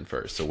you then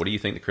first. So what do you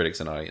think the critics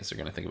and audience are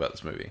going to think about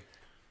this movie?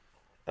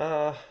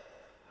 I'm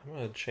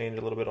going to change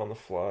a little bit on the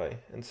fly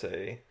and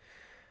say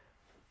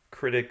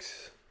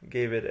critics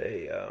gave it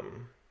a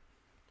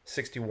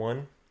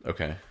 61.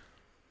 Okay.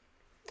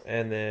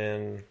 And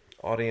then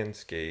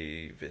audience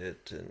gave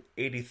it an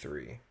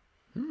 83.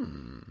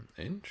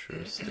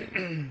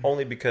 Interesting.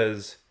 Only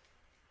because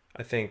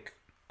I think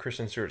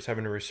Kristen Stewart's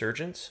having a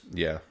resurgence.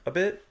 Yeah. A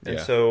bit. And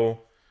so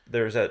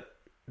there's that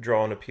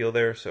draw and appeal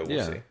there, so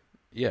we'll see.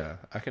 Yeah,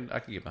 I can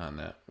get behind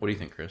that. What do you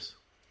think, Chris?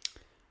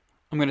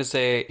 I'm going to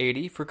say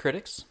 80 for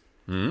critics.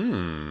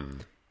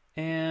 And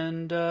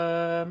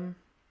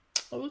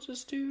I'll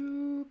just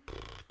do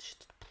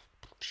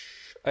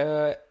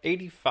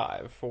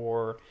 85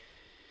 for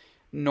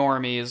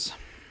normies.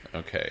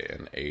 Okay,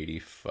 an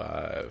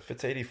 85. If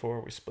it's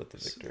 84, we split the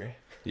victory.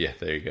 Yeah,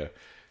 there you go.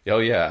 Oh,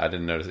 yeah, I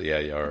didn't notice it. Yeah,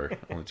 you are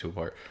only 2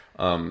 apart.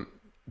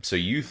 So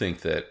you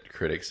think that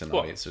critics and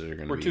audiences are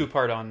going to be... We're 2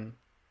 apart on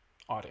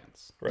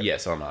audience. Right.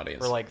 Yes, on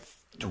audience. We're like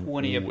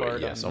 20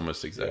 apart. Yes,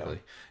 almost exactly.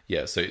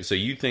 Yeah, so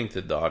you think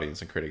that the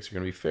audience and critics are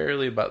going to be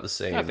fairly about the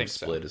same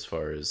split as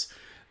far as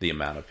the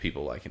amount of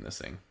people liking this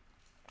thing?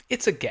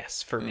 It's a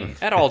guess for me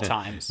at all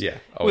times. Yeah.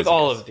 With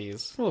all of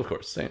these. Well, of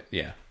course.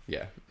 Yeah.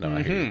 No,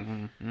 I hear you.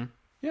 Mm-hmm.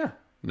 Yeah.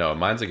 No,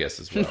 mine's a guess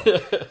as well.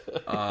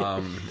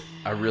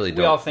 I really don't.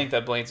 We all think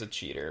that Blaine's a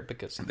cheater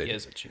because he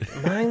is a cheater.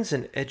 Mine's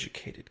an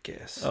educated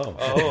guess. Oh,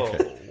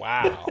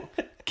 wow.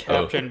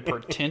 Captain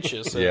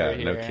Pretentious over here.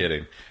 Yeah, no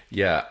kidding.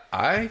 Yeah,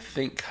 I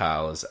think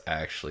Kyle is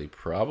actually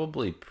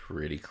probably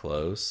pretty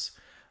close.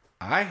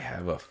 I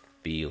have a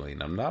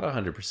feeling, I'm not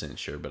 100%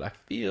 sure, but I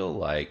feel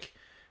like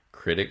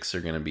critics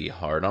are going to be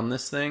hard on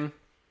this thing.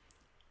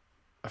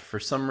 For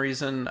some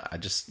reason, I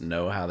just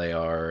know how they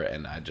are,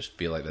 and I just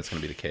feel like that's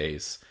going to be the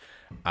case.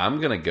 I'm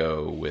going to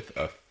go with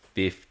a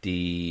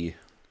 50...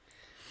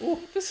 Ooh,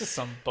 this is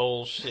some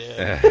bullshit.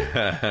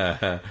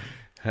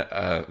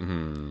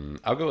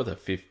 I'll go with a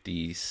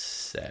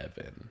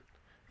 57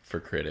 for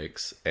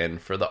critics,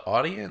 and for the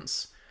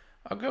audience,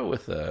 I'll go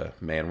with a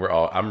man.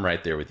 I'm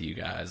right there with you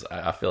guys.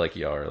 I feel like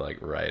y'all are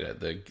like right at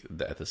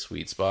the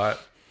sweet spot.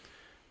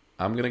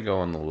 I'm gonna go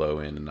on the low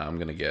end, and I'm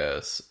gonna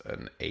guess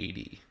an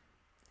 80.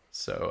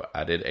 So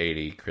I did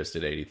 80, Chris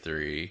did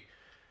 83,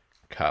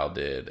 Kyle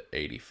did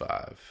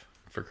 85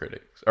 for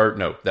critics. Or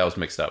no, that was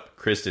mixed up.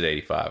 Chris did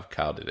 85,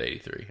 Kyle did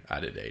 83,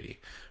 I did 80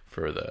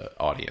 for the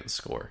audience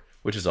score,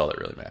 which is all that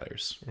really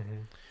matters.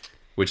 Mm-hmm.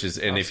 Which is,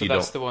 and if so you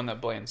that's don't, the one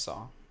that Blaine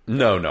saw.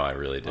 No, I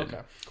really didn't.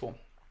 Okay, cool.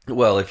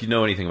 Well, if you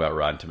know anything about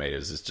Rotten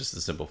Tomatoes, it's just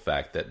the simple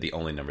fact that the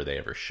only number they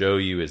ever show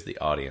you is the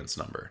audience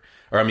number.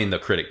 Or, I mean, the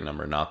critic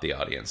number, not the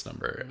audience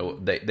number.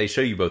 They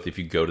show you both if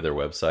you go to their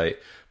website,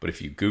 but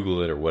if you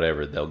Google it or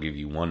whatever, they'll give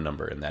you one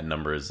number, and that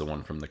number is the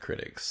one from the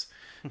critics.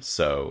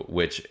 So,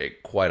 which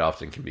it quite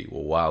often can be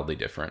wildly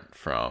different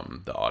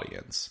from the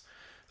audience.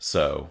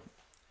 So,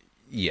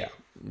 yeah.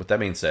 With that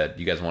being said,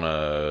 you guys want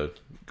to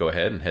go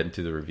ahead and head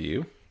into the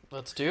review?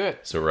 Let's do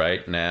it. So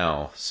right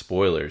now,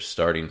 spoilers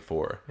starting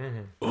for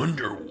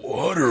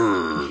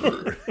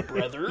Underwater.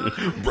 Brother.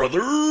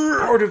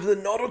 Part of the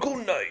nautical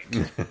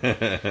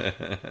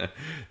night.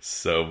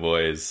 So,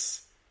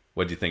 boys,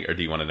 what do you think? Or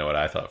do you want to know what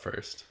I thought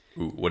first?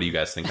 Ooh, what do you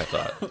guys think I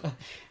thought?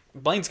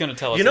 Blaine's going to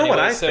tell us. You know anyway,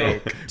 what I so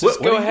think?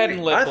 Just go ahead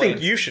and let I Blaine...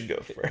 think you should go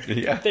first.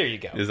 Yeah. There you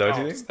go. Is that what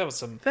you think? That was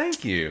some...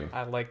 Thank you.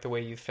 I like the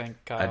way you think,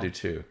 Kyle. I do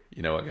too.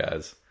 You know what,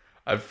 guys?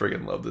 I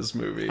freaking love this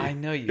movie. I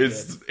know you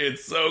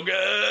It's so good.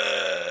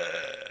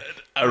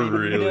 I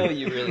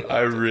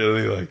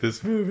really like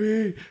this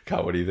movie.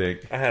 Kyle, what do you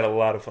think? I had a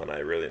lot of fun. I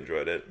really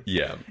enjoyed it.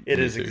 Yeah. It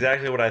is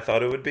exactly what I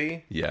thought it would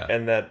be. Yeah.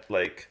 And that,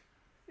 like,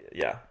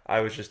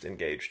 I was just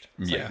engaged.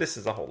 It's yeah. like, this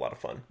is a whole lot of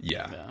fun.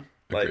 Yeah.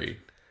 Like, agreed.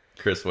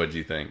 Chris, what do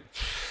you think?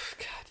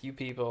 God, you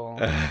people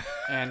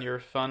and your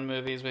fun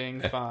movies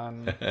being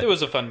fun. It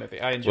was a fun movie.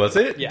 I enjoyed it. Was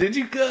it? Yeah. Did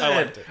you? Good. I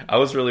liked it. I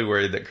was really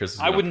worried that Chris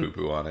was going to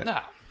poo-poo on it.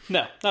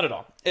 No, not at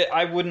all.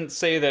 I wouldn't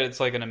say that it's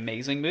like an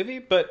amazing movie,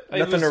 but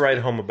nothing to write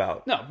home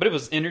about. No, but it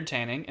was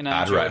entertaining, and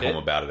I'd write home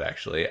about it.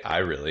 Actually, I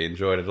really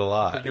enjoyed it a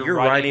lot. Your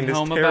writing is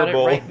home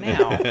terrible. About it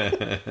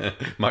right now.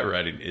 My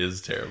writing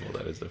is terrible.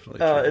 That is definitely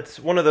true. It's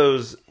one of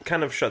those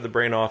kind of shut the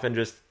brain off and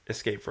just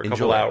escape for a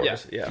couple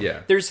hours.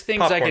 Yeah. There's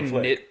things Popcorn I can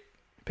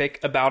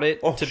nitpick about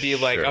it to be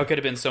like, sure. oh, it could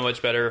have been so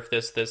much better if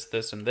this,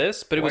 and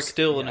this, but it was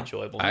still an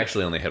enjoyable movie. I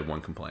actually only had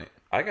one complaint.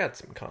 I got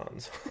some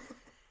cons.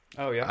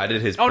 Oh yeah, I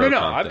did his. Oh no,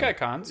 con I've thing. got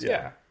cons.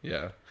 Yeah.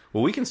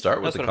 Well, we can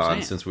start with That's the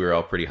cons since we were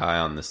all pretty high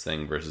on this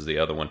thing versus the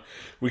other one.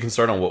 We can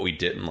start on what we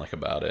didn't like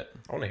about it.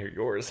 I want to hear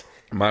yours.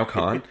 My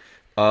con.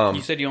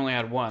 You said you only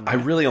had one. Right? I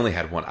really only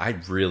had one. I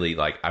really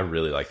like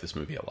this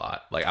movie a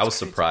lot. Like I was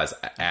surprised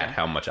at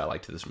how much I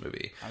liked this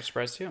movie. I'm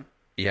surprised too.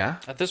 Yeah.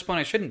 At this point,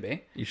 I shouldn't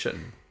be. You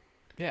shouldn't.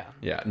 Yeah.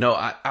 Yeah.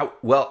 No.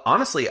 Well,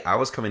 honestly, I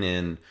was coming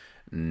in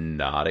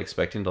not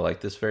expecting to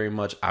like this very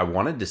much. I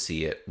wanted to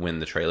see it when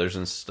the trailers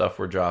and stuff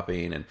were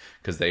dropping, and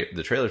because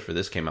the trailers for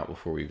this came out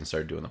before we even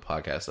started doing the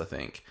podcast, I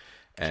think.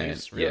 And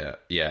jeez, really?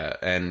 yeah,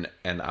 and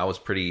I was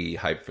pretty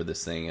hyped for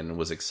this thing and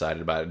was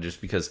excited about it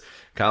just because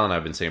Kyle and I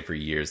have been saying for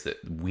years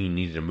that we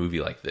needed a movie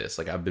like this.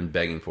 Like I've been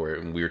begging for it,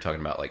 and we were talking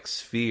about like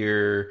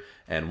Sphere,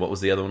 and what was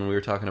the other one we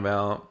were talking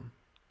about?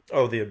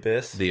 Oh, The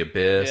Abyss. The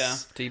Abyss. Yeah.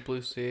 Deep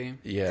Blue Sea.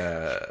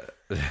 Yeah.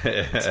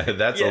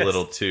 That's a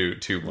little too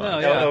much. No,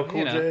 yeah, LL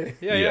Cool J.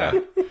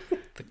 Yeah.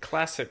 The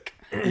classic.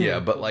 Yeah,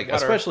 but like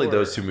Water especially horror.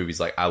 those two movies,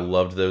 like I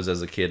loved those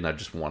as a kid, and I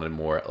just wanted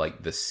more.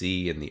 Like the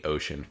sea and the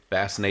ocean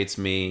fascinates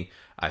me.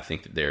 I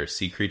think that there are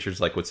sea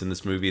creatures like what's in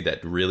this movie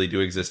that really do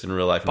exist in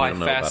real life. And By I don't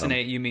know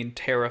fascinate, about you mean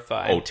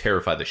terrify. them. Oh,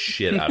 terrify the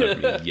shit out of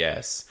me.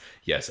 Yes,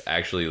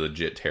 actually,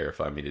 legit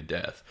terrify me to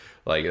death.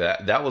 Like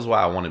that was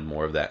why I wanted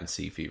more of that in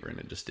Sea Fever, and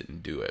it just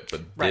didn't do it.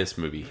 But this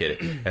movie hit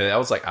it, and that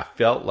was like I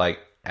felt like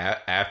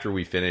after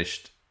we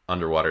finished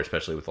Underwater,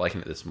 especially with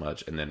liking it this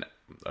much, and then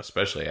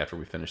especially after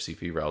we finished Sea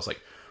Fever, I was like,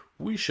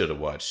 we should have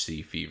watched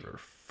Sea Fever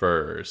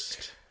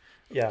first.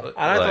 Yeah, and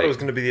I thought it was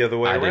going to be the other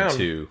way around. I did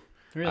too.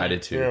 Really? I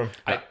did too. Yeah.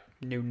 I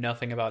knew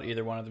nothing about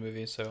either one of the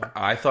movies, so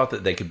I thought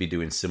that they could be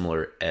doing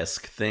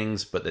similar-esque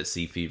things, but that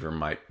Sea Fever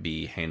might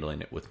be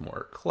handling it with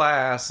more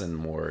class and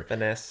more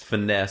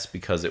finesse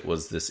because it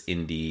was this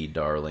indie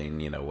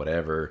darling,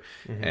 whatever.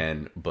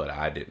 But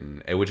I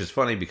didn't, which is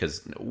funny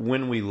because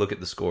when we look at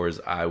the scores,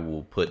 I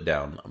will put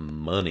down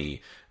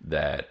money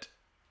that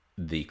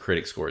the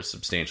critic score is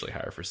substantially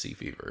higher for Sea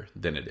Fever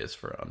than it is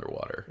for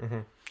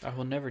Underwater. I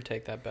will never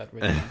take that bet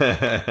with you.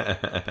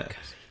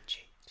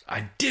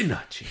 I did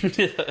not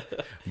cheat.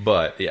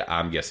 But yeah,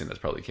 I'm guessing that's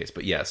probably the case.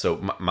 But yeah, so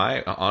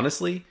my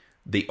honestly,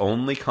 the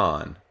only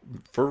con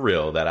for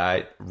real that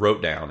I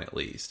wrote down at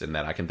least, and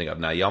that I can think of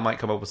now, y'all might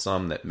come up with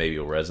some that maybe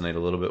will resonate a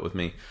little bit with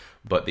me.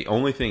 But the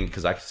only thing,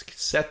 because I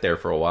sat there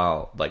for a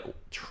while, like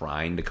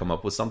trying to come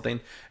up with something,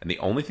 and the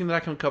only thing that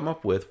I can come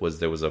up with was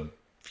there was a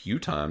few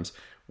times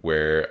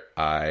where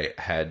I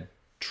had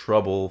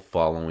trouble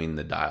following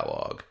the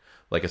dialogue.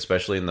 Like,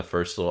 especially in the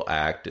first little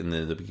act in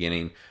the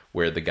beginning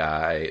where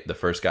the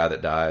first guy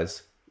that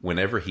dies,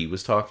 whenever he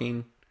was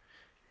talking,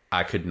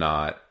 I could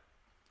not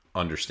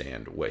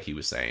understand what he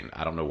was saying.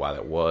 I don't know why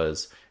that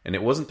was. And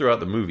it wasn't throughout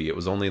the movie. It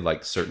was only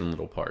like certain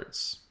little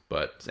parts.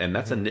 And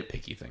that's a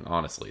nitpicky thing,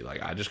 honestly.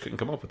 Like, I just couldn't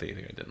come up with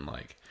anything I didn't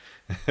like.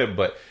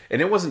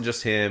 And it wasn't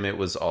just him. It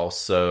was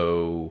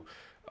also,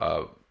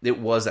 it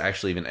was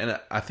actually even, and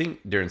I think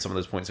during some of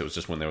those points, it was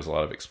just when there was a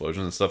lot of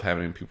explosions and stuff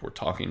happening, people were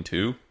talking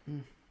too.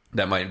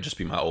 That might just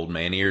be my old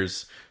man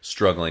ears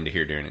struggling to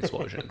hear during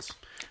explosions.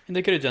 And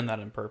they could have done that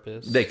on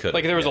purpose. They could.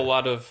 Like, there was a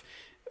lot of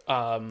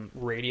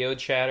radio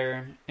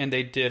chatter, and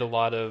they did a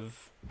lot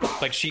of...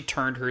 Like, she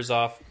turned hers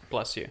off.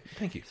 Bless you.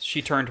 Thank you.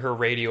 She turned her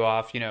radio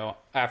off,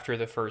 after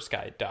the first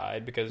guy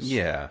died, because she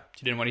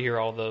didn't want to hear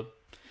all the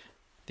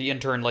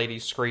intern lady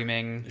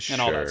screaming and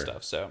all that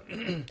stuff. So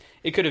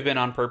it could have been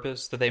on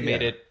purpose that they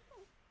made it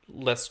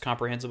less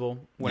comprehensible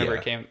whenever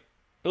it came...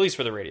 At least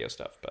for the radio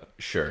stuff, but...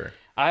 Sure.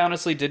 I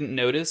honestly didn't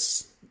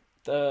notice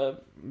the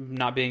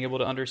not being able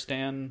to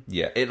understand.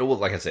 Yeah,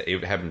 like I said,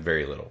 it happened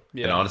very little.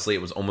 Yeah. And honestly,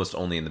 it was almost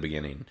only in the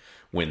beginning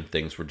when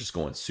things were just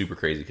going super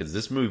crazy. Because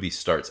this movie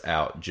starts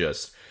out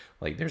just...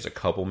 Like, there's a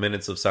couple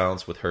minutes of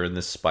silence with her and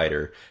this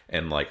spider,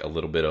 and like a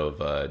little bit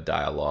of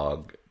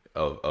dialogue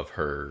of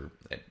her...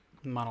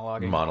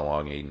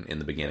 Monologuing in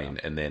the beginning,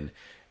 and then...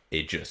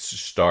 It just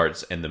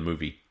starts, and the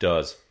movie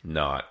does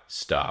not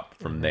stop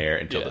from there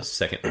until the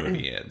second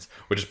movie ends,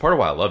 which is part of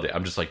why I loved it.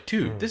 I'm just like,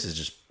 dude, this is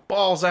just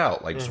balls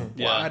out, like just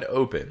wide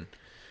open.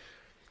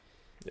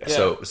 Yeah.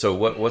 So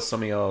what's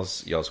some of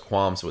y'all's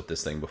qualms with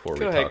this thing before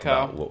we talk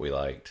about what we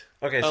liked?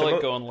 Okay, so I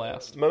like going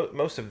last.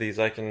 Most of these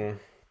I can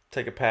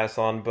take a pass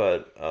on,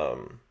 but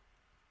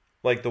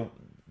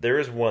there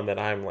is one that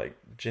I'm like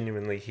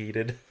genuinely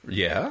heated.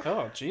 Yeah.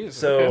 Oh, jeez.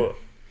 So. Okay.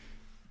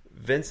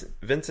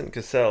 Vincent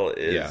Cassel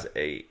is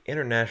a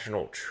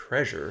international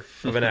treasure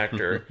of an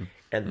actor,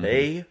 and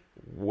they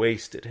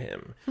wasted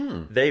him.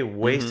 They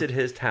wasted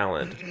his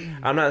talent.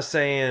 I'm not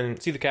saying...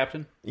 Is he the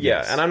captain? Yeah,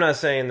 Yes. and I'm not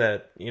saying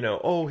that,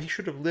 he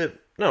should have lived...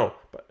 No,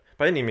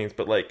 by any means,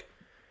 but like...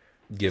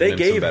 They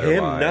gave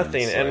him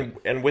nothing,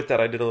 and with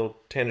that I did a little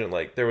tangent,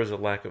 like, there was a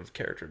lack of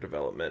character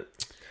development.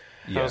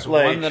 Yeah. That was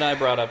one that I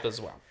brought up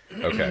as well.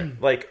 Okay.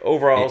 Like,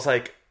 overall, it's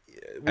like...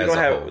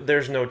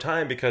 There's no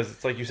time because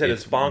it's like you said,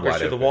 it's bonkers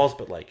through the walls,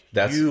 but like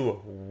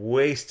you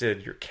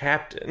wasted your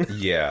captain.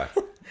 Yeah.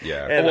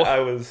 And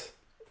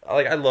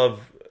I love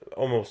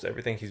almost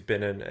everything he's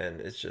been in, and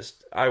it's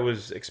just, I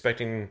was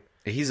expecting,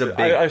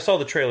 I saw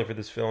the trailer for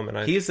this film,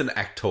 and he's an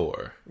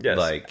actor. Yes.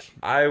 Like,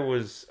 I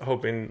was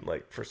hoping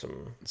like for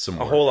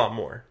a whole lot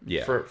more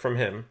from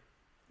him,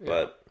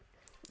 but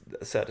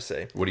sad to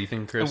say. What do you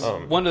think, Chris?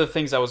 One of the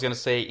things I was going to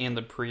say in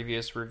the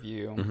previous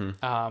review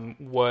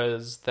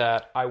was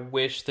that I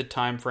wish the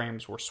time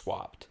frames were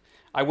swapped.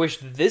 I wish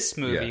this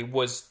movie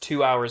was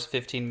 2 hours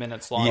 15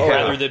 minutes long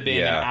rather than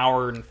being an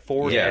hour and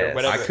 40 or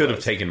whatever. I could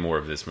have taken more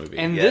of this movie.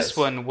 And this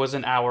one was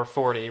an hour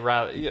 40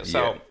 rather.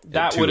 So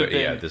that would have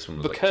been this one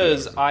was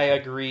because like I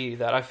agree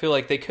that I feel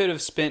like they could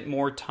have spent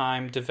more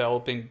time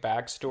developing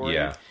backstory.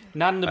 Yeah.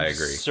 Not an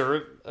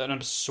absurd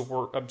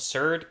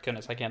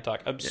goodness, I can't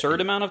talk.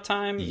 Absurd amount of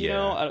time,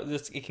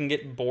 it can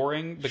get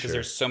boring because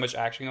there's so much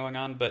action going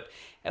on, but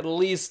at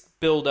least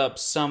build up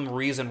some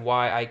reason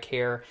why I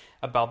care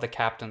about the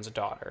captain's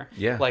daughter.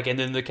 Yeah. Like, and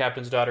then the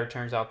captain's daughter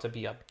turns out to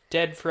be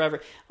dead forever.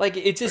 Like,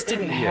 it just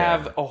didn't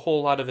have a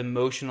whole lot of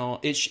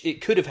emotional...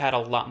 It could have had a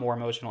lot more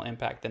emotional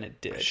impact than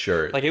it did.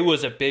 Sure. Like, it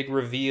was a big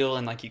reveal,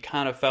 and, like, you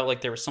kind of felt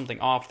like there was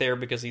something off there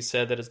because he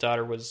said that his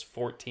daughter was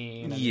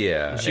 14.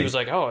 And she was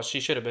like, oh,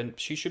 she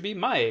should be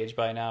my age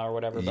by now or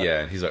whatever. But,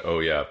 and he's like, oh,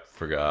 yeah,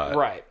 forgot.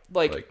 Right.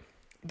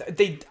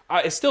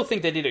 I still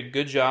think they did a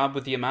good job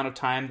with the amount of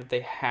time that they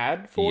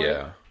had for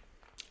it.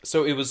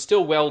 So it was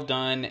still well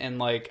done, and,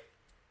 like,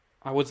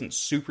 I wasn't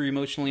super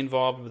emotionally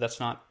involved, but that's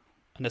not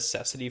a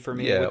necessity for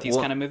me with these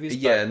kind of movies.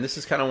 Yeah, and this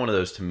is kind of one of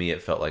those, to me,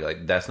 it felt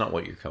like that's not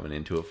what you're coming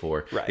into it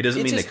for. Right. It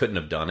doesn't mean they couldn't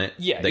have done it.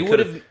 Yeah, they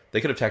could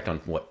have tacked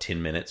on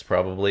 10 minutes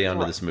probably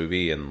onto this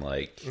movie, and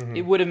like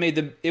it would have made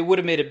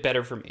it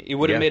better for me. It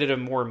would have made it a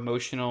more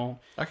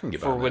emotional. I can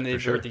give for when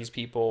these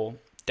people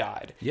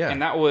died. Yeah,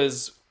 and that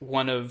was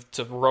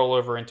to roll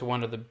over into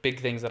one of the big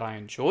things that I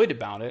enjoyed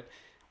about it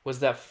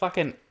was that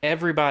fucking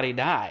everybody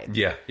died.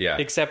 Yeah,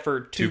 except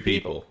for two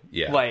people.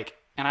 Yeah, like.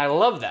 And I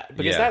love that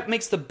because that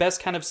makes the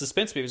best kind of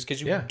suspense movies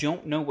because you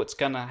don't know what's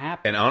gonna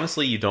happen. And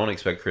honestly, you don't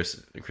expect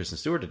Kristen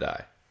Stewart to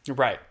die,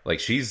 right? Like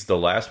she's the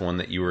last one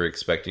that you were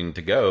expecting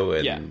to go,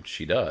 and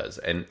she does,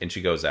 and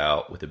she goes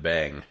out with a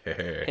bang.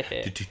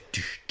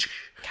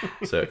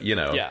 So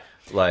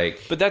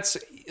but that's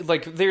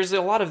like there's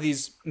a lot of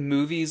these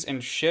movies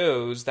and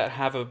shows that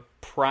have a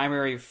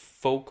primary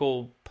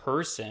focal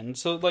person.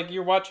 So like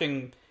you're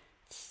watching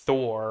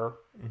Thor.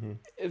 And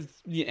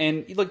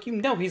like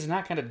he's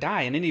not going to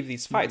die in any of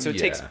these fights, so it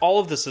takes all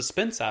of the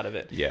suspense out of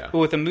it. But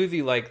with a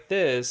movie like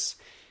this,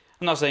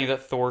 I'm not saying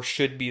that Thor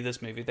should be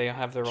this movie. They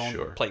have their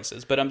own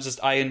places, but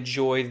I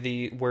enjoy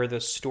where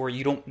the story,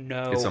 you don't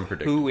know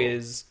who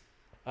is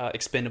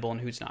expendable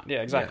and who's not.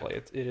 Yeah, exactly.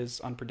 It is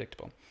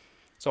unpredictable.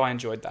 So I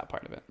enjoyed that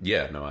part of it.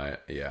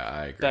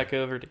 I agree. Back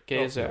over to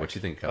Gaza. What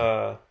you think?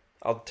 I'll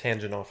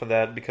tangent off of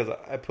that because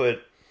I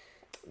put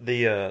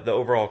the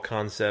overall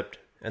concept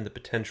and the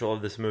potential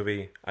of this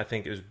movie, I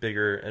think, is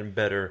bigger and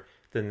better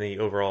than the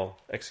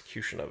overall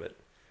execution of it.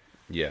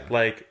 Yeah.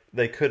 Like,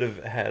 they could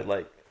have had,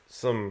 like,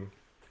 some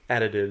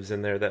additives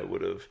in there that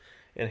would have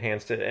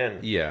enhanced it.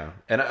 And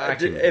and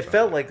it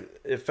felt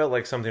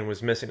like something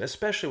was missing,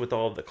 especially with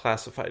all of the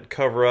classified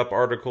cover-up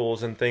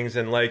articles and things.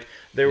 And, like,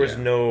 there was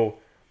no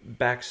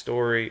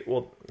backstory.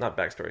 Well, not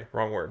backstory.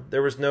 Wrong word.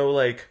 There was no,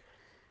 like,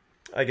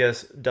 I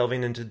guess,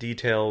 delving into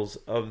details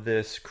of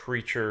this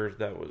creature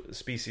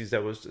species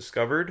that was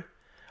discovered.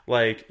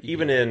 Like,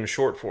 even in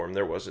short form,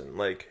 there wasn't.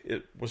 Like,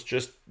 it was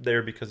just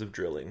there because of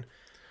drilling.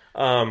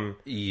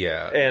 There's a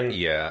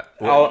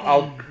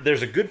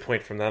good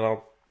point from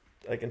that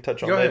I can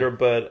touch on later.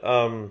 But,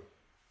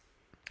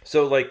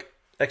 so, like,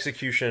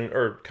 execution,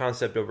 or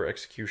concept over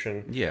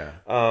execution. Yeah.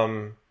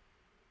 And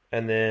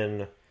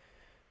then,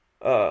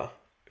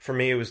 for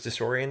me, it was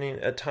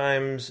disorienting at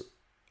times.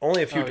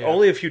 Only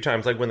a few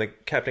times, like when the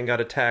captain got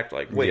attacked.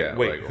 Like, wait,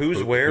 like,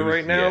 who's where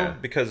right now? Yeah.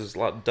 Because there's a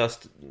lot of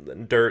dust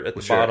and dirt at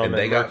the bottom, and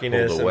they got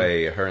pulled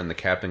away. Her and the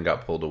captain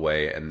got pulled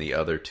away, and the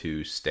other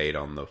two stayed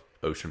on the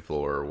ocean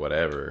floor or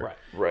whatever.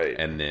 Right.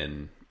 And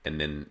then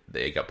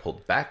they got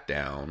pulled back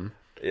down.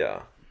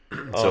 Yeah. So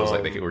it was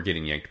like they were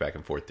getting yanked back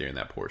and forth during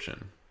that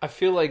portion. I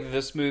feel like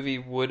this movie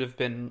would have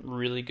been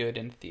really good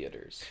in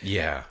theaters.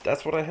 Yeah.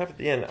 That's what I have at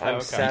the end.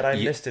 I'm sad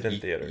I missed it in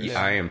theaters.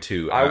 I am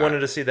too. I wanted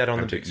to see that on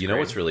the big screen. You know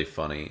what's really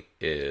funny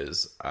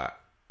is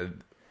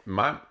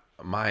my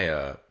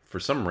for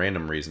some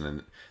random reason,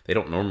 and they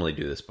don't normally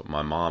do this, but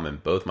my mom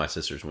and both my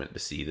sisters went to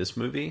see this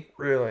movie.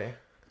 Really?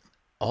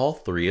 All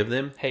three of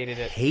them hated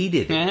it.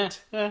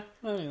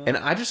 And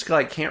I just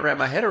can't wrap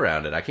my head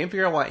around it. I can't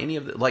figure out why any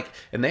of the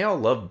and they all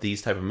love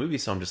these type of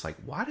movies, so I'm just like,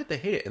 why did they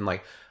hate it? And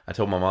I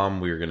told my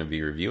mom we were going to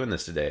be reviewing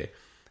this today,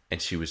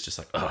 and she was just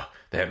like,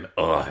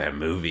 that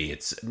movie.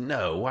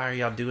 Why are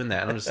y'all doing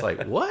that? And I'm just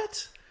like,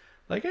 what?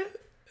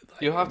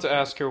 You'll have to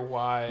ask her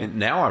why.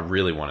 Now I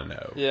really want to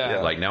know.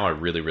 Yeah. Now I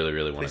really, really,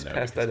 really want to know.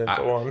 Pass that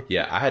info on.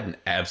 Yeah, I had an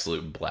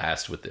absolute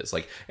blast with this.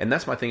 And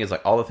that's my thing is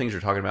all the things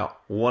you're talking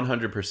about,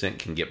 100%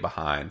 can get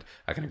behind.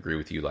 I can agree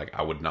with you.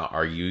 I would not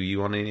argue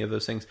you on any of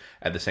those things.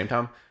 At the same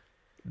time,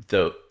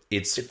 though,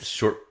 it's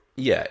short.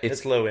 Yeah,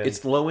 it's low end.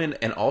 It's low end,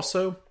 and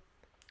also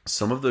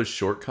some of those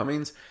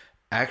shortcomings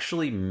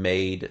actually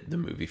made the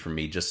movie for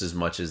me just as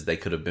much as they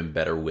could have been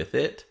better with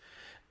it.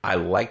 I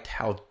liked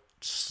how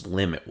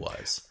slim it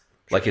was.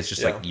 It's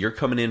just you're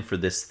coming in for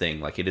this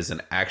thing. It is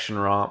an action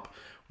romp.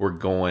 We're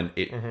going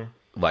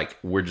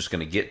we're just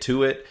going to get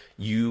to it.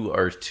 You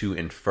are to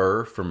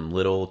infer from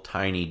little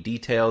tiny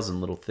details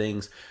and little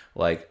things.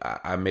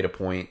 I made a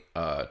point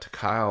to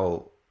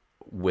Kyle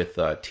with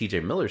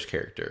TJ Miller's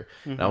character.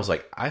 And I was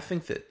like, I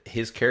think that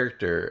his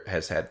character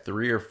has had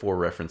 3 or 4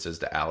 references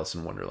to Alice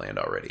in Wonderland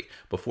already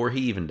before he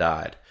even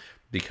died.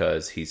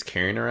 Because he's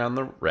carrying around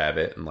the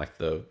rabbit and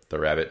the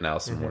rabbit in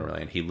Alice in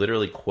Wonderland. He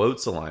literally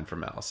quotes a line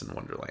from Alice in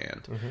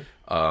Wonderland.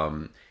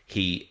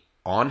 He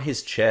on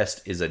his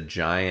chest is a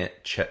giant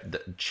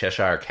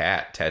Cheshire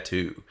cat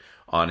tattoo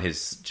on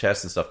his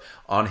chest and stuff.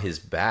 On his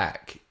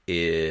back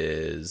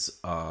is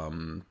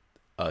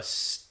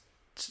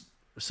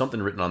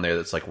something written on there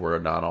that's we're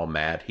not all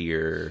mad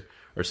here.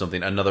 Or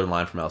something, another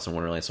line from Alice in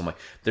Wonderland. So I'm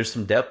there's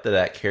some depth to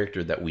that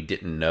character that we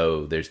didn't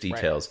know. There's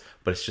details,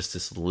 but it's just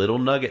this little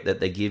nugget that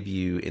they give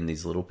you in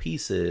these little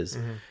pieces,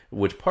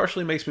 which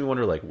partially makes me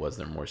wonder, was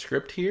there more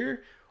script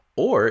here?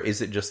 Or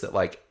is it just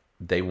that,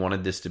 they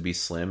wanted this to be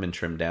slim and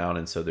trimmed down,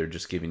 and so they're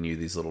just giving you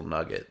these little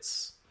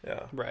nuggets?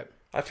 Yeah. Right.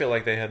 I feel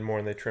like they had more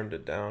and they trimmed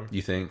it down.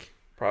 You think?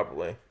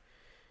 Probably.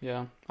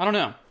 Yeah. I don't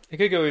know. It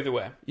could go either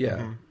way.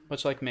 Yeah.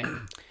 Much like me.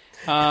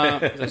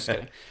 Just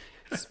kidding.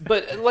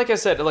 But like I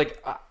said,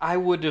 like I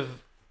would have,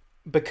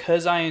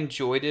 because I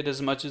enjoyed it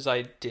as much as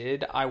I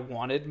did, I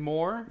wanted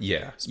more.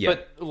 Yeah.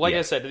 But like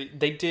I said,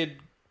 they did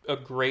a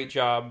great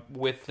job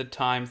with the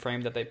time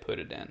frame that they put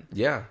it in.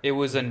 Yeah. It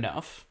was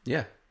enough.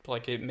 Yeah.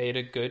 Like it made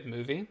a good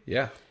movie.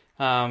 Yeah.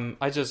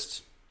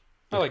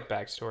 I like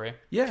backstory.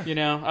 Yeah. You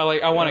know,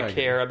 I want to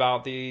care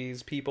about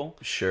these people.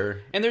 Sure.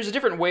 And there's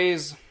different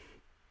ways,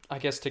 I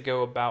guess, to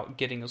go about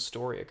getting a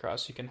story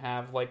across. You can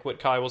have, like what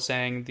Kai was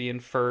saying, the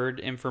inferred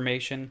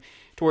information,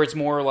 to where it's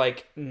more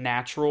like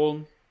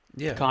natural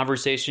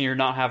conversation. You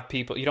don't have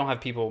people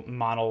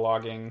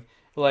monologuing.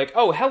 Like,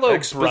 oh, hello,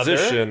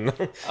 exposition.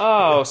 Brother.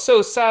 Oh,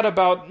 so sad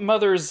about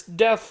Mother's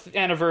death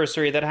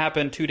anniversary that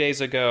happened 2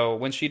 days ago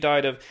when she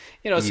died of,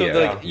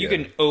 you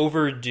can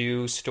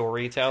overdo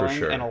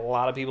storytelling, and a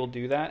lot of people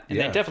do that, and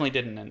they definitely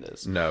didn't in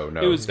this. No,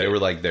 they were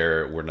like,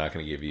 we're not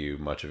going to give you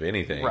much of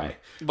anything. Right.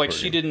 Like,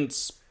 she didn't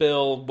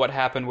spill what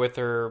happened with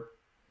her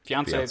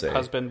fiance,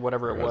 husband,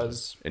 whatever it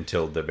was,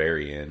 until the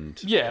very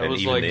end. Yeah, and it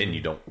was even like, then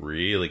you don't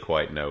really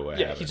quite know what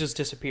happened. He just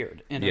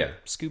disappeared in a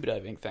scuba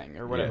diving thing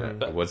or whatever. Yeah.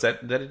 But, was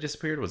that it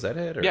disappeared? Was that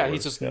it? Or he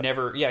just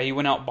never. Yeah, he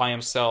went out by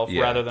himself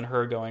rather than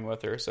her going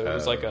with her. So it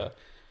was like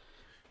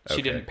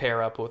she didn't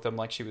pair up with him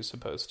like she was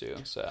supposed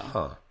to.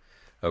 So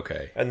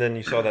okay. And then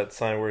you saw that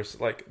sign where it's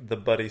like the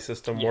buddy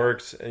system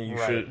works, and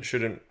you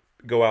shouldn't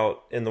go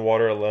out in the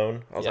water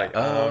alone. I was like,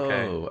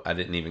 okay. I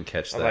didn't even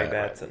catch that. I was like,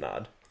 that's a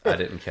nod. I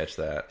didn't catch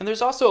that. And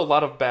there's also a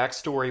lot of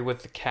backstory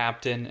with the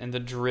captain and the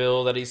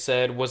drill that he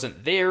said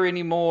wasn't there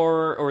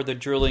anymore, or the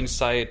drilling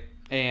site,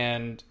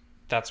 and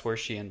that's where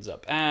she ends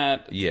up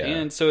at. Yeah.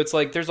 And so it's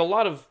like, there's a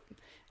lot of,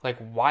 like,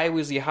 why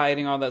was he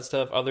hiding all that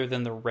stuff other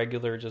than the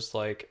regular, just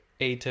like,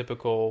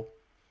 atypical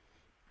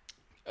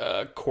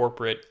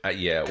corporate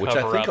which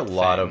I think a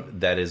lot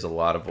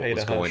of what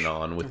was going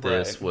on with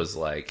this Right. was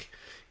like,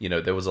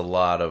 there was a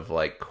lot of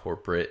like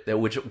corporate,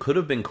 which could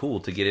have been cool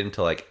to get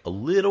into like a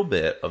little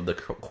bit of the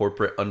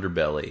corporate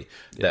underbelly,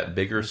 that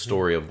bigger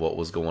story of what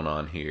was going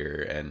on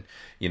here. And,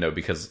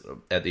 because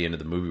at the end of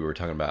the movie, we were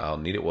talking about how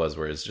neat it was,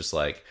 where it's just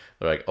like,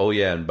 they're like, oh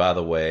yeah, and by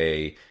the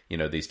way,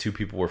 these two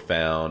people were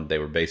found. They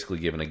were basically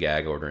given a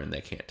gag order and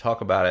they can't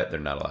talk about it. They're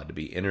not allowed to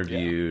be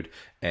interviewed.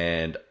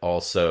 And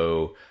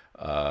also,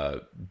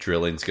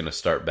 drilling's going to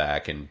start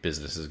back and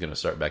business is going to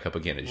start back up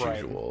again as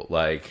usual.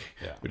 Like,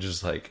 which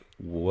is like,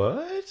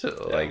 what?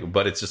 Like,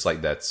 but it's just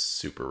like, that's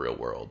super real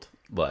world.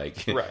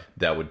 Like,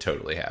 that would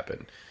totally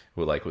happen.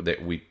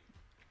 We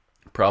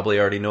probably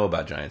already know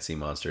about giant sea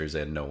monsters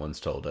and no one's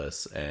told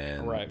us.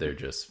 And they're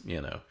just,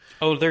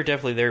 Oh, they're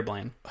definitely there,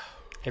 Blaine.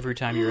 Every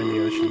time you're in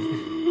the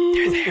ocean,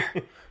 they're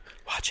there.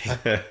 Watching.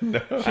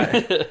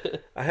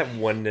 I have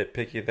one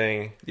nitpicky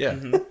thing. Yeah.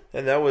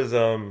 And that was,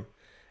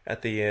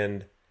 at the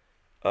end,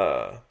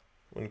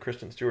 when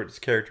Kristen Stewart's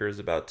character is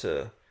about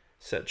to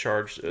set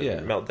charge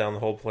and melt down the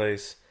whole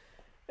place,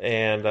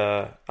 and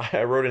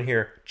I wrote in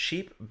here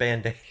cheap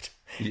Band-Aid,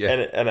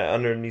 and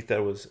underneath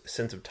that was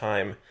sense of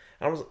time.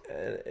 And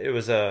it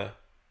was a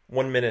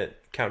 1 minute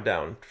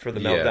countdown for the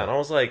meltdown. I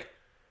was like,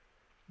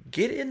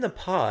 get in the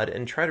pod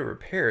and try to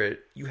repair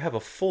it. You have a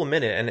full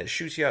minute, and it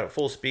shoots you out at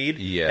full speed.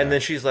 Yeah, and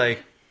then she's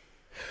like,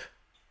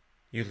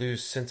 you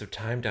lose sense of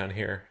time down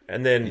here,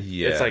 and then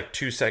it's like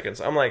 2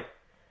 seconds. I'm like,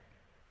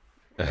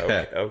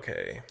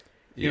 okay.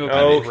 I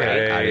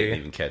didn't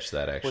even catch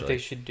that, actually. What they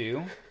should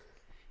do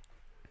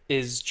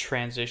is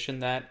transition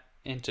that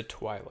into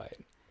Twilight.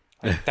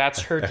 Like,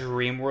 that's her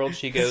dream world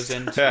she goes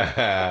into.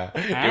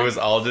 It was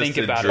all just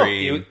a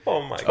dream.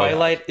 Oh my god.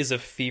 Twilight is a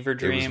fever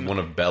dream. It was one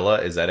of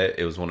Bella. Is that it?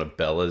 It was one of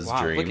Bella's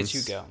dreams. Look at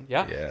you go.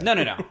 Yeah. No.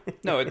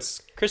 No,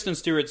 it's Kristen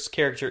Stewart's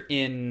character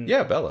in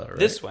Bella, right?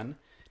 this one.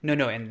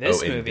 No, in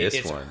this movie,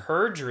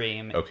 her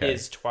dream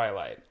is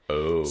Twilight.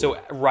 Oh. So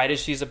right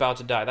as she's about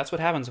to die, that's what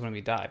happens when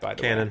we die, by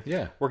the way.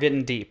 Yeah. We're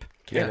getting deep.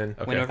 Canon.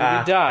 Okay. Whenever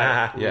we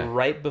die,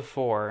 right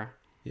before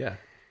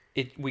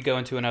we go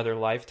into another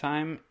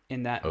lifetime,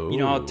 in that, you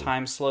know how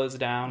time slows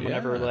down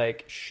whenever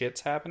like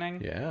shit's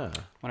happening? Yeah.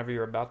 Whenever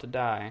you're about to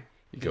die,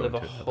 you live a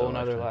whole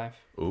nother life.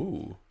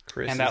 Ooh.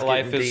 Chris and that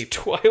life is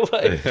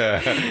Twilight. For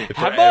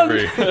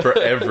everyone.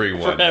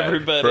 For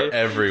everybody. For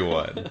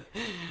everyone.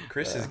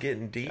 Chris is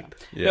getting deep.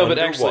 Yeah. No, but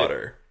actually,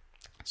 water.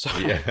 So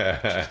get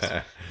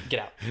out.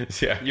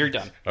 Yeah. You're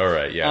done. All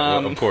right. Yeah.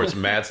 Well, of course,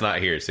 Matt's not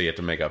here, so you have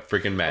to make a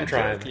freaking Matt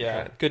joke.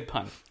 Yeah. Good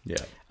pun.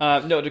 Yeah.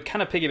 No, to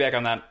kind of piggyback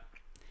on that,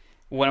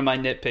 one of my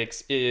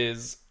nitpicks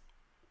is,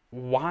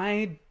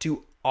 why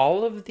do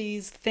all of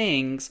these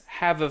things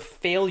have a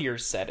failure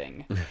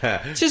setting?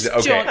 Just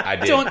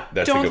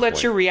don't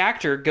let your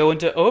reactor go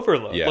into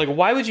overload. Yeah. Like,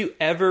 why would you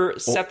ever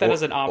set that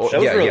as an option?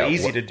 That was really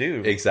easy to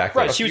do.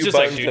 Exactly. Right. She was just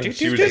like,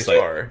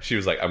 she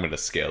was like, I'm going to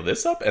scale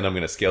this up, and I'm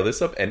going to scale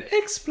this up, and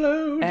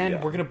explode, and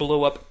we're going to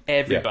blow up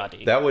everybody.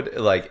 Yeah. That would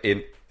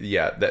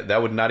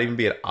that would not even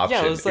be an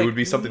option. It would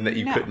be something that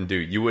you couldn't do.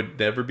 You would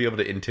never be able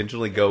to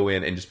intentionally go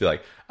in and just be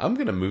like, I'm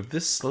going to move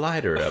this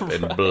slider up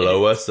and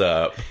blow us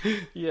up.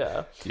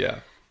 Yeah.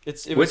 Yeah.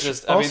 It was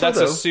just, I mean, that's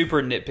a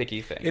super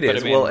nitpicky thing. It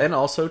is. I mean, well, and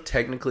also,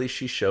 technically,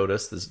 she showed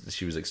us this,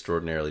 she was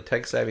extraordinarily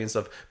tech-savvy and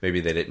stuff. Maybe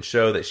they didn't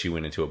show that she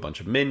went into a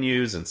bunch of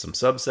menus and some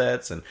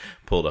subsets and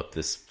pulled up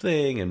this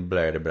thing and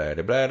blah, blah, blah,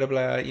 blah, blah,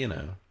 blah. You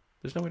know,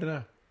 there's no way to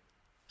know.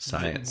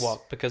 Science.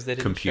 Well, because they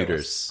didn't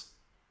computers.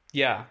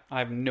 Yeah, I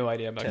have no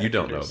idea about You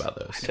don't know about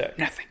those.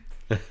 Nothing.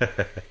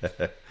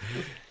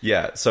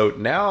 Yeah, so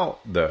now,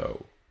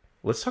 though,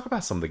 let's talk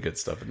about some of the good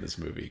stuff in this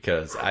movie,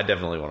 because I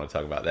definitely want to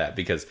talk about that,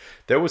 because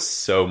there was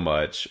so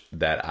much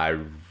that I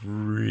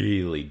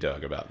really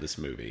dug about this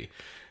movie.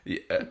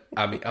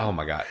 I mean, oh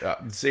my God.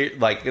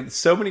 Like,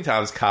 so many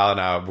times Kyle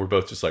and I were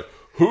both just like,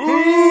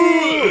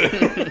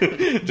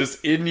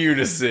 just in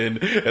unison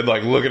and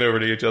like looking over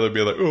to each other and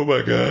being like, oh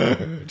my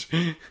God.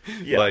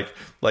 Yeah.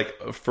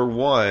 Like for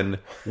one,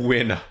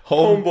 when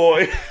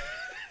Homeboy.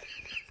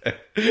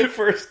 The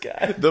first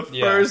guy.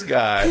 First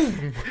guy.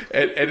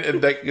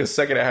 And like the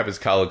second it happens,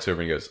 Kyle looks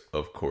over and he goes,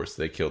 of course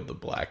they killed the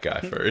black guy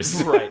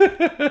first. Right.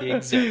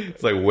 Exactly.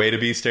 It's like, way to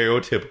be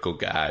stereotypical,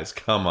 guys.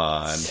 Come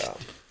on.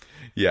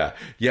 Yeah.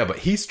 Yeah, but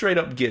he straight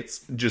up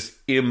gets just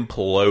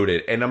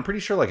imploded. And I'm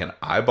pretty sure like an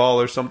eyeball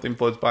or something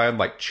floats by him,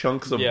 like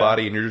chunks of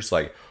body, and you're just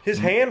like... His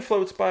hand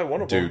floats by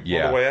one of them on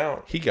the way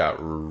out. He got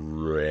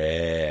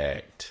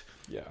wrecked.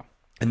 Yeah.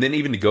 And then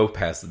even to go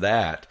past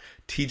that,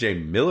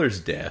 TJ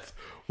Miller's death,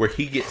 where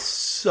he gets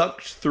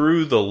sucked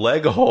through the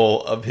leg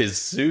hole of his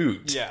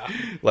suit. Yeah.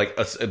 Like,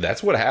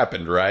 that's what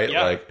happened, right?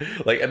 Yeah.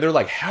 Like, and they're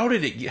like, how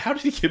did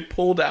he get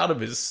pulled out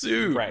of his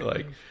suit? Right.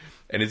 Like,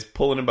 and it's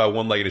pulling him by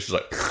one leg, and it's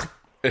just like,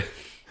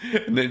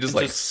 and then it just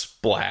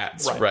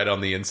splats right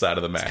on the inside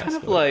of the mask. It's kind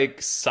of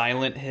like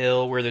Silent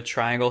Hill, where the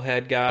triangle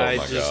head guy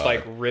just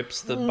like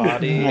rips the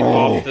body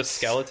off the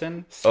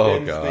skeleton.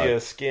 Spins the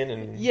skin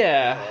and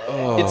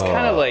it's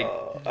kind of like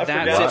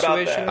that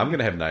situation. I'm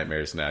gonna have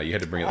nightmares now. You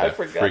had to bring it that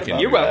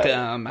freaking. You're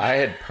welcome. I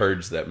had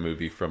purged that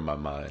movie from my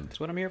mind. That's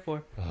what I'm here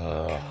for.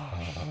 Oh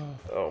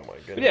my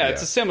goodness. But yeah,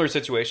 it's a similar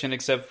situation,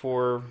 except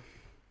for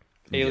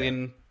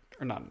alien.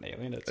 Or not an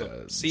alien, it's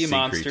a sea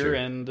monster creature.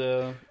 And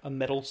a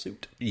metal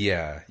suit.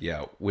 Yeah.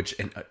 Which,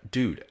 and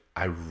dude,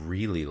 I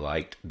really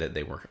liked that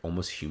they were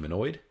almost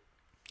humanoid.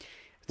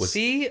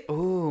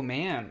 Oh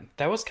man,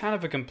 that was kind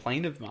of a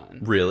complaint of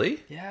mine.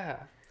 Really? Yeah.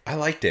 I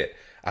liked it.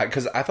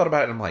 Because I thought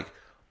about it and I'm like,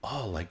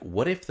 oh, like,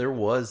 what if there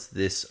was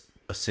this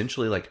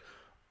essentially like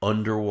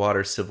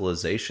underwater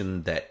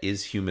civilization that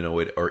is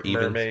humanoid, or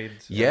even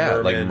mermaids?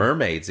 Like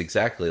mermaids,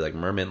 exactly, like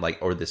merman, like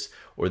or this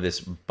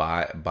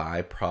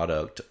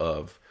byproduct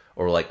of.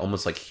 Or like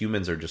almost like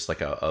humans are just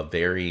like a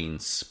varying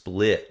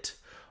split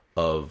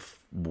of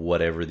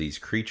whatever these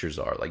creatures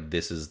are. Like,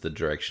 this is the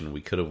direction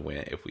we could have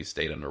went if we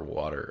stayed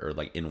underwater, or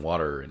like in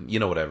water, and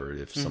whatever.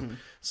 If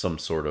some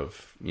sort of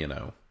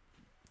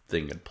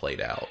thing had played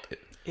out.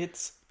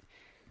 It's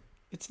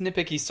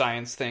nitpicky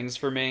science things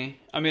for me.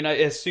 I mean, I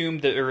assume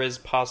that there is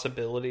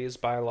possibilities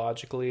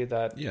biologically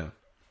that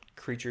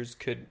creatures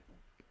could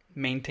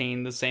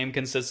maintain the same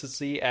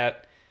consistency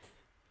at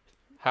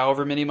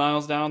however many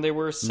miles down they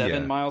were,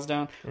 7 miles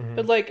down. Mm-hmm.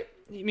 But like,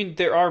 I mean,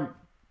 there are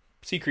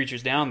sea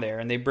creatures down there,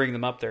 and they bring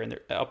them up there, and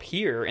they're up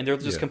here, and they're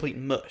just complete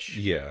mush.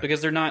 Yeah, because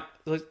they're not.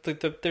 Like,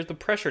 there's the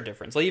pressure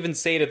difference. They even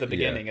say it at the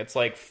beginning. It's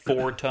like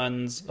 4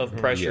 tons of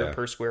pressure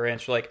per square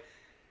inch. Like,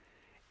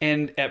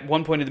 and at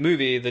one point in the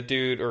movie, the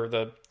dude or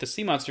the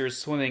sea monster is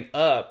swimming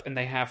up, and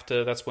they have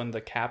to. That's when the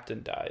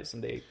captain dies,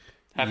 and they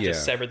have to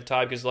sever the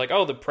tie because, like,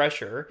 the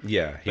pressure.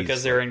 Yeah,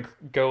 because they're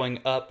going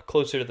up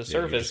closer to the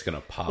surface. You're just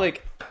gonna pop.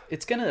 Like,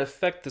 it's gonna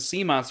affect the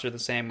sea monster the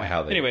same way.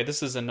 Anyway,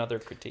 this is another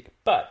critique,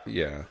 but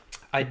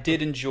I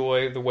did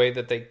enjoy the way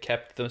that they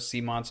kept the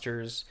sea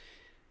monsters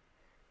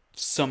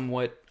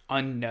somewhat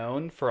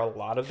unknown for a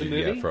lot of the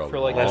movie. For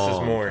like less is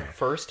more.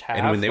 First half,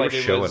 and when they were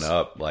showing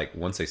up, like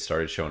once they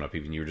started showing up,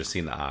 even you were just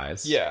seeing the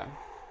eyes. Yeah,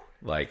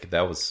 like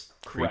that was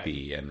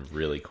creepy and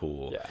really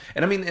cool. Yeah,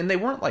 and I mean, and they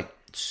weren't like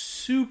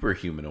super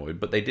humanoid,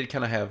 but they did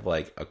kind of have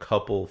like a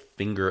couple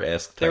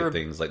finger-esque type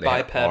things, like they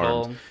bipedal. Had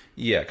arms.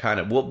 Yeah, kind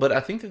of. Well, but I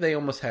think that they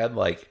almost had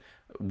like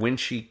when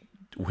she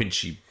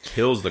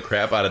kills the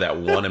crap out of that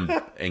one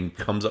and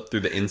comes up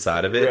through the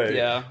inside of it. Right.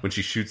 Yeah. When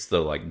she shoots the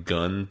like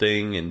gun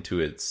thing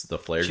into the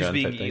flare gun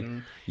type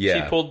thing.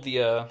 Yeah. She pulled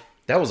the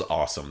that was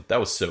awesome. That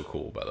was so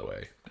cool, by the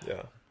way.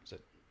 Yeah. Was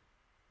it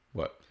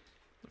what?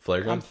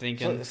 Flare gun? I'm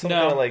thinking some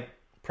kind of like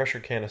pressure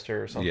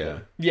canister or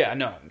something. Yeah,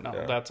 no.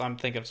 That's I'm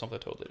thinking of something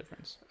totally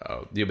different.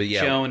 Oh, yeah, but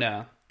yeah.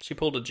 Jonah. She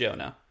pulled a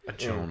Jonah. A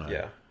Jonah.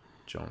 Yeah.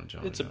 Jonah.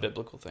 It's a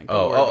biblical thing. In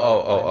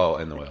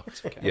the whale.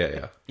 Okay.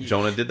 Yeah.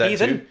 Jonah did that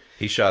too.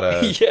 He shot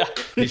a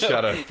he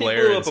shot a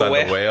flare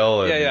inside the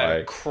whale. And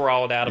like,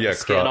 crawled out of the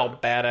skin all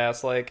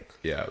badass like.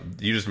 Yeah,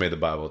 you just made the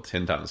Bible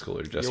 10 times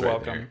cooler. Just You're right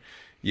welcome. There.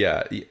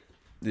 Yeah.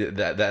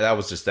 That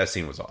was just, that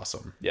scene was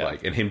awesome. Yeah.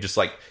 Like, and him just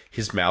like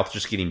his mouth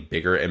just getting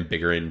bigger and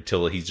bigger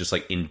until he's just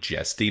like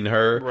ingesting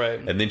her. Right.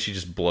 And then she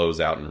just blows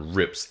out and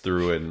rips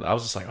through, and I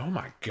was just like, oh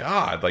my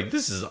God, like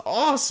this is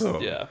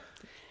awesome. Yeah.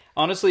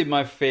 Honestly,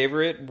 my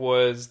favorite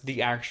was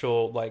the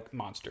actual like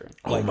monster.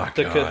 Oh my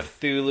the God.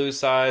 Cthulhu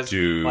size,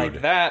 Dude,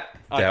 like that.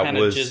 I that kind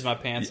of was- jizzed my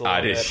pants a little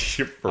I did bit.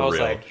 for I was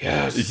real. like,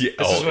 yes, Yeah,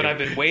 this is what it- I've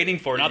been waiting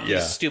for. Not Yeah.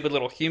 these stupid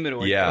little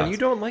humanoid. Yeah. And you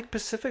don't like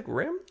Pacific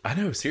Rim? I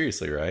know,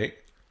 seriously, right?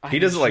 I He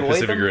doesn't like enjoy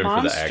Pacific the Rim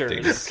for the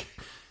acting. monsters.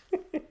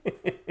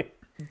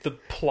 The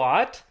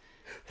plot,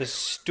 the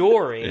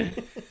story,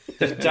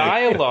 the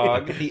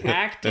dialogue, the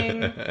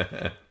acting,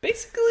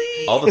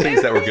 basically All the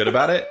things that were good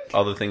about it.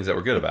 All the things that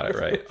were good about it,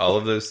 right? All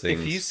of those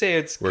things If you say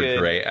it's were good,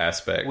 great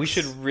aspects. we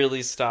should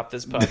really stop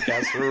this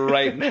podcast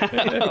right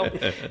now.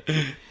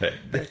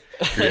 Hey,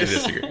 agree to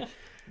disagree.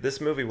 This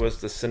movie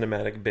was the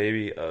cinematic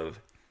baby of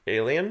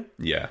Alien,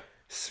 Yeah.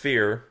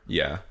 Sphere,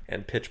 Yeah.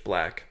 and Pitch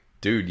Black.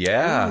 Dude,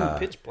 yeah.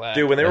 Pitch Black.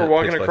 Dude, when they were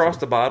walking Pitch Black. across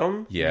the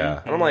bottom,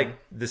 Yeah. and I'm like,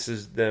 this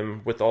is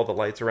them with all the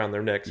lights around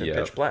their necks and Yeah.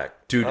 Pitch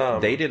Black. Dude,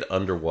 they did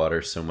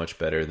Underwater so much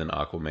better than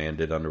Aquaman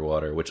did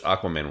Underwater, which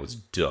Aquaman was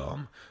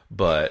dumb.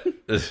 But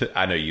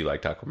I know you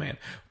liked Aquaman.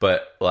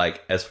 But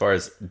like as far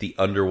as the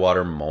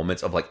underwater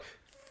moments of like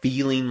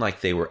feeling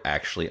like they were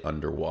actually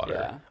underwater.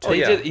 Yeah. Oh They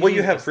yeah. did- Well,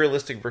 you he- have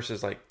realistic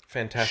versus like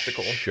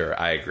fantastical. Sure,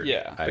 I agree.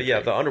 Yeah. I But yeah,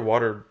 agree. the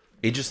underwater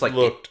it just like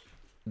looked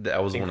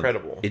that was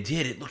incredible. One of, it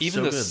did. It looked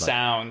Even so the good.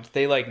 sound,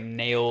 they like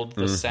nailed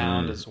the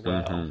sound as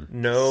well.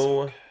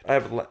 no. I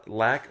have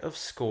lack of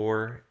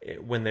score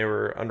when they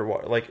were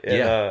underwater, like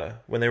Yeah.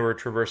 when they were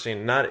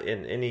traversing, not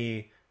in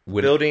any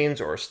When- buildings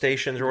or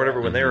stations or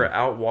whatever. When they were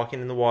out walking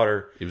in the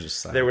water, It was just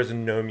silent. there was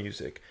no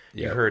music.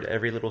 You Yep. heard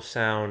every little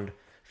sound,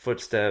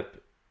 footstep,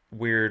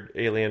 weird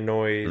alien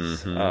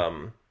noise.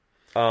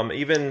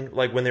 Even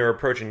like when they were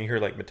approaching, you hear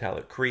like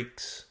metallic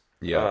creaks.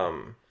 Yeah.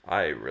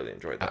 I really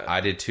enjoyed that.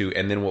 I did too.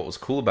 And then what was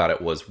cool about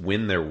it was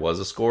when there was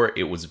a score,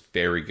 it was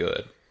very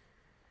good.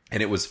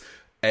 And it was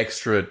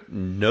extra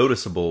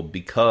noticeable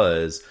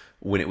because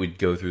when it would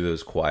go through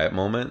those quiet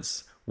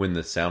moments, when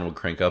the sound would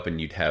crank up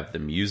and you'd have the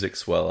music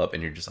swell up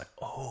and you're just like,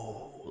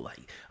 oh, like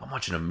I'm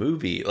watching a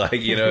movie. Like,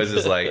 you know, it's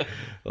just like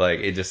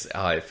it just,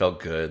 it felt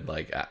good.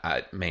 Like,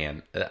 I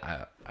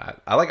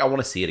want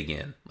to see it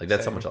again. Like,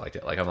 that's how much I liked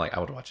it. Like, I'm like, I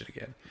would watch it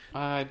again.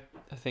 I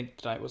think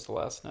tonight was the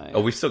last night.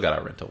 Oh, we still got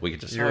our rental. We could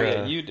just, Oh,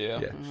 yeah, uh, you do.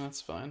 yeah. Oh,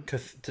 that's fine.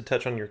 To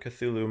touch on your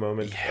Cthulhu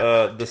moment,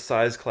 Yeah. the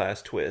size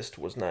class twist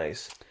was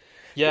nice.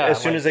 Yeah. As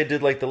soon as they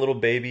did like the little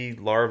baby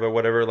larva,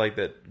 whatever, like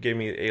that gave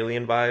me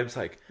alien vibes.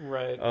 Like,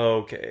 Right.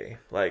 okay,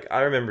 like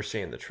I remember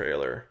seeing the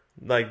trailer.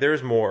 Like,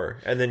 there's more,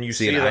 and then you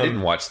see and them. I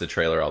didn't watch the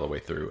trailer all the way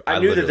through. I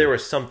knew that literally- there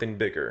was something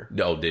bigger.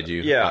 Oh, did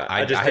you? Yeah,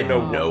 I I just had didn't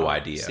know no what.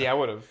 idea. See, I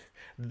would have.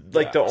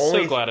 Like the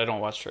only so glad I don't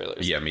watch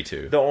trailers. Yeah, me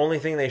too. the only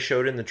thing they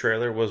showed in the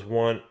trailer was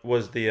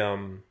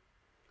the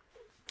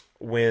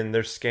when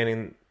they're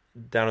scanning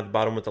down at the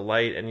bottom with the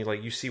light, and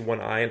you see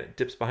one eye and it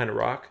dips behind a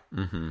rock.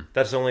 Mm-hmm.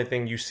 That's the only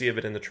thing you see of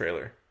it in the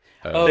trailer.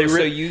 Oh, They so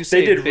re- you they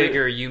say did re-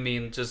 bigger, you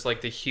mean just like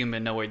the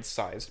humanoid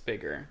sized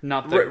bigger,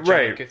 not the Right,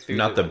 giant right. Cthulhu.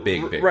 Not the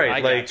big. Right, I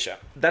like gotcha.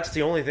 that's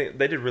the only thing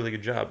they did a really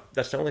good job.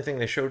 That's the only thing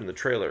they showed in the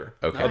trailer.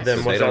 Okay, of them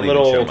so they was don't that even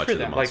little show much of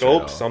the like, monster like, at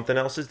oh, all. something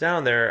else is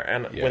down there.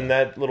 And Yeah. when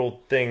that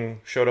little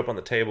thing showed up on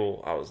the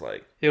table, I was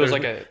like, It was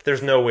there's like a-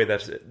 there's no way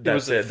that's it. It That's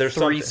was a it. There's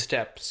something.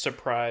 3-step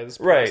surprise.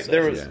 Right.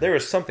 process. There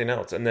was something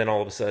else, and then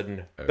all of a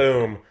sudden,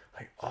 boom!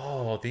 Like,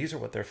 oh, these are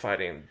what they're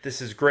fighting.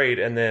 This is great.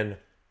 And then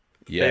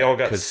Yeah, they all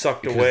got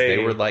sucked away,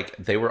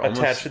 They were almost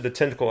attached to the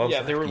tentacle. I was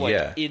Yeah, they were like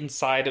Yeah.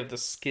 inside of the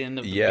skin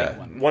of the Yeah.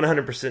 big one.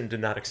 100% did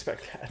not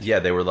expect that. Yeah,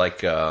 they were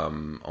like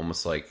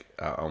almost like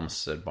I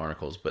almost said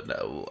barnacles, but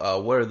no,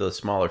 what are the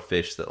smaller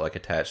fish that like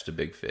attach to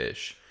big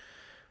fish?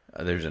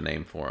 There's a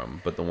name for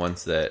them, but the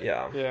ones that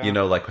Yeah. Yeah. you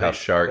know, like how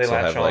sharks they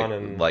will latch have like on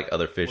and- like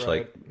other fish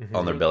Right. like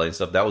on their belly and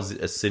stuff. That was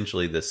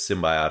essentially the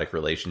symbiotic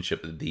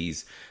relationship that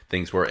these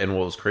things were. And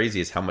what was crazy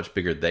is how much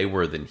bigger they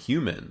were than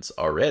humans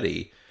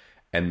already.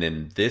 And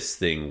then this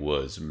thing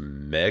was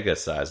mega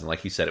size, and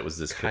like you said, it was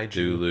this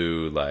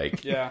Cthulhu,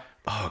 like Yeah.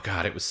 oh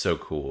god, it was so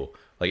cool.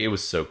 Like it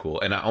was so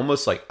cool, and I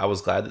almost like I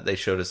was glad that they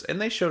showed us,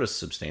 and they showed us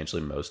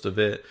substantially most of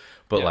it.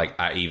 But Yeah. like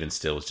I even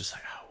still was just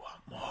like, I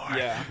want more.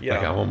 Yeah. Yeah.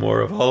 Like I want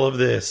more of all of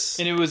this.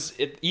 And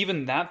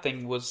even that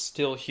thing was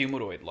still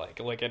humanoid like.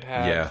 Like it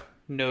had Yeah.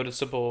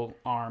 noticeable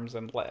arms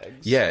and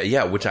legs.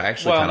 Yeah, which I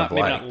actually Well, kind of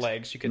maybe liked. not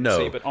legs, you could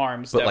see, but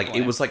arms. But like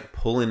definitely. it was like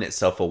pulling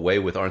itself away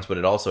with arms, but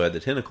it also had the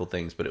tentacle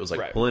things. But it was like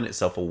Right. pulling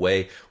itself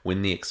away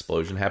when the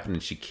explosion happened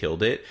and she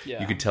killed it. Yeah.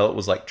 You could tell it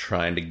was like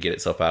trying to get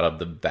itself out of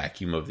the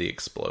vacuum of the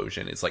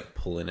explosion. It's like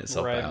pulling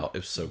itself Right. out. It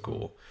was so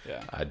cool.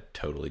 Yeah. I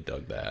totally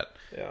dug that.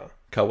 Yeah.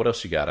 Kyle, what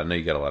else you got? I know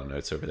you got a lot of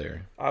notes over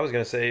there. I was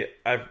gonna say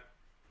I've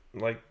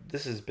like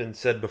this has been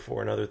said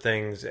before in other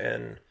things,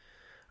 and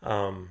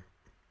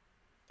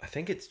I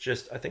think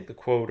the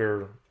quote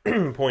or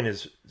point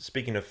is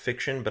speaking of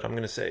fiction, but I'm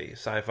gonna say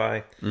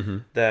sci-fi.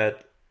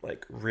 That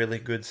like really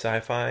good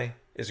sci-fi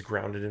is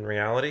grounded in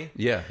reality.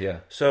 Yeah, yeah.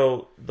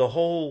 So the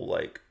whole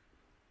like,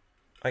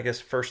 I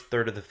guess first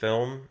third of the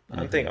film,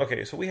 I'm thinking,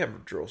 okay, so we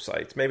have drill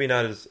sites, maybe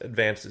not as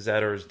advanced as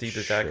that or as deep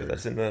as that, because Sure.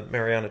 that's in the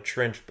Mariana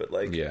Trench, but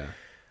like Yeah.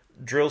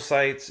 drill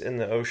sites in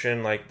the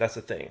ocean, like that's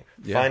a thing.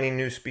 Yeah. Finding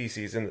new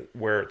species and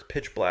where it's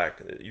pitch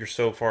black, you're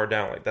so far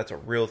down, like that's a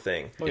real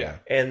thing. Yeah.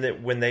 And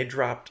that when they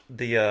dropped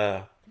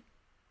the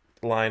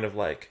line of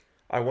like,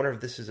 I wonder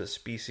if this is a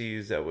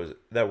species that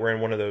were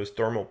in one of those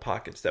thermal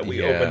pockets that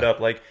we opened up,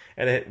 like,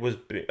 and it was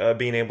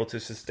being able to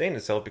sustain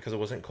itself because it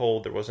wasn't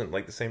cold, there wasn't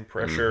like the same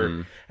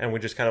pressure, and we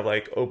just kind of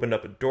like opened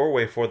up a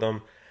doorway for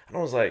them. And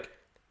I was like,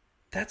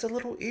 that's a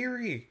little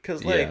eerie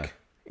because like,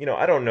 you know,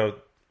 I don't know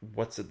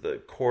what's at the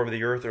core of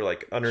the earth or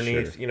like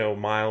underneath, you know,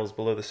 miles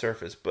below the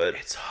surface, but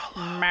it's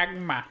hollow.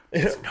 Magma.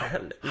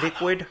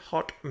 Liquid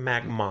hot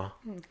magma.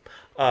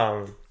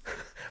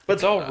 But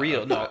it's all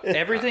real. No,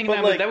 everything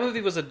in that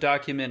movie was a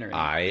documentary.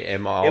 I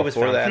am all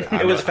for that.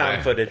 It was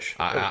found footage.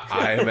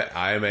 I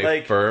am a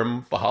like,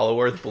 firm Hollow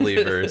Earth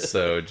believer.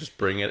 So just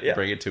bring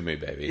it to me,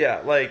 baby.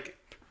 Yeah, like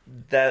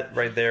that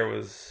right there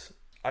was.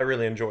 I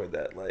really enjoyed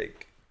that.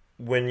 Like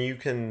when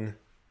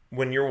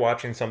you're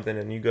watching something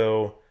and you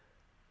go,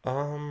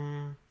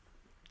 that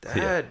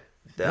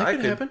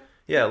could happen.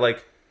 Yeah,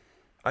 like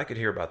I could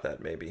hear about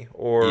that maybe,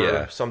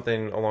 or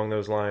something along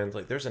those lines.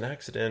 Like there's an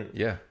accident.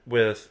 Yeah.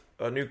 With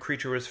a new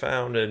creature was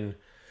found, and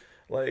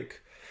like,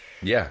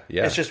 yeah,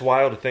 it's just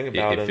wild to think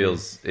about.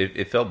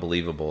 It felt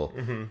believable.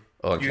 Mm-hmm.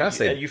 Oh,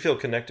 and you feel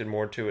connected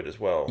more to it as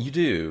well. You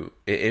do.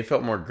 It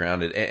felt more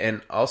grounded,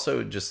 and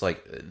also just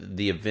like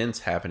the events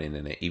happening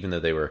in it, even though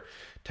they were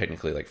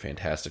technically like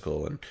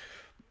fantastical,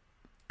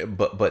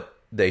 but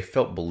they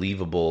felt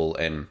believable.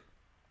 And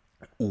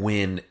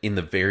when in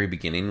the very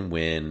beginning,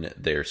 when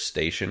their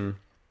station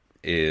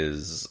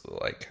is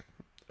like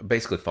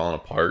basically falling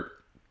apart,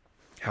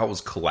 how it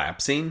was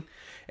collapsing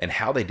and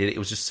how they did it, it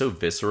was just so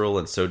visceral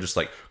and so just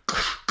like,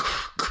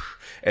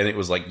 and it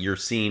was like you're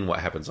seeing what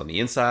happens on the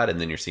inside and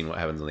then you're seeing what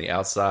happens on the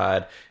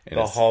outside. And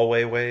the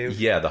hallway wave.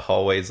 Yeah, the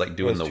hallway's like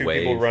doing the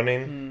wave. People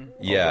running.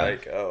 Yeah,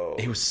 like,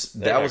 it was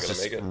that was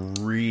just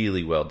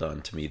really well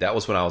done to me. That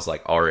was when I was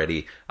like I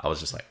was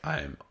just like,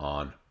 I'm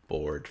on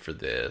board for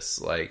this.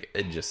 Like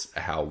it just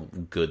how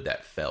good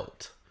that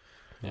felt.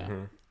 Yeah.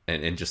 Mm-hmm.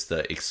 And just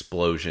the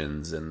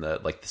explosions and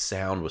the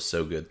sound was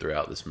so good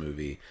throughout this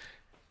movie.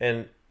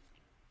 And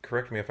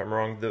correct me if I'm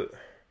wrong,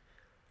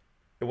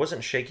 it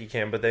wasn't shaky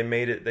cam, but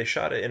they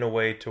shot it in a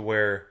way to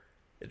where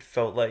it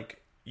felt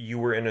like you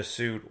were in a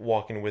suit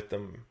walking with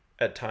them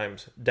at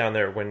times down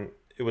there when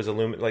it was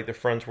like the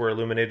fronts were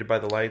illuminated by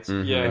the lights,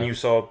 and you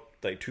saw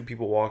like two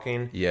people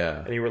walking,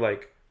 and you were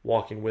like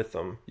walking with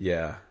them.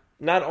 Yeah,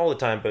 not all the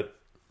time, but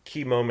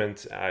key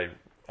moments.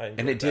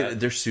 And it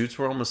did. Their suits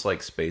were almost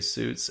like space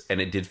suits,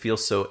 and it did feel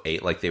so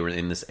like they were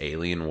in this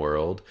alien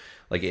world.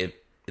 Like it.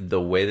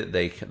 The way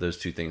that those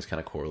two things kind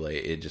of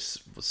correlate, it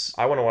just was.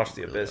 I want to watch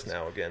The Abyss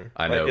now again.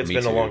 I know, it's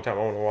been a long time.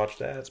 I want to watch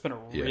that. It's been a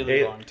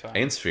really long time.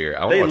 And Sphere.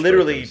 They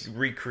literally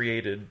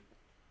recreated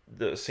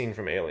the scene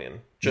from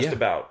Alien. Just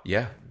about.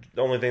 Yeah.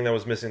 The only thing that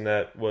was missing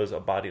that was a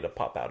body to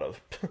pop out of.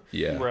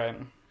 Yeah. Right.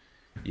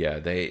 Yeah,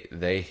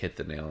 they hit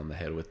the nail on the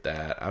head with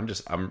that.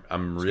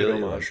 I'm really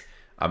like,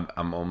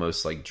 I'm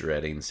almost like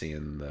dreading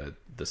seeing the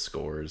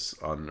scores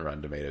on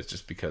Rotten Tomatoes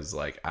just because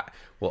like I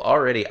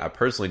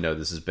personally know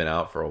this has been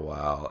out for a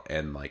while,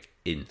 and like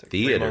in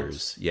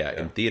theaters,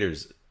 in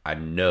theaters I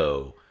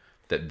know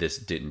that this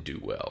didn't do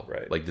well.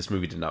 Right. Like this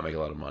movie did not make a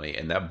lot of money,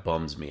 and that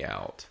bums me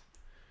out.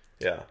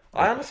 Yeah.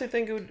 I honestly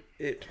think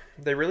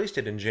they released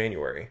it in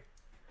January.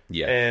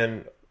 Yeah.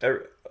 And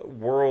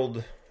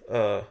world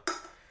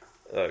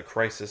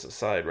crisis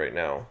aside right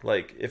now,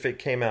 like if it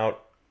came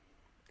out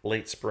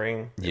late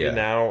spring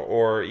now,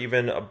 or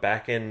even a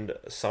back end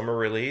summer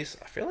release,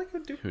 I feel like it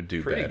would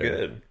do pretty better.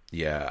 Good.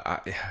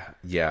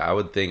 I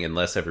would think,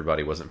 unless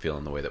everybody wasn't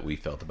feeling the way that we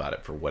felt about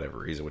it for whatever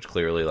reason, which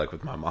clearly, like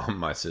with my mom and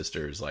my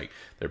sisters, like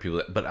there are people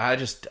that, but I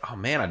just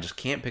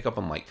can't pick up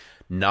on like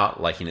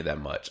not liking it that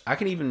much. I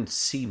can even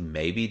see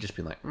maybe just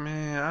being like,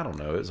 man, I don't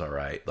know, it was all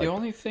right. Like, the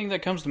only thing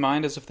that comes to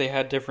mind is if they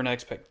had different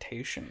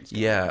expectations.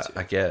 Yeah,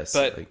 I guess.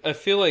 But like, I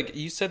feel like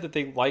you said that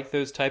they like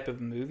those type of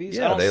movies.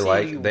 Yeah, I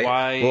don't see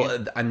why.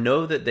 Well, I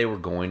know that they were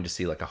going to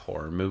see like a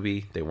horror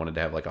movie. They wanted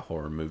to have like a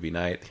horror movie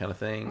night kind of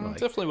thing. It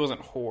definitely wasn't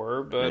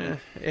horror, but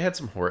it had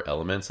some horror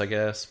elements, I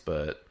guess.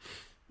 But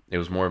it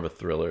was more of a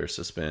thriller,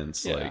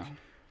 suspense, like.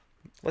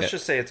 Let's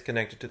just say it's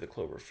connected to the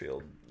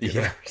Cloverfield.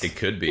 Yeah, it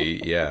could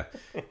be. Yeah,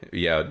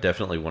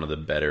 definitely one of the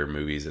better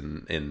movies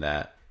in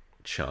that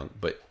chunk.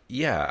 But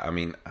yeah, I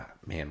mean,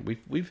 man,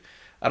 we've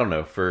I don't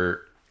know.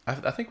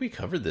 I think we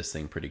covered this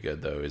thing pretty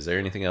good, though. Is there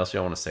anything else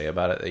y'all want to say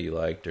about it that you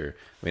liked? Or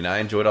I mean, I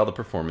enjoyed all the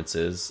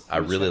performances. I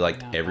really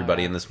liked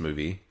everybody in this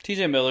movie.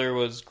 T.J. Miller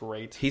was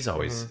great. He's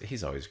always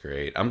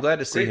great. I'm glad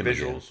to see him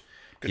visuals,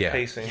 again. good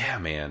pacing. Yeah,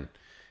 man.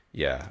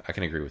 Yeah, I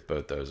can agree with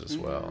both those as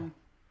well.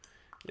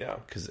 Yeah,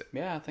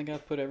 I think I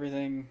put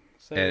everything.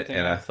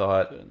 And I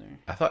thought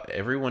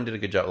everyone did a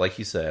good job. Like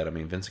you said, I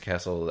mean, Vincent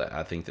Cassel.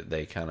 I think that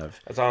they kind of.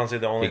 That's honestly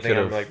the only thing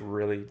I'm like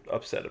really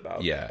upset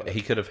about. Yeah,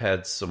 he could have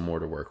had some more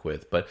to work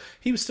with, but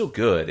he was still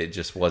good. It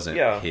just wasn't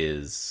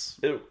his.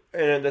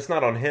 And that's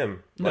not on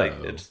him. No. Like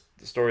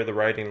the story, the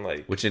writing,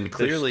 like, which in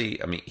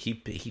clearly, I mean, he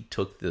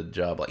took the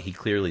job, like, he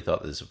clearly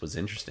thought this was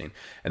interesting,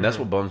 and that's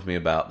what bums me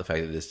about the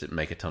fact that this didn't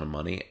make a ton of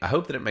money. I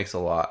hope that it makes a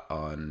lot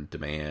on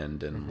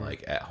demand and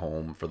like at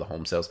home for the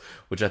home sales,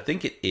 which I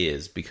think it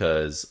is,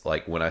 because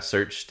like when I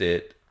searched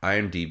it,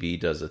 IMDb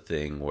does a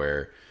thing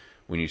where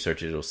when you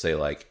search it, it'll say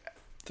like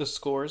the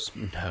scores.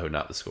 No,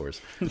 not the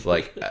scores.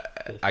 Like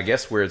I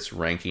guess where it's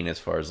ranking as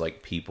far as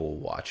like people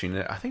watching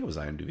it. I think it was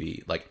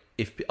IMDb. Like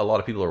if a lot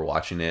of people are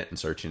watching it and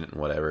searching it and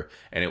whatever,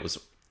 and it was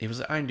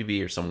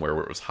IMDb or somewhere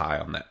where it was high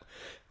on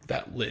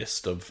that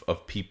list of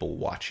people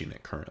watching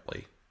it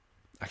currently.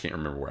 I can't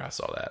remember where I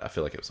saw that. I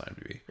feel like it was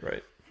IMDb.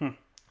 Right.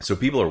 So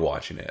people are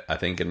watching it, I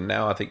think, and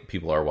now I think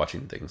people are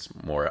watching things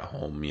more at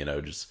home, you know,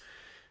 just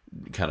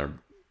kind of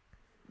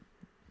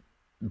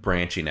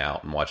branching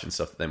out and watching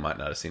stuff that they might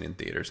not have seen in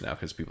theaters now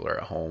because people are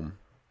at home.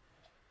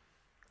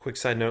 Quick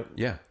side note.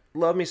 Yeah.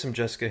 Love me some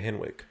Jessica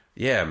Henwick.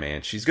 Yeah,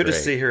 man. She's good great. to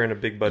see her in a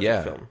big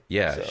budget film.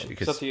 Yeah. So.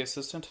 Is that the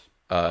assistant?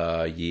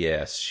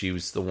 Yes. She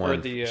was the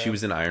one. She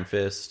was in Iron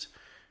Fist.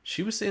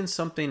 She was in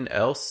something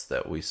else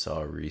that we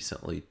saw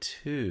recently,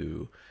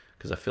 too.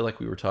 Because I feel like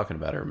we were talking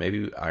about her.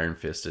 Maybe Iron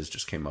Fist has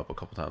just came up a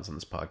couple times on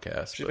this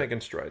podcast. She's making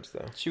strides,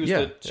 though. She was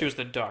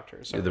the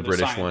doctor. So the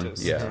British one.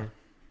 Yeah.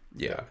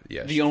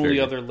 Yeah. The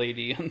only other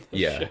lady in the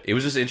show. It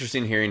was just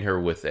interesting hearing her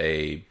with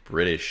a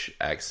British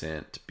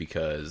accent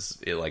because,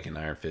 like in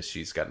Iron Fist,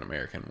 she's got an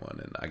American one.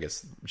 And I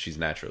guess she's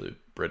naturally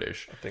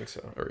British. I think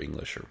so. Or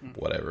English or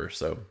whatever.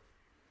 So,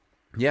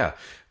 yeah.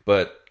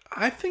 But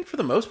I think for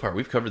the most part,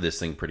 we've covered this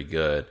thing pretty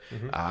good.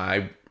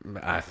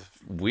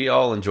 We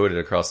all enjoyed it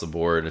across the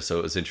board, so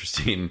it was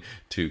interesting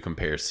to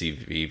compare Sea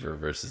Fever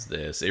versus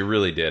this. It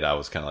really did. I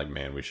was kind of like,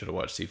 man, we should have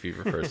watched Sea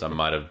Fever first. I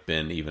might have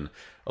been even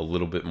a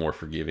little bit more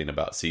forgiving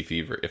about Sea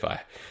Fever if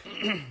I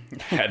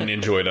hadn't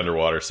enjoyed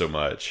Underwater so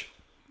much.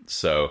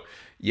 So,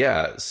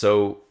 yeah.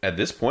 So at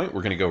this point,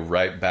 we're going to go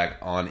right back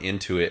on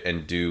into it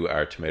and do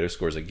our tomato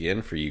scores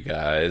again for you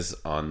guys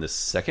on this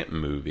second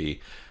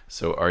movie.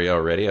 So are y'all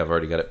ready? I've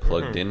already got it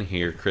plugged in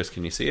here. Chris,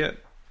 can you see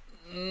it?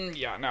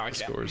 Yeah, now I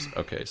can. Scores.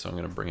 Okay, so I'm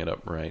going to bring it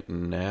up right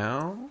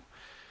now.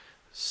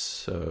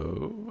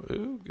 So,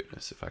 oh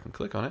goodness, if I can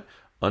click on it.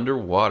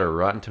 Underwater,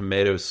 Rotten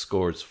Tomatoes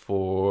scores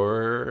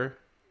for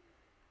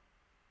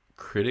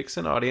critics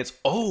and audience.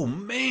 Oh,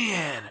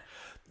 man!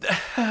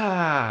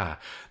 That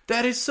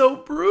is so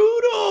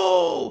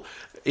brutal!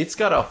 It's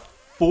got a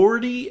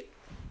 40...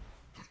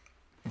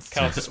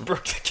 Kyle just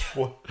broke the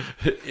count.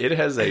 It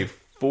has a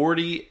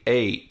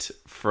 48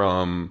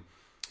 from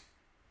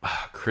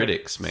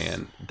critics,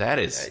 man. That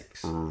is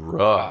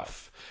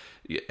rough.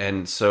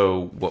 And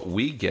so what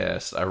we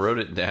guessed, I wrote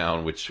it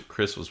down, which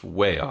Chris was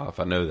way off.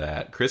 I know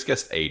that. Chris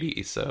guessed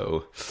 80,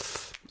 so...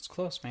 It's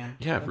close, man.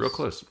 Yeah, real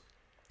close.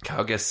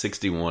 Kyle guessed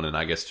 61, and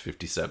I guessed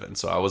 57.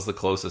 So I was the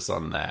closest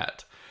on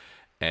that.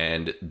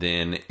 And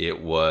then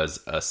it was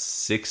a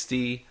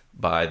 60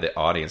 by the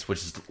audience, which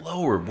is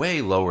lower, way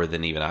lower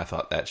than even I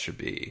thought that should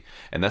be.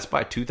 And that's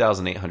by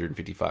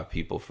 2,855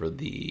 people for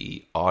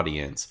the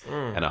audience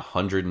and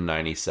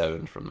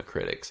 197 from the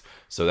critics.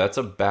 So that's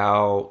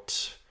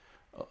about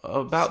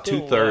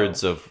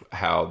two-thirds of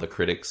how the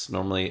critics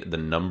normally, the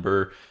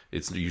number,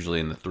 it's usually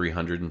in the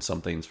 300 and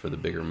somethings for the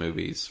bigger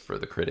movies for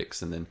the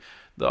critics. And then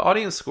the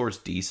audience score's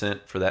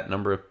decent for that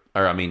number,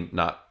 or I mean,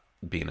 not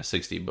being a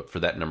 60, but for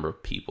that number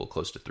of people,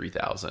 close to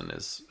 3,000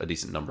 is a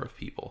decent number of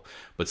people.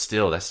 But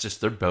still, that's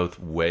just, they're both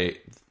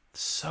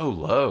so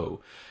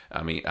low.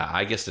 I mean,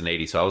 I guessed an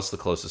 80, so I was the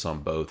closest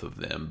on both of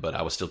them, but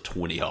I was still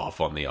 20 off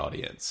on the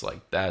audience.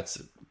 Like,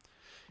 that's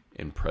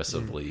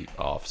impressively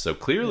off. So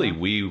clearly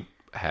we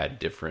had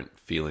different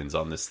feelings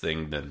on this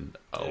thing than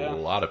a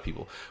lot of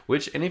people.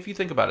 And if you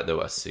think about it, though,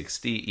 a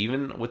 60,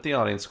 even with the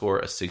audience score,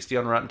 a 60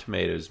 on Rotten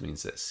Tomatoes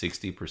means that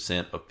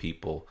 60% of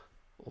people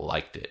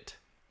liked it.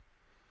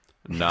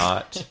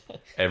 Not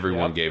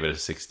everyone gave it a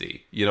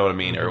 60. You know what I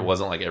mean? Or it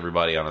wasn't like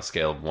everybody on a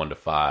scale of 1 to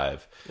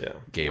 5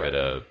 gave it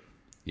a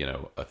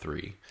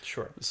 3.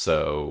 Sure.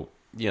 So,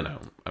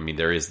 I mean,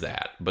 there is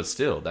that. But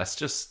still, that's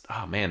just,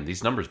 oh man,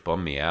 these numbers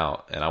bum me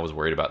out. And I was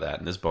worried about that.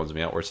 And this bums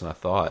me out worse than I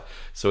thought.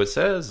 So it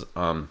says,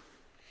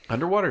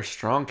 Underwater's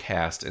strong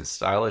cast and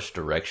stylish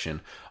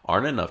direction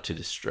aren't enough to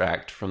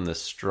distract from the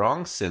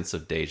strong sense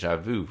of deja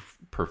vu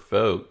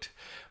provoked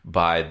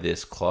by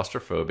this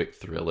claustrophobic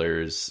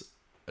thriller's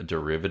a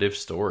derivative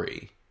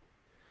story.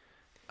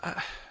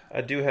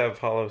 I do have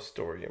hollow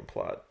story and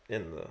plot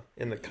in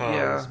the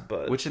cons,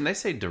 but and they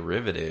say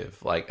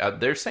derivative, like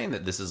they're saying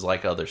that this is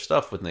like other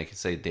stuff when they can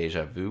say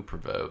deja vu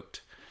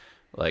provoked.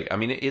 Like, I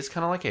mean, it is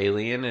kind of like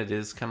Alien, it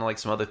is kind of like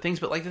some other things,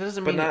 but like that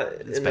doesn't mean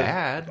it's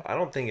bad. I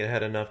don't think it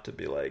had enough to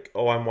be like,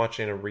 oh, I'm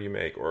watching a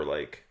remake or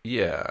like.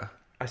 Yeah,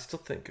 I still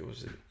think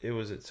it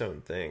was its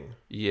own thing.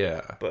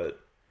 Yeah, but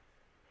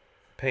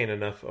paying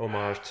enough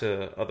homage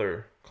to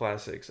other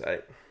classics, I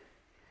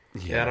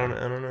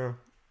don't know.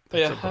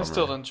 But I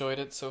still enjoyed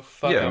it, so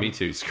fuck Yeah, me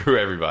too. Screw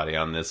everybody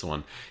on this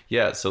one.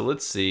 Yeah, so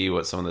let's see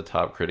what some of the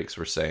top critics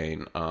were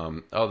saying.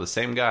 The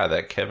same guy,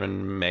 that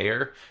Kevin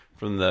Mayer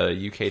from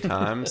the UK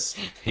Times.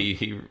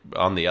 he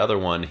on the other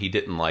one, he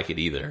didn't like it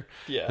either.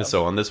 Yeah.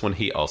 So on this one,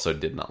 he also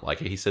did not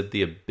like it. He said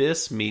The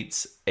Abyss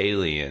meets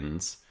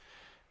Aliens.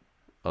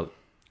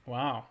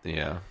 Wow.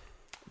 Yeah.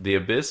 The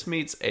Abyss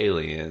meets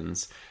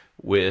Aliens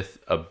with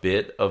a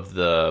bit of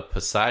the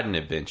Poseidon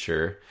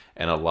Adventure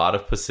and a lot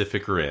of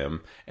Pacific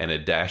Rim and a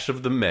dash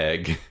of the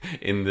Meg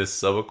in this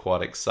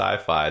subaquatic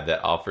sci-fi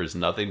that offers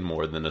nothing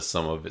more than a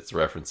sum of its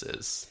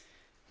references.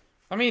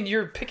 I mean,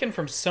 you're picking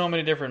from so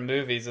many different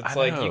movies. It's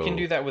like you can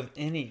do that with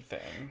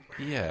anything.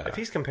 Yeah. If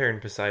he's comparing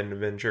Poseidon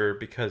Adventure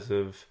because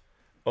of,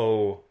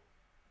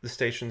 the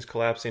station's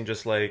collapsing,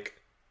 just like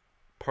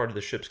part of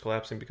the ship's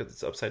collapsing because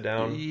it's upside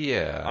down.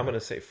 Yeah. I'm going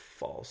to say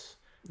false.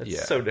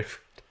 That's so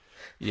different.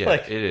 Yeah,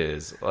 like, it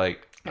is.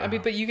 Like, I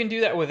mean, but you can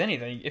do that with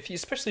anything.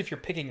 Especially if you're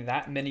picking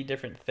that many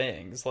different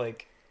things.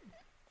 Like,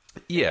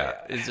 yeah,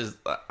 it's just,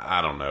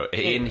 I don't know.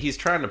 And he's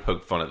trying to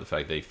poke fun at the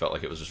fact that he felt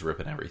like it was just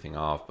ripping everything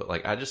off. But,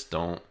 like, I just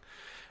don't.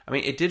 I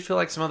mean, it did feel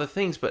like some other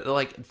things, but,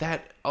 like,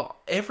 that,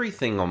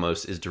 everything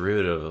almost is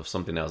derivative of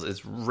something else.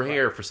 It's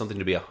rare for something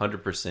to be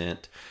 100%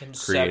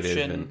 creative.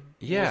 And,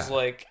 was,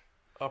 like,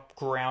 a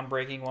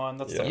groundbreaking one.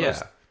 That's the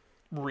most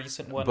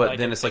recent one. But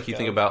then it's like you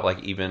think about,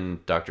 like,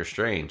 even Doctor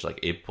Strange. Like,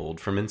 it pulled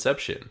from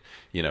Inception,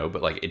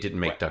 but, like, it didn't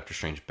make Doctor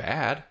Strange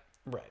bad.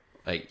 Right.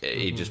 Like,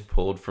 it just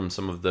pulled from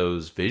some of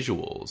those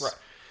visuals.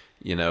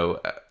 Right.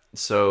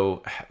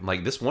 So,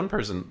 like, this one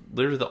person,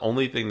 literally the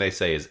only thing they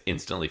say is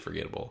instantly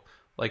forgettable.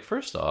 Like,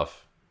 first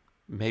off,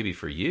 maybe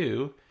for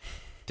you,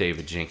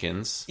 David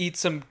Jenkins. Eat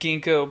some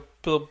ginkgo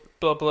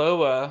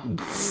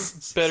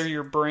biloba. Better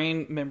your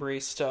brain memory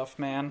stuff,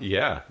 man.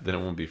 Yeah, then it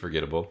won't be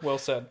forgettable. Well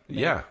said.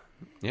 Yeah.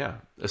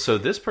 So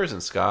this person,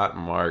 Scott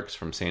Marks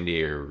from San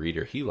Diego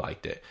Reader, he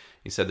liked it.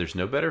 He said, there's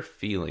no better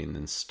feeling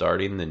than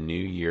starting the new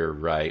year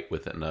right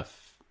with an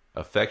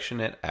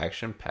affectionate,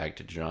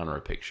 action-packed genre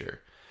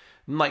picture.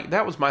 And, like,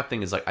 that was my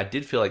thing, is, like, I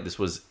did feel like this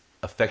was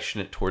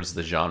affectionate towards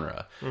the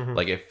genre.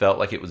 Like, it felt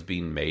like it was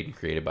being made and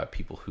created by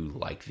people who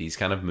like these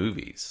kind of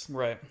movies.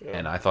 Right. Yeah.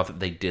 And I thought that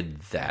they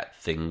did that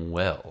thing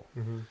well.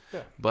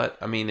 Yeah. But,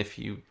 I mean, if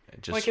you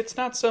just... Like, it's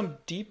not some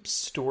deep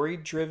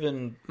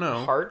story-driven,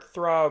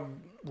 heartthrob,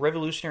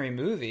 revolutionary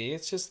movie.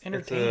 It's just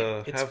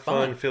entertaining. It's have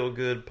fun, feel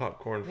good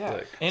popcorn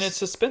flick. And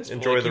it's suspenseful.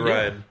 Enjoy the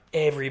ride.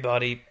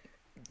 Everybody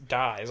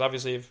dies.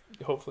 Obviously,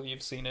 hopefully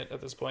you've seen it at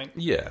this point.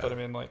 Yeah. But I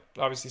mean, like,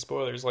 obviously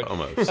spoilers. Like,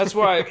 almost. That's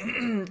why,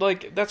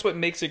 like, that's what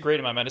makes it great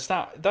in my mind.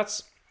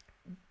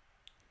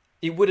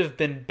 It would have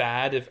been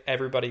bad if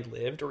everybody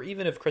lived, or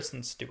even if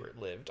Kristen Stewart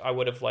lived. I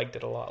would have liked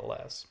it a lot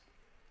less.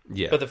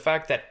 Yeah. But the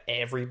fact that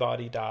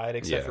everybody died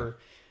except for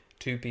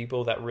two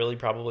people that really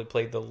probably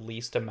played the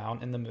least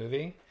amount in the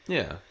movie.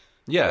 Yeah.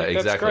 Yeah, like,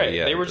 exactly. That's great.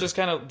 Yeah,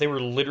 they were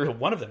literally,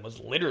 one of them was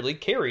literally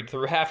carried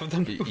through half of the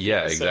movie.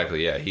 Yeah, exactly.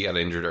 So. Yeah, he got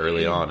injured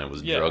early on and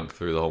was drugged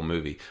through the whole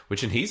movie.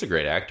 And he's a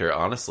great actor.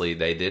 Honestly,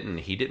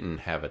 he didn't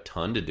have a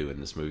ton to do in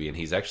this movie, and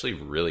he's actually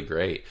really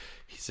great.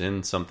 He's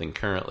in something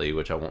currently,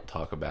 which I won't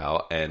talk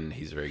about, and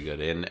he's very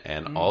good in.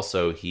 And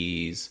also,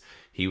 he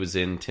was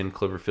in 10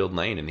 Cloverfield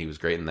Lane, and he was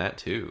great in that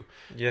too.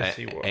 Yes,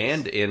 he was.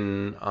 And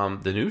in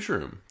The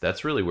Newsroom.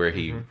 That's really where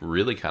he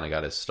really kind of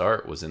got his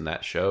start, was in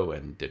that show,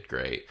 and did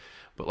great.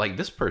 But, like,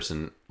 this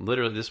person,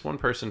 literally this one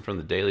person from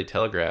the Daily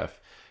Telegraph,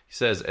 he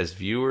says, as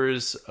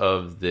viewers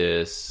of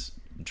this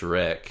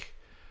Drek,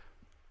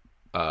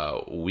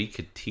 we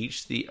could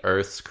teach the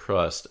Earth's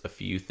crust a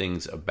few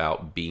things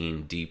about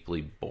being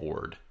deeply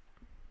bored.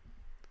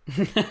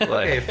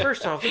 Okay,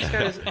 first off, this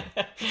guy is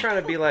trying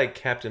to be like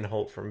Captain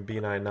Holt from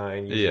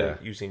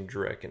B99 using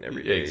Drek and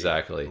everything.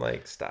 Exactly.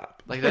 Like,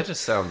 stop. Like, that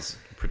just sounds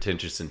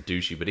pretentious and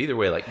douchey. But either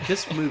way, like,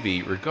 this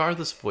movie,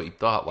 regardless of what you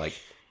thought, like,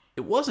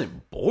 it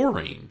wasn't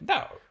boring.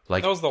 No.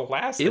 Like, that was the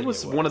last thing it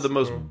was one of the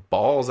most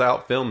balls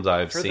out films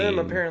I've seen. For them,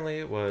 apparently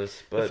it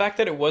was. But the fact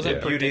that it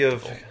wasn't beauty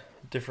of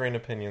differing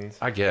opinions.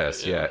 I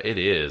guess, yeah, it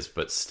is.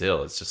 But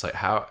still, it's just like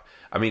how...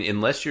 I mean,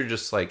 unless you're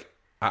just like...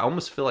 I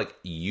almost feel like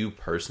you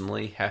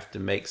personally have to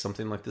make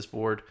something like this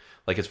bored.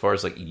 Like, as far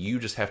as, like, you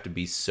just have to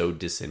be so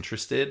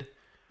disinterested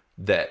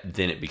that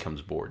then it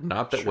becomes bored.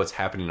 Not that what's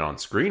happening on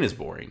screen is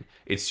boring.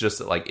 It's just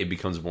that, like, it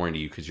becomes boring to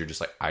you because you're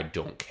just like, I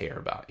don't care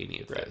about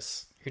any of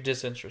this. You're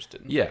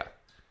disinterested. Yeah.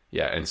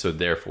 Yeah, and so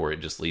therefore it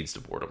just leads to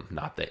boredom.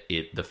 Not that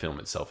the film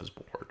itself is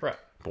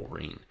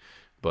boring.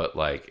 But,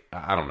 like,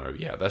 I don't know.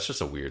 Yeah, that's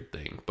just a weird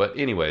thing. But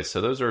anyway, so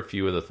those are a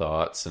few of the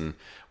thoughts, and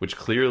which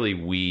clearly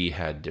we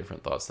had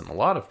different thoughts than a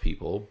lot of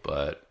people.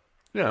 But,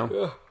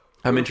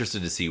 I'm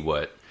interested to see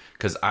what...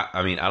 Because,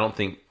 I mean, I don't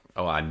think...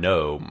 Oh, I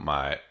know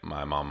my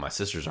mom, my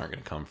sisters aren't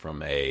going to come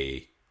from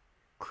a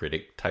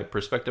critic-type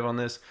perspective on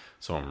this.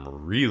 So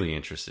I'm really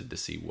interested to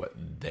see what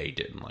they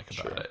didn't like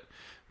about it.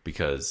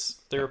 Because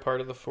they're a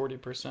part of the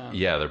 40%.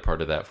 Yeah, they're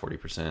part of that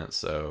 40%.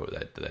 So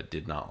that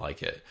did not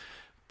like it.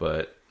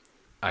 But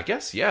I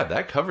guess, yeah,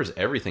 that covers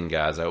everything,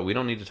 guys. We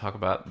don't need to talk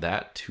about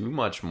that too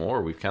much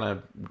more. We've kind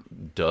of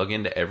dug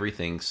into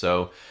everything.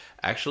 So,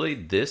 actually,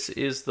 this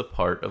is the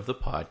part of the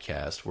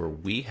podcast where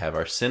we have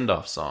our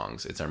send-off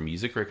songs. It's our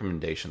music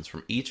recommendations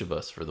from each of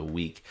us for the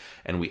week.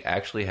 And we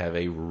actually have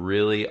a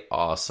really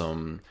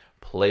awesome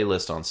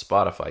playlist on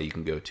Spotify you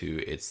can go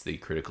to. It's the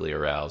Critically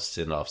Aroused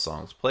Send-Off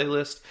Songs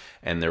playlist,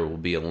 and there will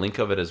be a link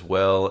of it as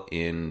well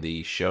in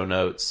the show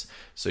notes,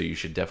 so you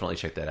should definitely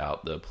check that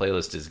out. The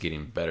playlist is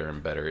getting better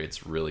and better.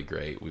 It's really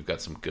great. We've got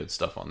some good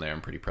stuff on there.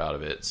 I'm pretty proud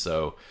of it.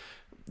 So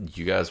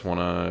you guys want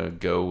to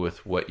go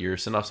with what your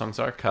send-off songs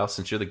are? Kyle,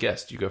 since you're the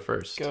guest, you go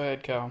first. Go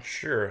ahead, Kyle.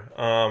 Sure.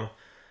 I'm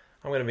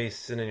going to be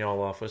sending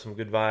y'all off with some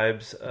good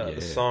vibes. The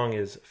song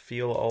is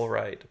Feel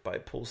Alright by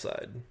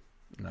Poolside.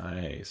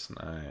 Nice.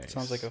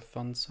 Sounds like a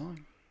fun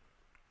song.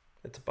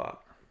 It's a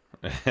bop.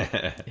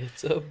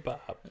 It's a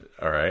bop.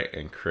 All right,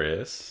 and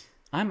Chris?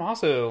 I'm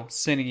also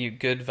sending you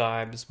good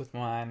vibes with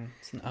mine.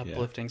 It's an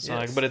uplifting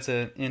song, but it's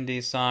an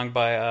indie song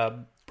by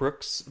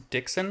Brooks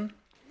Dixon,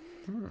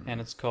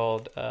 and it's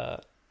called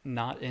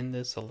Not In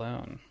This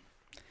Alone.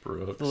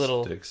 Brooks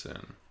little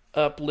Dixon.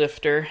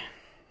 Uplifter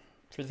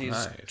for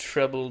these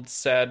troubled,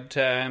 sad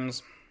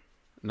times.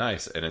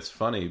 Nice, and it's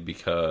funny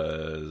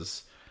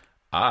because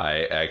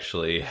I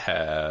actually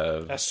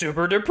have a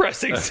super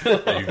depressing song.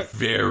 A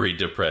very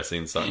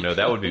depressing song. No,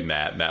 that would be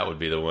Matt. Matt would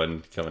be the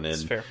one coming in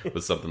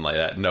with something like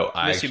that. No,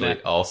 I actually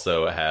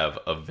also have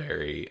a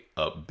very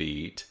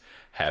upbeat,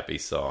 happy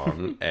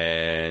song.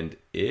 And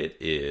it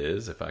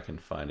is, if I can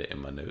find it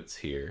in my notes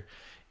here,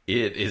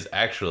 it is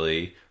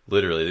actually,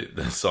 literally,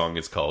 the song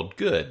is called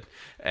Good.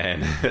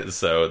 And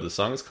so the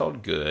song is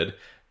called Good,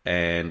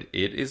 and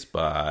it is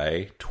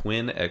by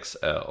Twin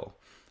XL.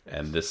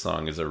 And this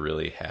song is a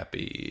really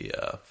happy,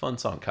 fun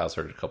song. Kyle's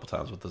heard it a couple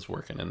times with us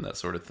working and that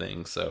sort of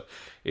thing. So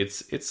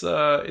it's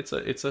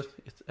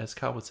as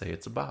Kyle would say,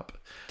 it's a bop.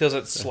 Does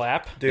it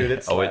slap, dude?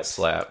 It slaps. Oh, it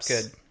slaps.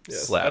 Good.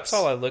 Yes. Slaps. That's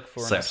all I look for.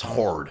 Slaps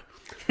hard.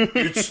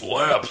 It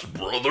slaps,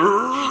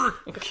 brother.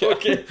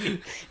 Okay.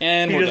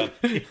 And we're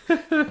done.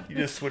 You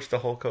just switched to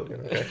Hulk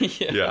Hogan. Okay.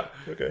 Yeah.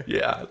 Okay.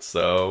 Yeah.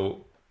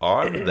 So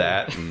on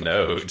that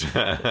note,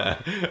 I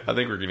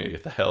think we're going to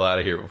get the hell out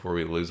of here before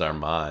we lose our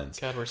minds.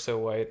 God, we're so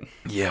white.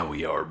 Yeah,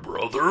 we are,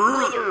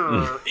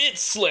 brother. It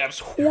slaps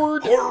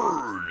hard.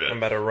 I'm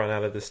about to run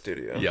out of the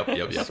studio.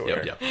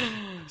 Yep.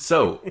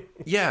 So,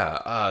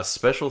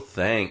 special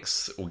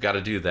thanks. We got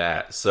to do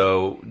that.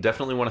 So,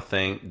 definitely want to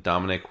thank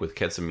Dominic with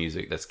Ketsa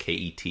Music. That's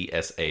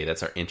Ketsa.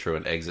 That's our intro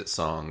and exit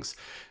songs.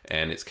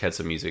 And it's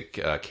Ketsa Music,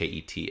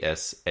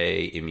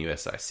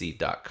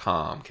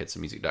 KetsaMusic.com,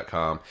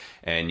 KetsaMusic.com.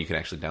 And you can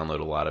actually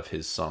download a lot of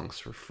his songs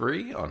for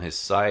free on his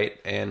site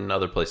and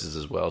other places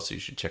as well. So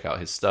you should check out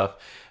his stuff.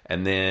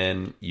 And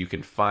then you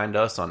can find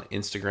us on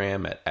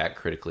Instagram at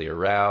Critically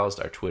Aroused.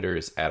 Our Twitter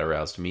is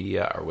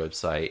 @ArousedMedia. Our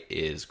website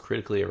is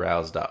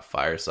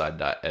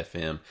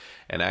criticallyaroused.fireside.fm.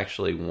 And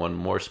actually, one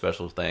more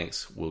special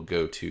thanks will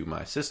go to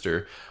my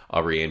sister,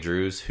 Aubrey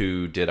Andrews,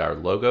 who did our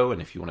logo.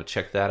 And if you want to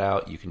check that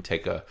out, you can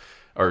take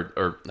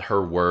or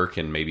her work,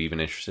 and maybe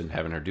even interested in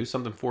having her do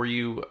something for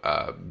you,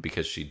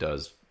 because she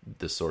does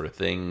this sort of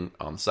thing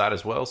on the side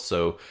as well.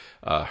 So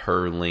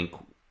her link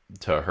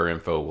to her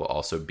info will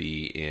also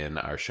be in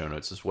our show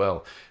notes as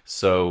well.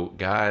 So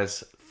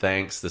guys,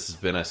 thanks. This has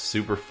been a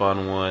super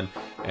fun one,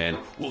 and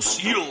we'll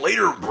see you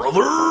later,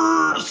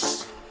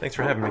 brothers. Thanks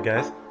for having me,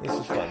 guys. This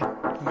was fun.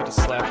 I'm going to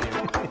slap you.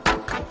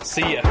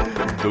 See ya.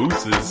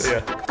 Deuces.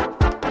 Yeah.